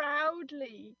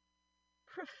 proudly,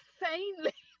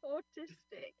 profanely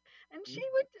autistic, and she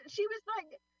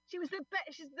was the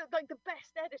best. She's like the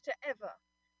best editor ever,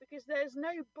 because there's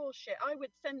no bullshit. I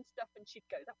would send stuff and she'd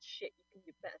go, "That's shit. You can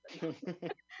do better than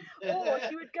that." Or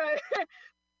she would go,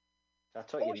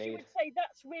 That's what you she need. would say,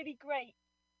 "That's really great.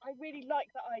 I really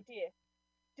like that idea.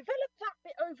 Develop that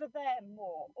bit over there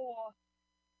more." Or,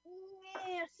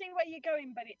 "Yeah, I see where you're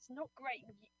going, but it's not great.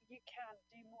 You can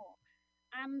do more."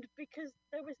 And because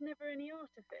there was never any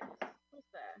artifice, was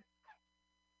there?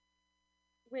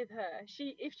 With her,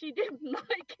 if she didn't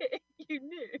like it, you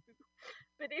knew.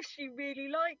 But if she really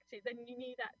liked it, then you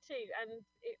knew that too. And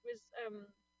it was,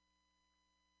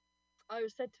 I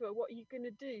said to her, "What are you going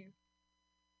to do?"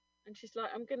 And she's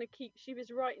like, "I'm going to keep," she was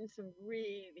writing some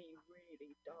really,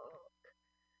 really dark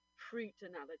fruit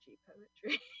analogy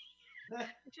poetry.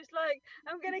 Just like,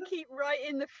 "I'm going to keep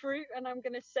writing the fruit and I'm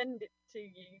going to send it to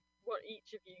you, what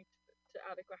each of you to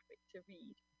Alta-Graphic to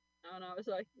read." And I was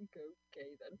like,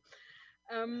 "Okay then."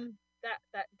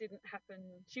 That didn't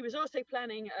happen. She was also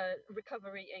planning a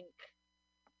Recovery Inc.,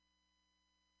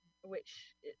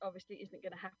 which obviously isn't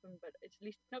going to happen, but at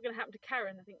least it's not going to happen to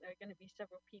Karen. I think there are going to be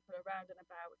several people around and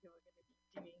about who are going to be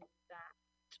doing that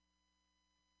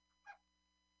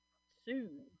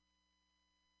soon.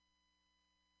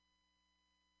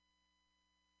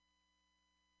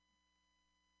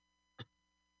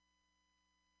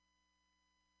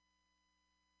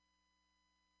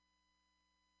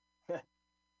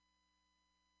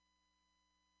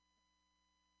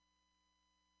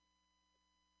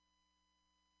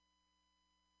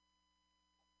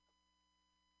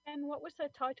 And what was her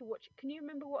title? Can you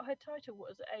remember what her title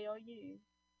was at ARU?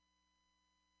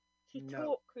 She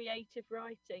taught creative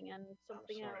writing and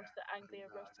something else at Anglia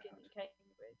Ruskin in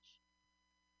Cambridge.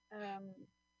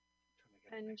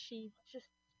 And she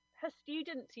just, her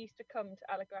students used to come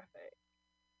to Alta-Graphic,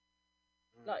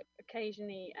 like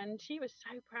occasionally, and she was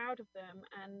so proud of them,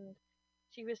 and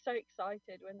she was so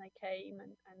excited when they came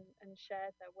and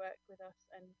shared their work with us.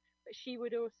 But she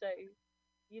would also,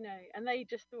 and they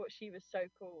just thought she was so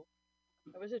cool.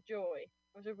 It was a joy.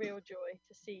 It was a real joy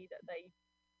to see that they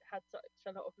had such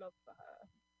a lot of love for her.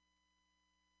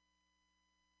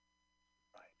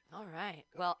 All right.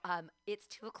 Well, it's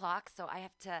 2:00, so I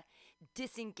have to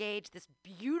disengage this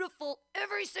beautiful.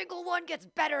 Every single one gets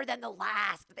better than the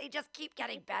last. They just keep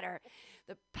getting better.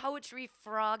 The poetry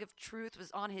frog of truth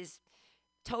was on his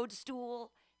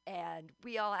toadstool, and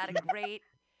we all had a great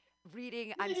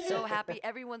reading. I'm so happy.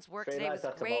 Everyone's work today was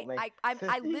great.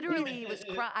 I literally was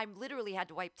crying. I literally had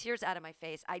to wipe tears out of my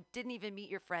face. I didn't even meet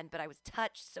your friend, but I was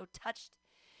so touched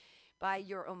by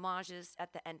your homages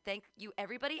at the end. Thank you,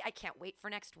 everybody. I can't wait for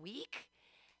next week.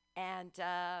 And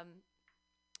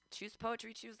choose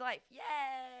poetry, choose life. Yay!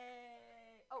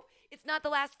 Oh, it's not the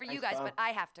last for you guys, but I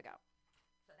have to go.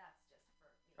 So that's just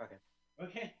for me.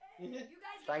 Okay. You guys,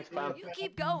 Thanks, Pam. you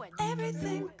keep going.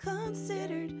 Everything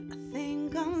considered, I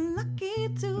think I'm lucky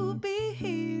to be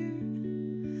here.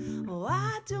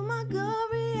 Why do my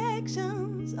gut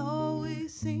reactions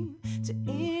always seem